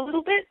stretch out a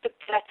little bit, but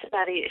that's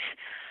about it.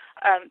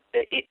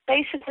 But it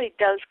basically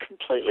does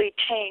completely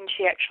change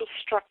the actual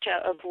structure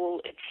of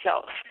wool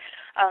itself.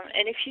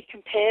 And if you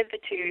compare the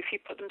two, if you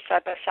put them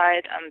side by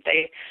side,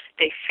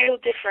 they feel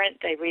different,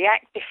 they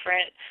react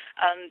different.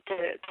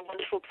 The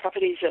wonderful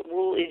properties that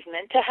wool is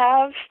meant to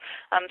have,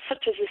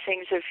 such as the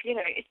things of,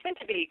 it's meant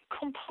to be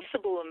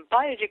compostable and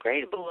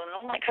biodegradable and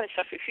all that kind of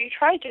stuff. If you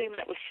try doing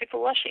that with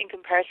superwash in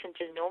comparison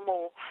to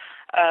normal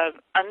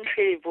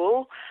untreated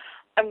wool,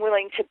 I'm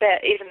willing to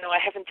bet, even though I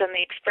haven't done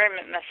the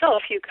experiment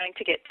myself, you're going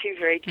to get two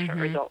very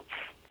different results.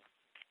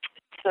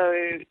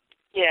 So,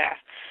 yeah.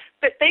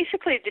 But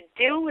basically, the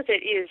deal with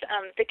it is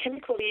the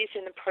chemicals used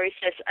in the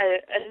process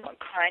are not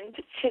kind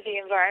to the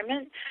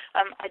environment.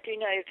 I do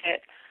know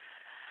that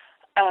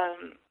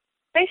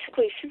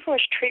basically,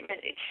 superwash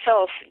treatment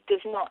itself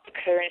does not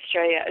occur in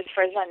Australia. As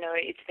far as I know,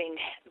 it's been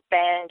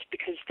banned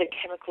because of the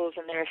chemicals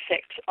and their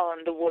effect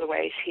on the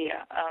waterways here.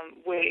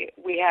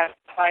 We have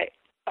quite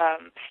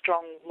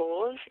strong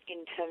laws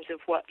in terms of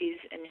what is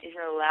and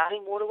isn't allowed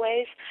in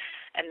waterways,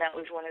 and that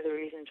was one of the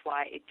reasons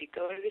why it did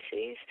go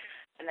overseas.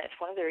 And that's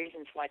one of the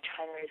reasons why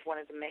China is one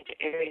of the major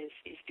areas,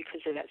 is because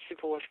of that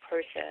superwash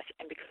process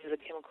and because of the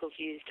chemicals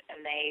used,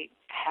 and they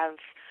have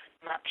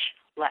much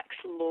lax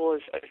laws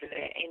over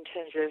there in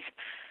terms of,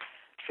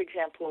 for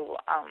example,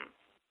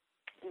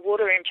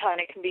 water in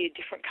China can be a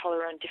different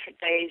color on different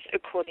days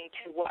according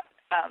to what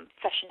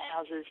fashion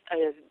houses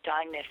are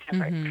dyeing their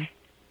fabrics. Mm-hmm.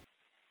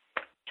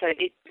 So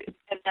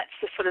and that's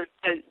the sort of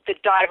the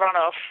dye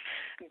runoff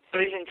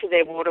goes into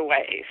their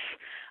waterways.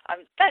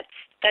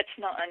 That's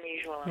not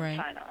unusual in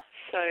China.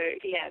 So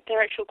yeah,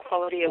 their actual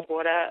quality of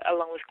water,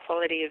 along with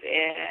quality of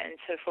air and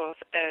so forth,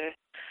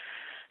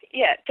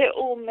 they're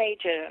all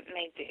major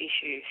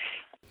issues.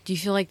 Do you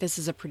feel like this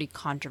is a pretty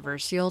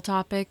controversial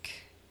topic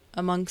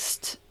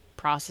amongst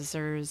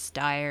processors,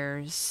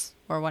 dyers,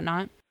 or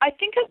whatnot? I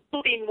think it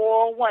will be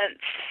more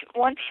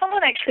once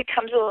someone actually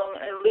comes along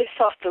and lifts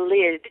off the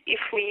lid. If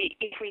we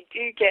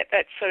do get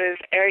that sort of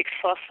Eric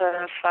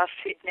Schlosser, Fast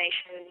Food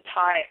Nation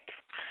type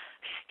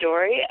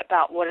story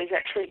about what is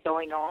actually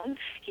going on,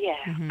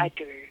 I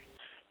do.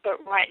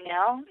 But right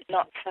now,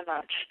 not so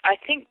much. I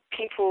think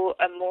people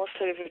are more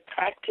sort of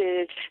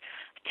attracted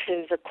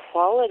to the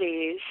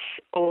qualities,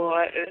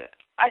 or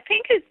I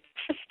think it's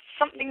just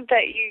something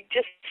that you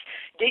just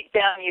deep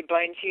down in your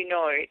bones, you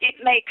know.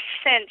 It makes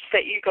sense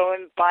that you go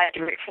and buy it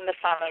direct from the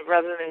farmer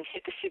rather than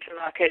hit the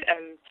supermarket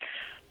and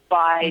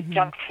buy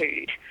junk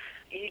food.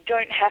 You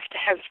don't have to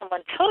have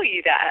someone tell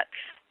you that,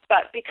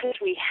 but because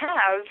we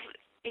have,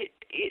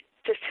 it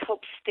just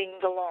helps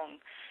things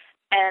along.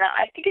 And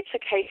I think it's a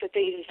case of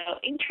these,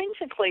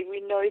 intrinsically we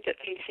know that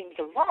these things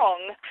are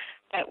wrong,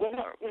 but we're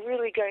not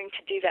really going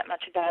to do that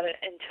much about it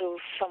until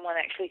someone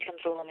actually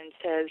comes along and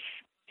says,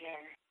 you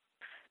know,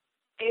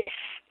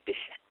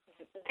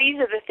 these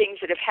are the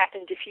things that have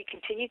happened. If you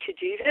continue to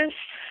do this,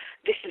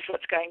 this is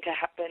what's going to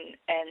happen,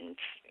 and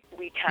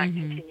we can't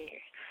continue.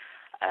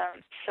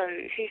 So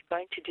who's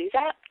going to do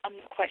that? I'm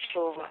not quite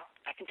sure.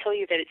 I can tell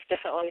you that it's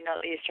definitely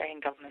not the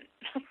Australian government.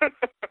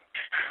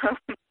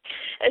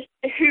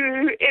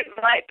 Who it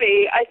might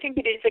be, I think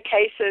it is a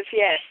case of,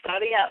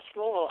 starting out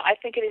small. I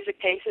think it is a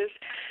case of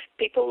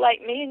people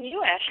like me and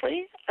you,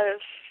 Ashley, of,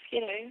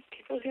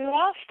 people who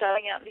are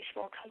starting out these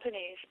small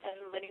companies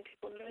and letting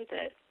people know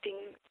that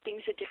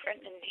things are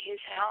different, and here's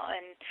how,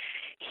 and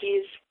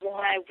here's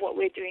why what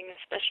we're doing is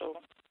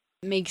special.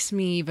 Makes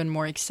me even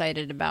more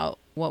excited about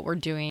what we're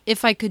doing.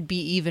 If I could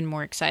be even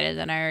more excited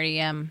than I already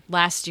am.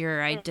 Last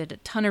year, I did a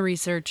ton of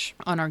research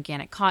on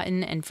organic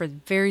cotton, and for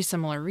very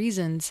similar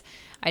reasons,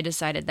 I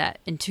decided that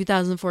in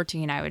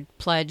 2014, I would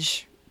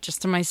pledge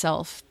just to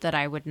myself that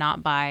I would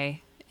not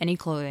buy any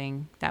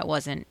clothing that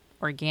wasn't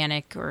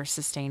organic or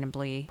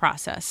sustainably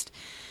processed,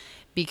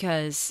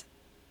 because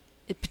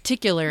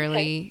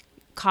particularly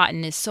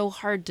cotton is so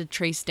hard to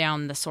trace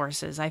down the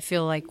sources. I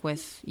feel like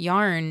with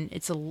yarn,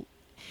 it's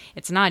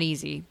not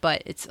easy,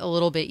 but it's a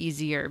little bit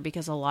easier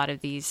because a lot of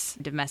these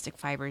domestic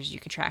fibers you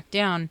can track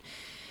down,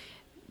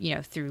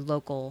 through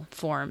local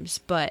forms.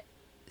 But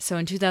so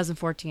in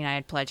 2014, I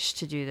had pledged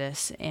to do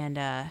this, and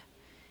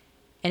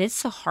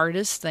it's the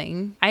hardest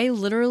thing. I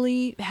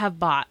literally have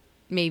bought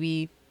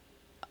maybe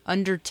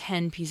under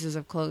 10 pieces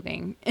of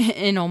clothing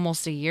in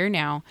almost a year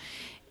now,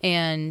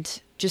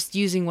 and just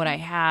using what I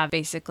have,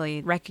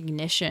 basically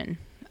recognition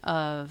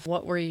of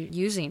what we're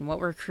using, what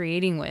we're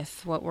creating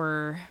with, what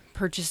we're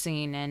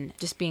purchasing, and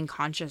just being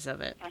conscious of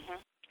it.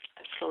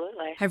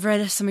 Absolutely. I've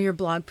read some of your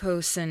blog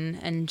posts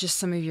and just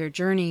some of your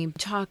journey. You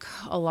talk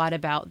a lot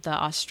about the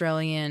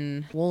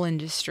Australian wool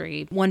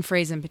industry. One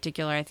phrase in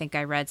particular I think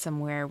I read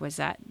somewhere was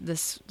that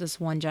this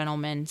one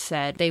gentleman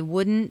said they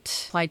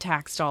wouldn't apply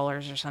tax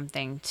dollars or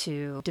something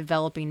to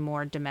developing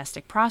more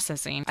domestic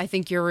processing. I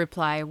think your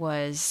reply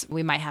was,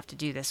 we might have to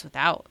do this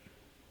without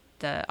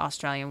the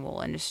Australian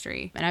wool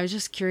industry. And I was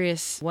just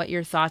curious what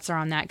your thoughts are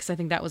on that, because I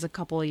think that was a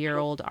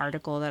couple-year-old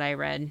article that I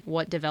read.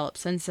 What developed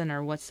since then,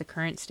 or what's the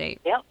current state?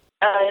 Yep.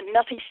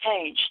 Nothing's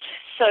changed.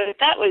 So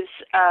that was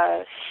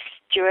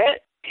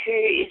Stuart, who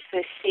is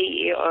the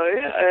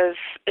CEO of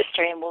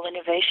Australian Wool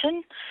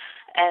Innovation,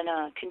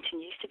 and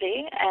continues to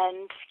be.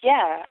 And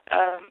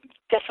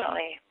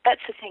definitely,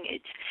 that's the thing.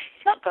 It's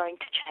not going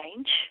to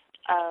change.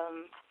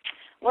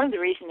 One of the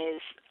reasons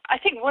is, I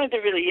think one of the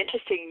really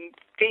interesting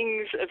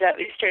things about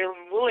the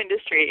Australian wool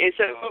industry is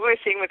that what we're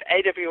seeing with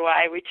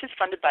AWI, which is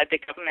funded by the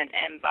government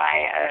and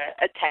by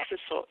a tax of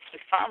sorts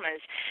for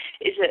farmers,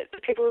 is that the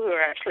people who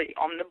are actually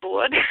on the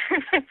board,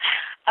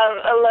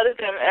 a lot of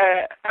them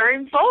are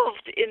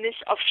involved in this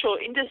offshore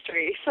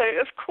industry. So,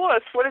 of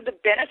course, what are the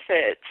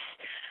benefits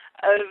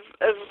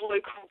of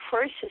local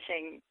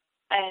processing?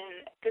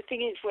 And the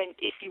thing is,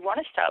 if you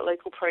want to start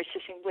local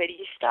processing, where do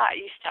you start?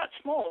 You start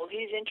small.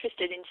 Who's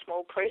interested in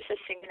small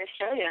processing in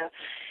Australia?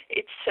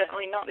 It's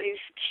certainly not these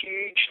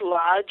huge,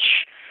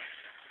 large,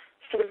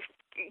 sort of,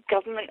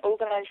 government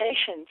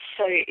organisations.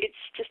 So it's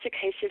just a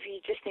case of you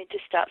just need to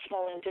start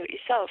small and do it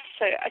yourself.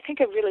 So I think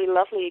a really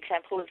lovely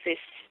example of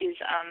this is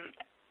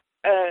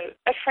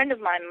a friend of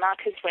mine,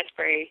 Marcus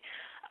Westbury,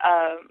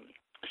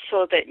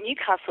 saw that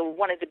Newcastle,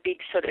 one of the big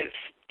sort of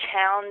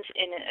towns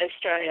in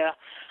Australia,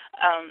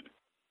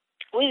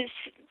 was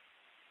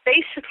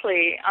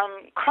basically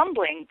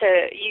crumbling.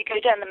 You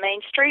go down the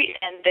main street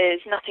and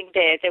there's nothing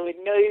there. There were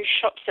no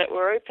shops that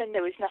were open.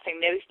 There was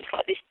nothing. There was just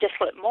like this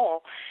desolate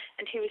mall.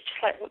 And he was just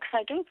like, what can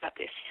I do about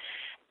this?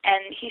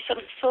 And he sort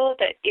of saw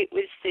that it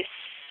was this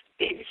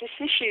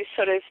issue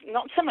sort of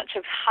not so much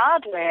of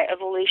hardware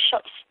of all these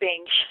shops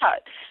being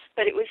shut,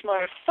 but it was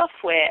more of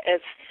software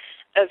of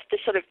the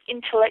sort of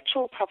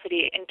intellectual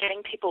property and getting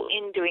people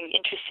in doing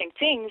interesting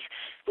things,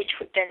 which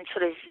would then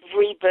sort of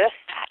rebirth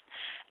that.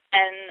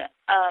 And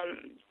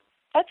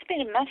that's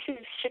been a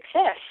massive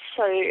success.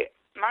 So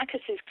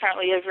Marcus is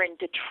currently over in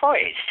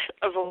Detroit,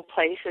 of all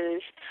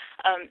places,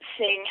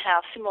 seeing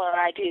how similar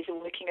ideas are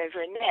working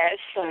over in there.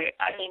 So,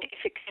 I mean,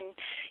 if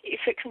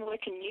it can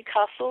work in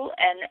Newcastle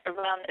and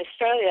around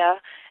Australia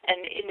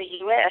and in the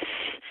US,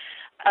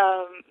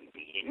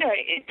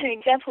 it's an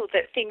example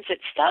that things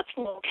that start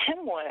small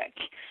can work.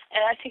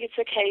 And I think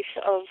it's a case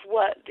of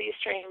what the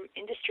Australian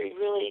industry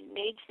really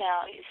needs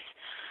now is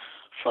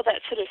for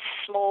that sort of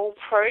small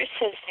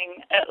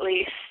processing, at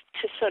least,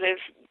 to sort of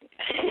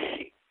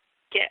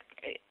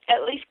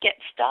get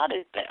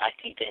started. But I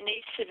think there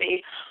needs to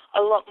be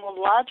a lot more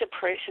larger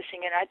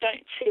processing, and I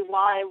don't see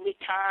why we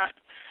can't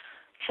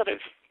sort of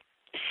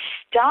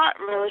start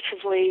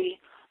relatively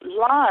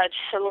large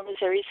so long as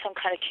there is some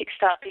kind of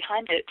kickstart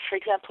behind it. For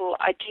example,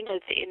 I do know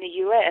that in the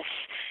US,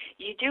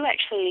 you do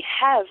actually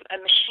have a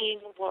machine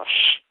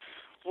wash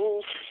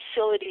wool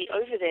facility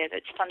over there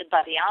that's funded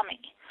by the Army,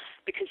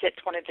 because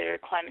that's one of the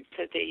requirements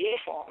of their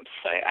uniforms.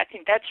 So I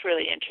think that's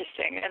really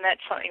interesting, and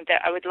that's something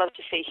that I would love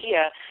to see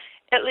here.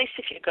 At least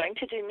if you're going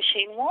to do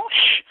machine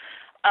wash,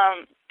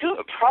 do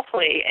it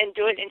properly and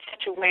do it in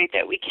such a way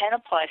that we can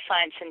apply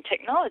science and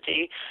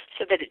technology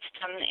so that it's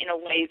done in a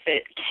way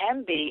that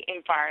can be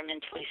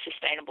environmentally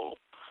sustainable.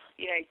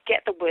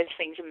 Get the worst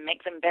things and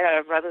make them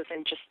better rather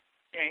than just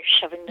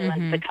shoving them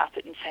under the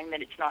carpet and saying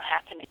that it's not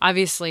happening.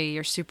 Obviously,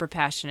 you're super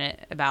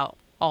passionate about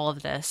all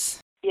of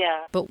this.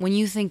 Yeah. But when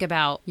you think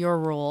about your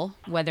role,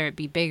 whether it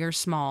be big or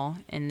small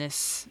in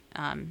this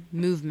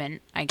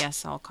movement, I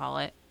guess I'll call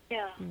it,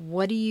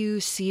 what do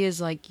you see as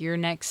like your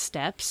next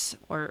steps,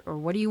 or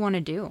what do you want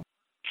to do?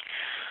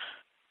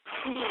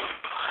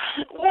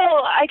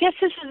 Well, I guess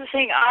this is the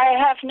thing. I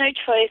have no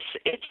choice.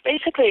 It's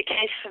basically a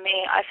case for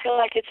me. I feel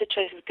like it's a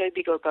choice of go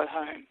big or go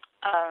home.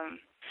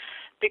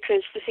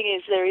 Because the thing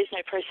is, there is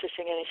no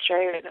processing in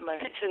Australia at the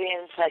moment. So the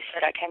ends I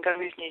said I can go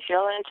with New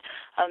Zealand.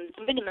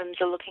 The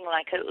minimums are looking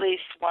like at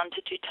least 1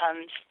 to 2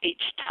 tons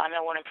each time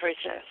I want to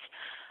process.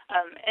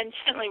 And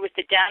certainly with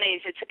the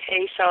Downies, it's a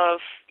case of,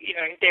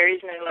 there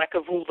is no lack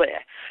of wool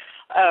there.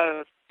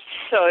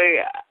 So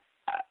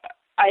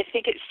I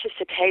think it's just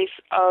a case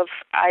of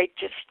I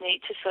just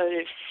need to sort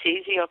of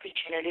seize the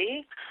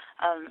opportunity.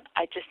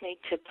 I just need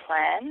to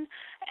plan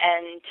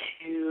and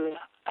to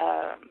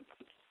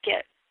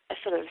get a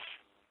sort of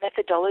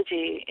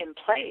methodology in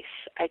place,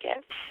 I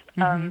guess.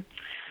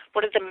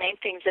 One of the main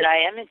things that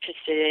I am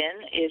interested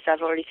in is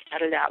I've already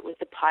started out with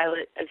the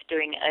pilot of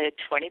doing a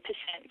 20%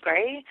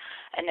 grey,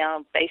 and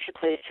now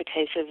basically it's a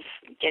case of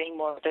getting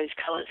more of those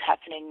colours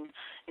happening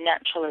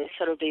naturally.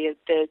 So it'll be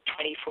the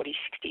 20, 40,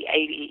 60,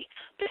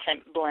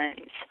 80%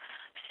 blends.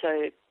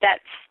 So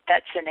that's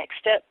the next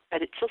step,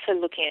 but it's also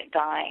looking at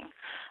dyeing.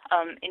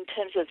 In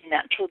terms of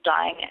natural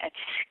dyeing at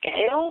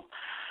scale,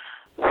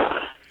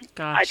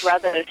 Gosh. I'd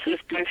rather sort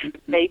of go for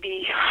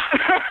baby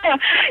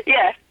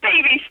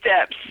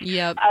steps.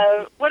 Yep.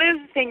 One of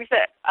the things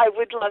that I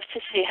would love to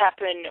see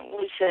happen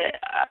was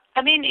that,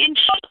 in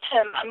short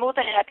term, I'm more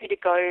than happy to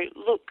go,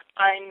 look,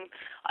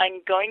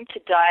 I'm going to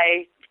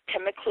dye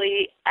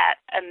chemically at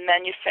a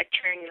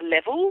manufacturing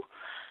level.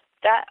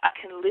 That I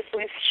can live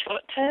with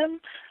short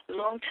term.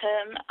 Long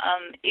term,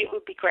 it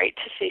would be great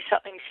to see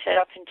something set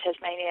up in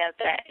Tasmania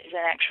that is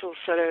an actual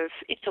sort of,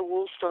 it's a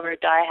wool store, a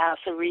dye house,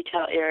 a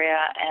retail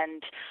area,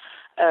 and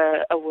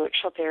a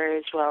workshop area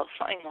as well.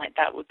 Something like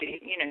that would be,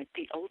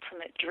 the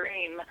ultimate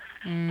dream.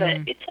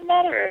 But it's a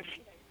matter of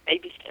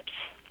baby steps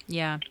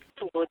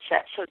towards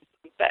that sort of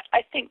thing. But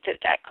I think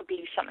that could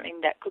be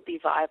something that could be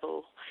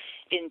viable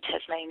in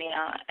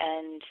Tasmania,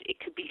 and it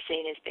could be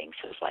seen as being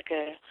sort of like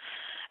a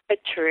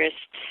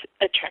tourist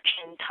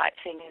attraction type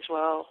thing as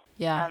well.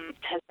 Yeah.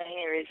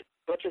 Tasmania is a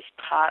gorgeous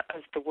part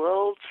of the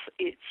world.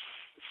 It's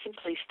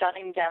simply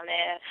stunning down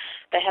there.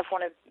 They have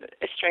one of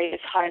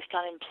Australia's highest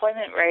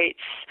unemployment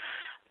rates,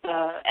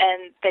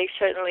 and they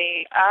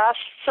certainly are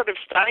sort of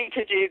starting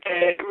to do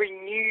the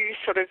renew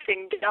sort of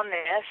thing down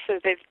there. So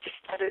they've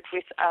just started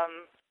with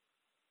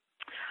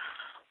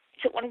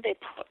at one of their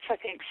ports, I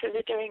think. So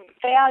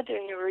they are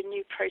doing a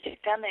renew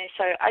project down there.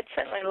 So I'd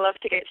certainly love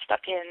to get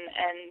stuck in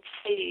and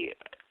see,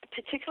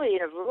 particularly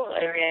in a rural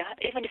area,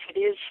 even if it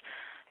is,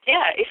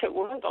 if it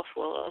were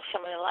Bothwell or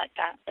somewhere like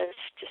that, it's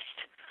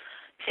just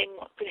seeing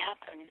what could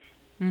happen.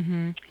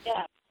 Mm-hmm.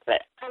 Yeah.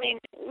 But I mean,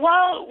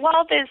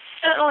 while there's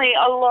certainly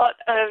a lot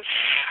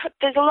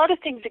of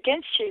things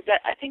against you, but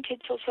I think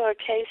it's also a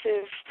case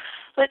of,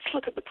 let's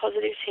look at the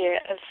positives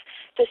here. Of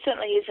there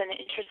certainly is an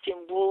interest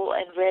in wool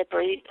and rare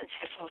breeds and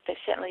so forth. There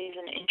certainly is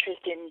an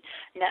interest in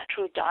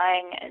natural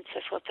dyeing and so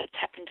forth. That's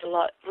happened a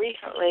lot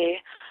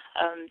recently.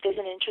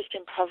 There's an interest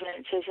in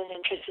provenance. There's an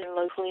interest in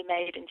locally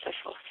made and so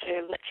forth.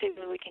 So let's see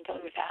where we can go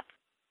with that.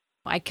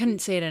 I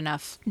couldn't say it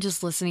enough.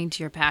 Just listening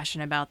to your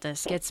passion about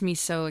this gets me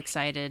so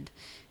excited.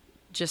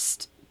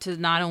 Just to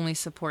not only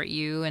support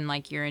you and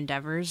like your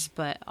endeavors,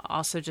 but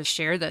also just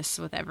share this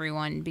with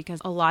everyone,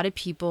 because a lot of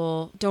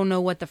people don't know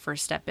what the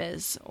first step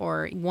is,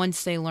 or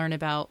once they learn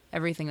about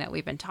everything that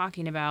we've been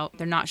talking about,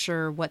 they're not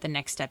sure what the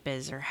next step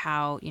is, or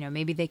how,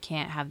 maybe they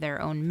can't have their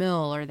own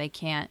mill, or they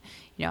can't,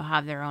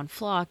 have their own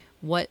flock.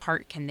 What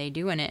part can they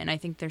do in it? And I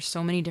think there's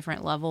so many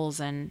different levels,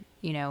 and,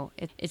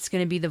 it's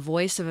going to be the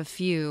voice of a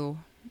few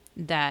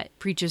that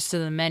preaches to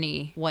the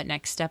many what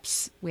next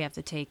steps we have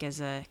to take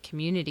as a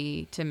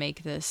community to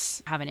make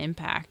this have an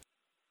impact.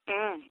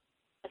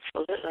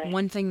 Absolutely.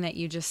 One thing that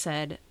you just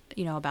said,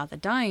 about the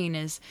dyeing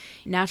is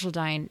natural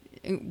dyeing,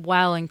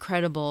 while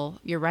incredible,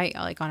 you're right,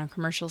 like on a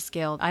commercial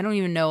scale, I don't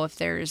even know if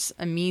there's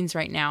a means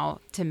right now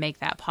to make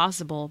that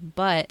possible,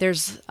 but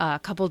there's a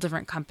couple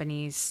different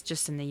companies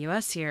just in the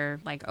US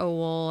here, like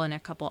Owool and a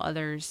couple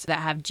others that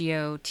have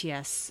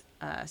GOTS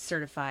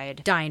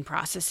certified dyeing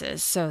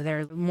processes. So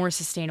they're more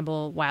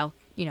sustainable, while,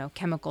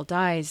 chemical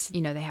dyes,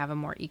 they have a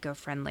more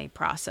eco-friendly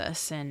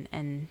process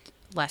and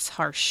less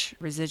harsh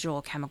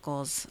residual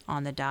chemicals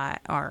on the dye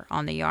or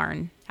on the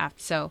yarn.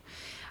 So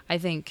I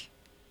think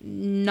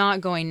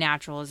not going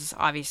natural is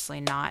obviously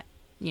not,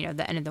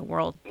 the end of the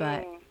world,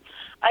 but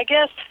I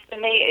guess for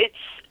me,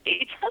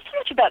 it's not so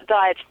much about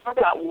dye, it's more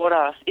about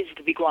water is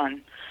the big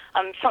one.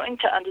 Something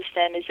to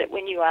understand is that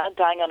when you are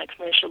dyeing on a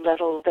commercial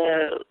level,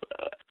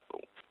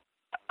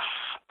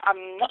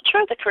 I'm not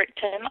sure of the correct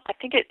term. I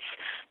think it's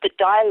the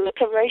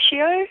dye-liquor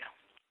ratio.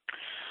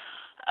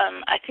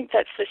 I think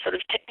that's the sort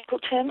of technical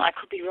term. I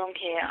could be wrong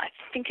here. I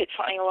think it's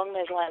something along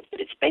those lines,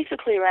 but it's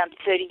basically around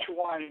 30 to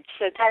 1.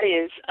 So that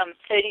is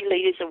 30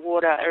 litres of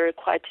water are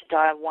required to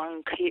dye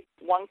 1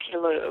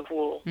 kilo of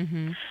wool.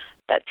 Mm-hmm.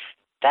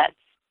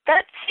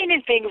 That's seen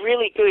as being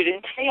really good.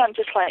 And to me, I'm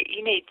just like,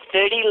 you need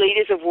 30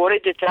 litres of water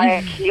to dye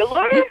a kilo?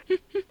 What is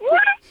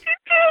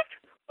this?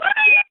 What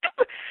are you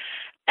doing?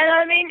 And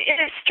I mean, in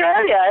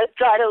Australia,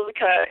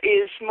 dye-to-liquor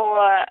is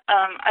more,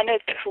 I know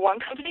that for one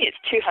company it's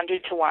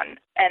 200 to 1.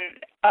 And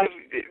I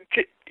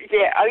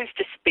was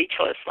just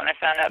speechless when I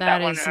found out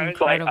that one. And I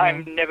was like,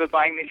 I'm never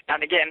buying this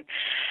gun again.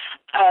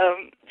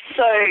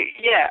 So,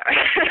 yeah,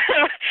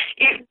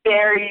 it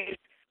varies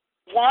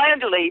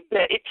widely,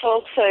 but it's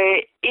also,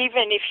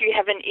 even if you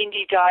have an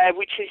indie dyer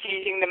which is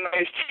using the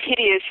most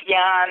hideous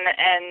yarn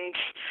and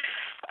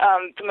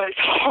the most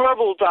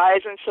horrible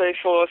dyes and so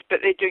forth, but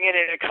they're doing it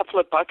in a couple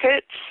of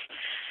buckets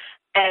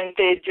and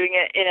they're doing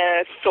it in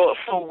a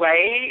thoughtful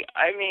way.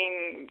 I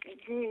mean,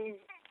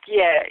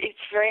 yeah, it's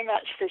very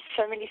much, there's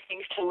so many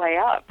things to lay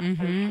up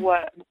of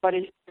what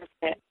is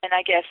it. And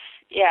I guess,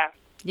 yeah.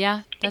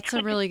 Yeah, that's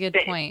a really good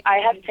point. I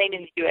have seen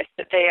in the US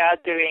that they are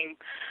doing,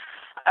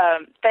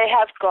 they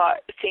have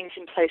got things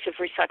in place of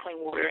recycling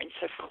water and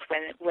so forth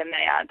when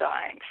they are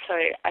dyeing. So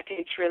I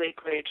think it's really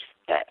good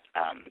that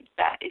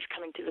that is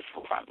coming to the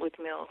forefront with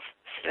mills.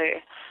 So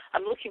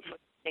I'm looking for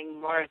seeing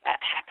more of that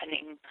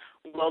happening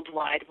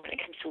worldwide when it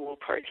comes to wool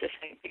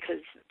processing,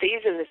 because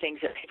these are the things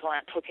that people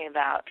aren't talking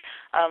about.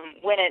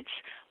 When it's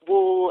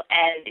wool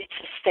and its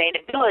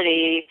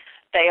sustainability,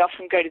 they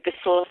often go to the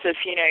source of,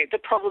 the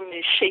problem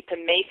is sheep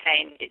and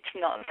methane. It's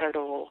not at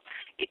all.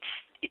 It's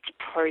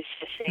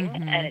processing,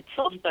 and it's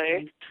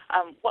also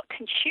what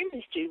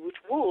consumers do with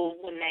wool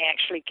when they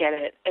actually get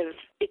it.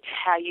 It's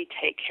how you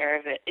take care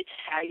of it. It's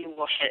how you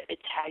wash it.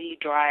 It's how you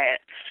dry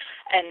it.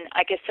 And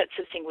I guess that's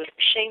the thing with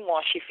machine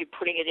wash. If you're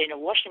putting it in a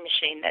washing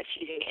machine, that's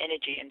using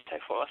energy and so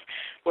forth.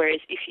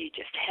 Whereas if you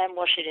just hand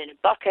wash it in a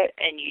bucket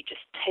and you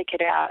just take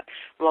it out,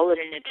 roll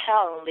it in a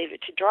towel and leave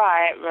it to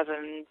dry rather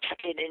than chuck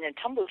it in a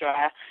tumble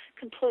dryer,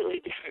 completely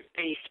different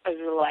beast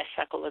over the life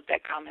cycle of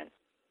that garment.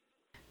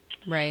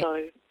 Right.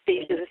 So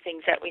these are the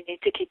things that we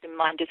need to keep in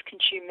mind as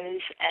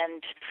consumers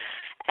and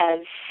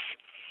as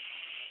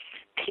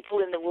people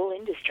in the wool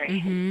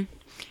industry.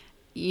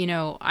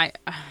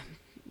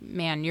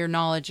 Man, your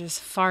knowledge is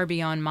far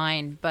beyond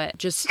mine, but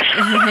just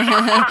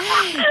I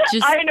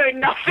know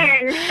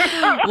nothing.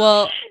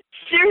 Well,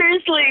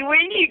 seriously,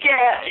 when you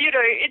get,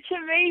 it's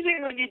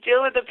amazing when you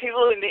deal with the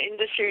people in the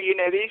industry,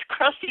 these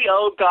crusty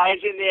old guys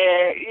in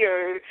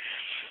there,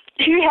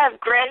 who have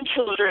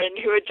grandchildren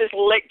who are just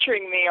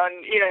lecturing me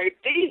on,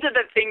 these are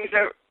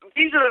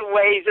the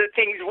ways that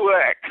things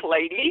work,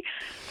 lady.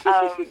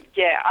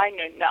 I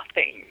know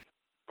nothing.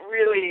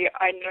 Really,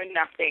 I know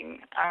nothing.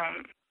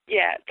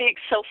 The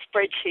Excel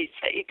spreadsheets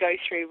that you go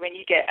through when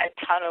you get a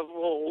ton of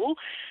wool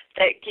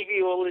that give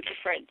you all the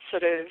different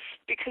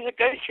because it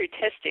goes through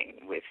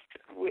testing with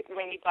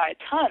when you buy a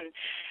ton.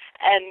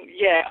 And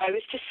yeah, I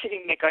was just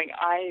sitting there going,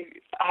 I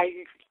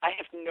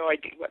have no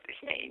idea what this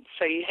means.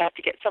 So you have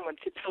to get someone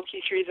to talk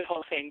you through the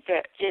whole thing.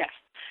 But yeah,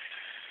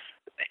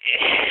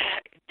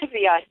 to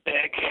the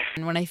iceberg.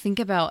 And when I think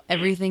about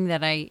everything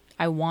that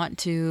I want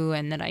to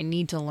and that I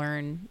need to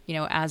learn, you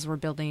know, as we're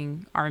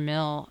building our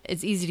mill,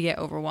 it's easy to get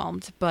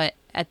overwhelmed. But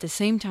at the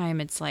same time,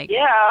 it's like,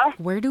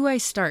 where do I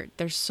start?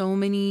 There's so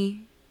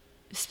many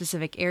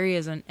specific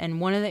areas, and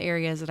one of the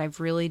areas that I've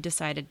really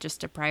decided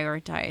just to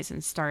prioritize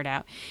and start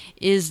out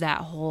is that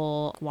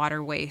whole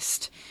water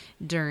waste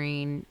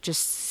during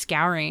just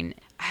scouring.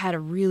 I had a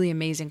really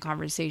amazing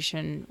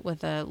conversation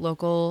with a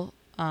local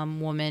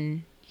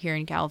woman here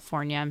in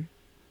California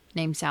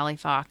named Sally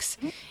Fox,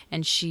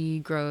 and she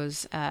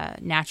grows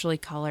naturally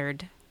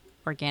colored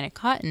organic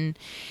cotton,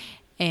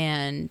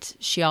 and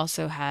she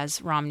also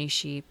has Romney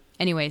sheep.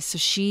 Anyway, so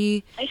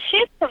she's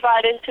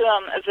provided to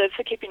a verb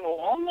for keeping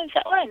warm. Is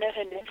that where I know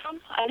her name from?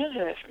 I know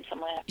her from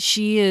somewhere.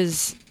 She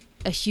is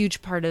a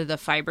huge part of the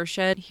fiber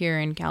shed here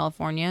in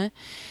California.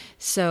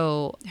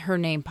 So her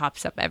name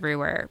pops up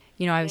everywhere.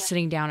 You know, I was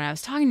sitting down and I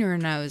was talking to her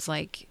and I was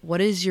like,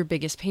 what is your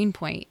biggest pain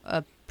point?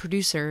 A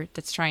producer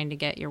that's trying to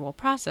get your wool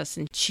processed.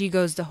 And she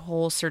goes the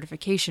whole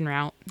certification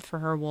route for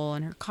her wool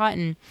and her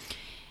cotton.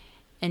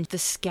 And the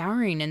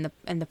scouring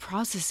and the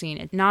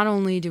processing, not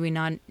only do we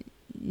not,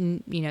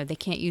 you know, they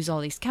can't use all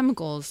these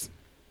chemicals,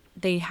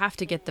 they have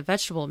to get the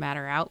vegetable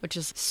matter out, which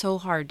is so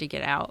hard to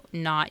get out,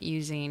 not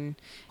using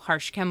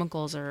harsh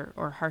chemicals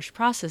or harsh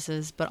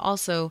processes, but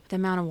also the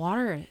amount of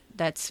water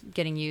that's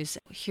getting used.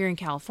 Here in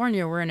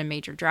California, we're in a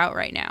major drought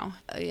right now.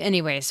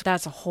 Anyways,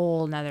 that's a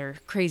whole nother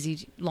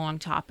crazy long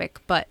topic,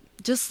 but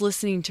just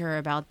listening to her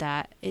about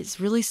that, it's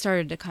really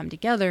started to come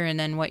together. And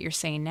then what you're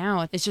saying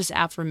now, it's just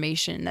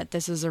affirmation that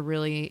this is a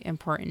really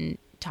important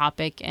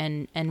topic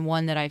and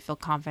one that I feel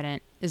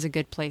confident is a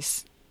good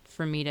place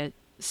for me to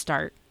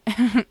start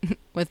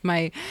with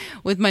my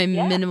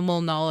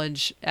minimal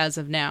knowledge as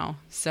of now.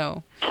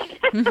 So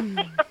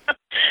yeah,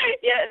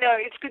 no,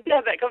 it's good to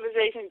have that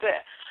conversation.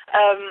 But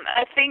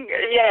I think,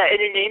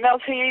 in an email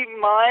to you,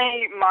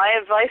 my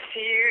advice to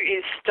you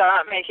is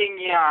start making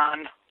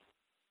yarn.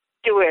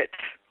 Do it.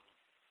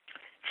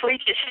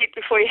 Fleece your sheep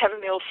before you have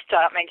a mill.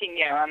 Start making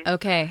yarn.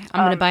 Okay,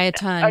 I'm going to buy a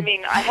ton. I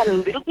mean, I had a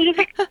little bit of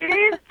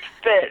experience,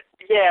 but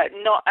yeah,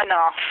 not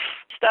enough.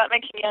 Start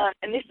making yarn.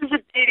 And this is the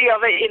beauty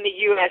of it in the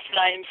US, and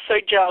I am so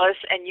jealous,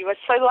 and you are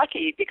so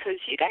lucky because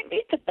you don't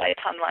need to buy a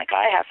ton like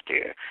I have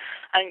to.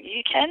 And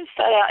you can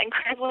start out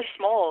incredibly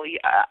small.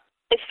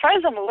 As far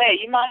as I'm aware,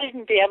 you might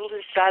even be able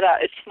to start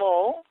out as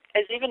small,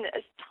 as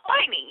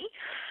tiny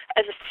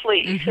as a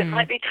fleece. It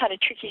might be kind of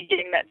tricky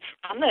getting that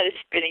done at a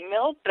spinning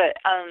mill, but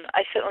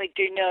I certainly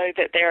do know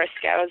that there are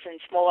scours and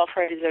small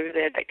operators over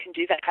there that can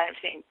do that kind of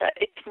thing. But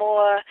it's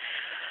more,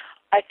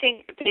 I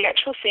think, the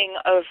actual thing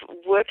of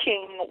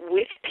working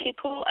with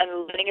people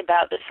and learning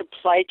about the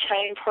supply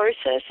chain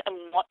process and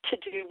what to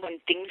do when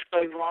things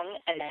go wrong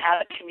and how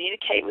to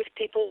communicate with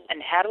people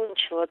and how to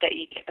ensure that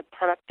you get the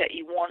product that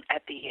you want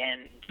at the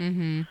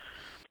end.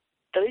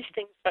 Those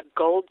things are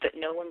gold that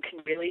no one can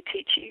really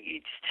teach you. You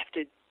just have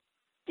to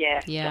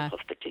jump off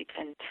the deep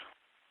end.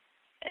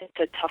 It's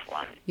a tough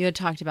one. You had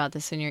talked about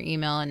this in your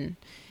email, and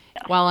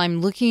while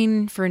I'm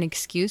looking for an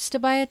excuse to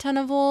buy a ton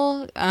of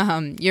wool,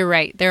 you're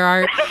right. There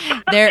are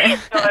No.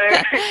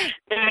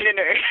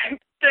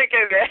 Don't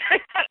go there.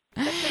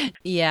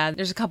 Yeah,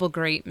 there's a couple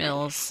great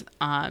mills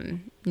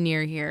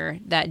near here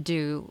that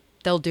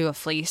they'll do a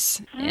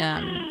fleece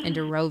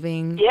into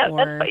roving. Yeah, or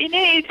that's what you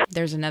need.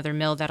 There's another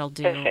mill that'll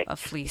do a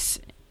fleece,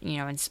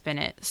 and spin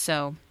it.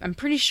 So I'm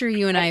pretty sure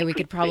you and we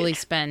could probably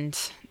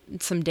spend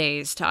some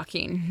days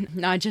talking,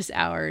 not just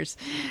hours.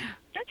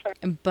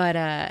 But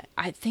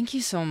I thank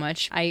you so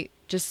much.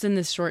 Just in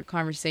this short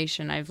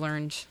conversation, I've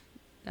learned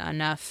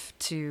enough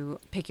to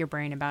pick your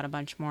brain about a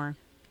bunch more.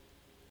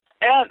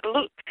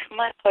 Look,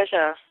 my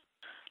pleasure.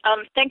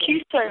 Thank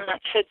you so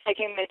much for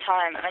taking the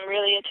time. I'm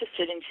really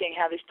interested in seeing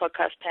how this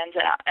podcast pans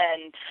out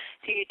and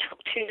who you talk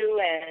to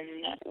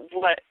and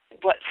what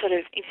sort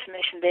of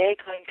information they're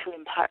going to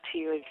impart to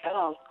you as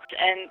well.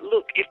 And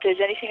look, if there's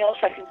anything else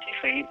I can do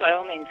for you, by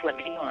all means, let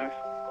me know.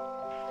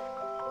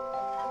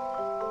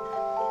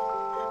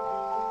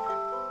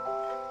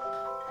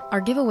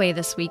 Our giveaway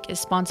this week is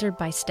sponsored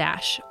by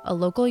Stash, a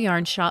local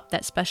yarn shop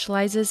that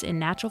specializes in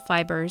natural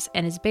fibers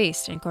and is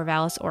based in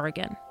Corvallis,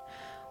 Oregon.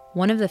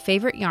 One of the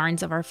favorite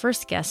yarns of our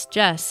first guest,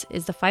 Jess,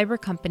 is the fiber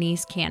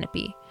company's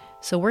Canopy,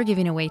 so we're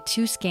giving away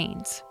 2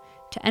 skeins.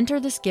 To enter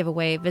this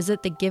giveaway,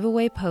 visit the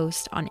giveaway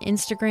post on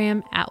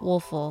Instagram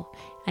 @Woolful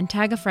and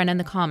tag a friend in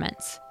the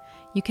comments.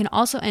 You can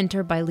also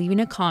enter by leaving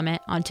a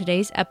comment on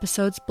today's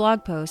episode's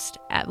blog post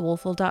at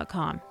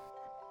woolful.com.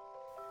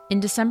 In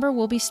December,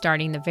 we'll be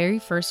starting the very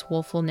first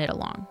Woolful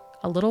Knit-Along,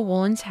 a little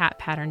woolens hat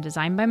pattern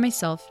designed by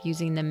myself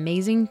using the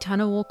amazing Ton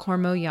of Wool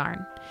Cormo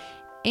yarn.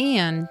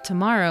 And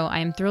tomorrow, I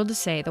am thrilled to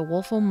say the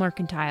Woolful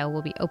Mercantile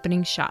will be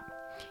opening shop.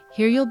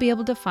 Here you'll be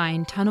able to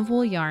find Ton of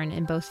Wool yarn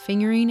in both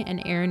fingering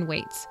and Aran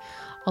weights,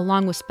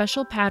 along with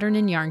special pattern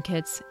and yarn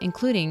kits,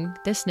 including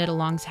this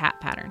Knit-Along's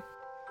hat pattern.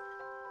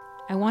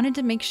 I wanted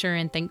to make sure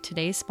and thank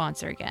today's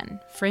sponsor again,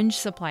 Fringe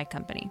Supply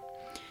Company.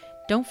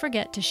 Don't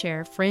forget to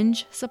share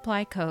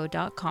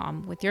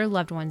fringesupplyco.com with your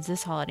loved ones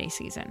this holiday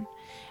season.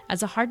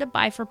 As a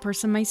hard-to-buy-for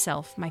person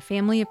myself, my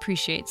family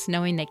appreciates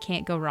knowing they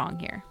can't go wrong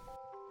here.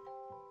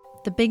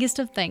 The biggest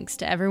of thanks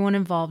to everyone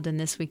involved in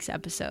this week's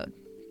episode.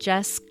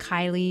 Jess,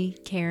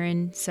 Kylie,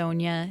 Karen,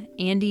 Sonia,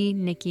 Andy,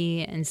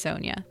 Nikki, and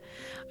Sonia.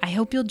 I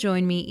hope you'll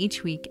join me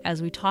each week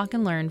as we talk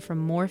and learn from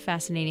more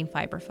fascinating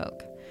fiber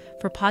folk.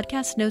 For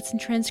podcast notes and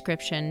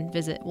transcription,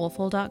 visit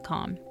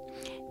woolful.com.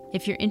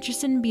 If you're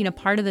interested in being a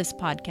part of this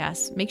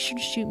podcast, make sure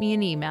to shoot me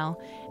an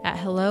email at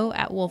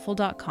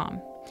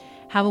hello@woolful.com.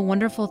 Have a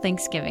wonderful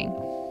Thanksgiving.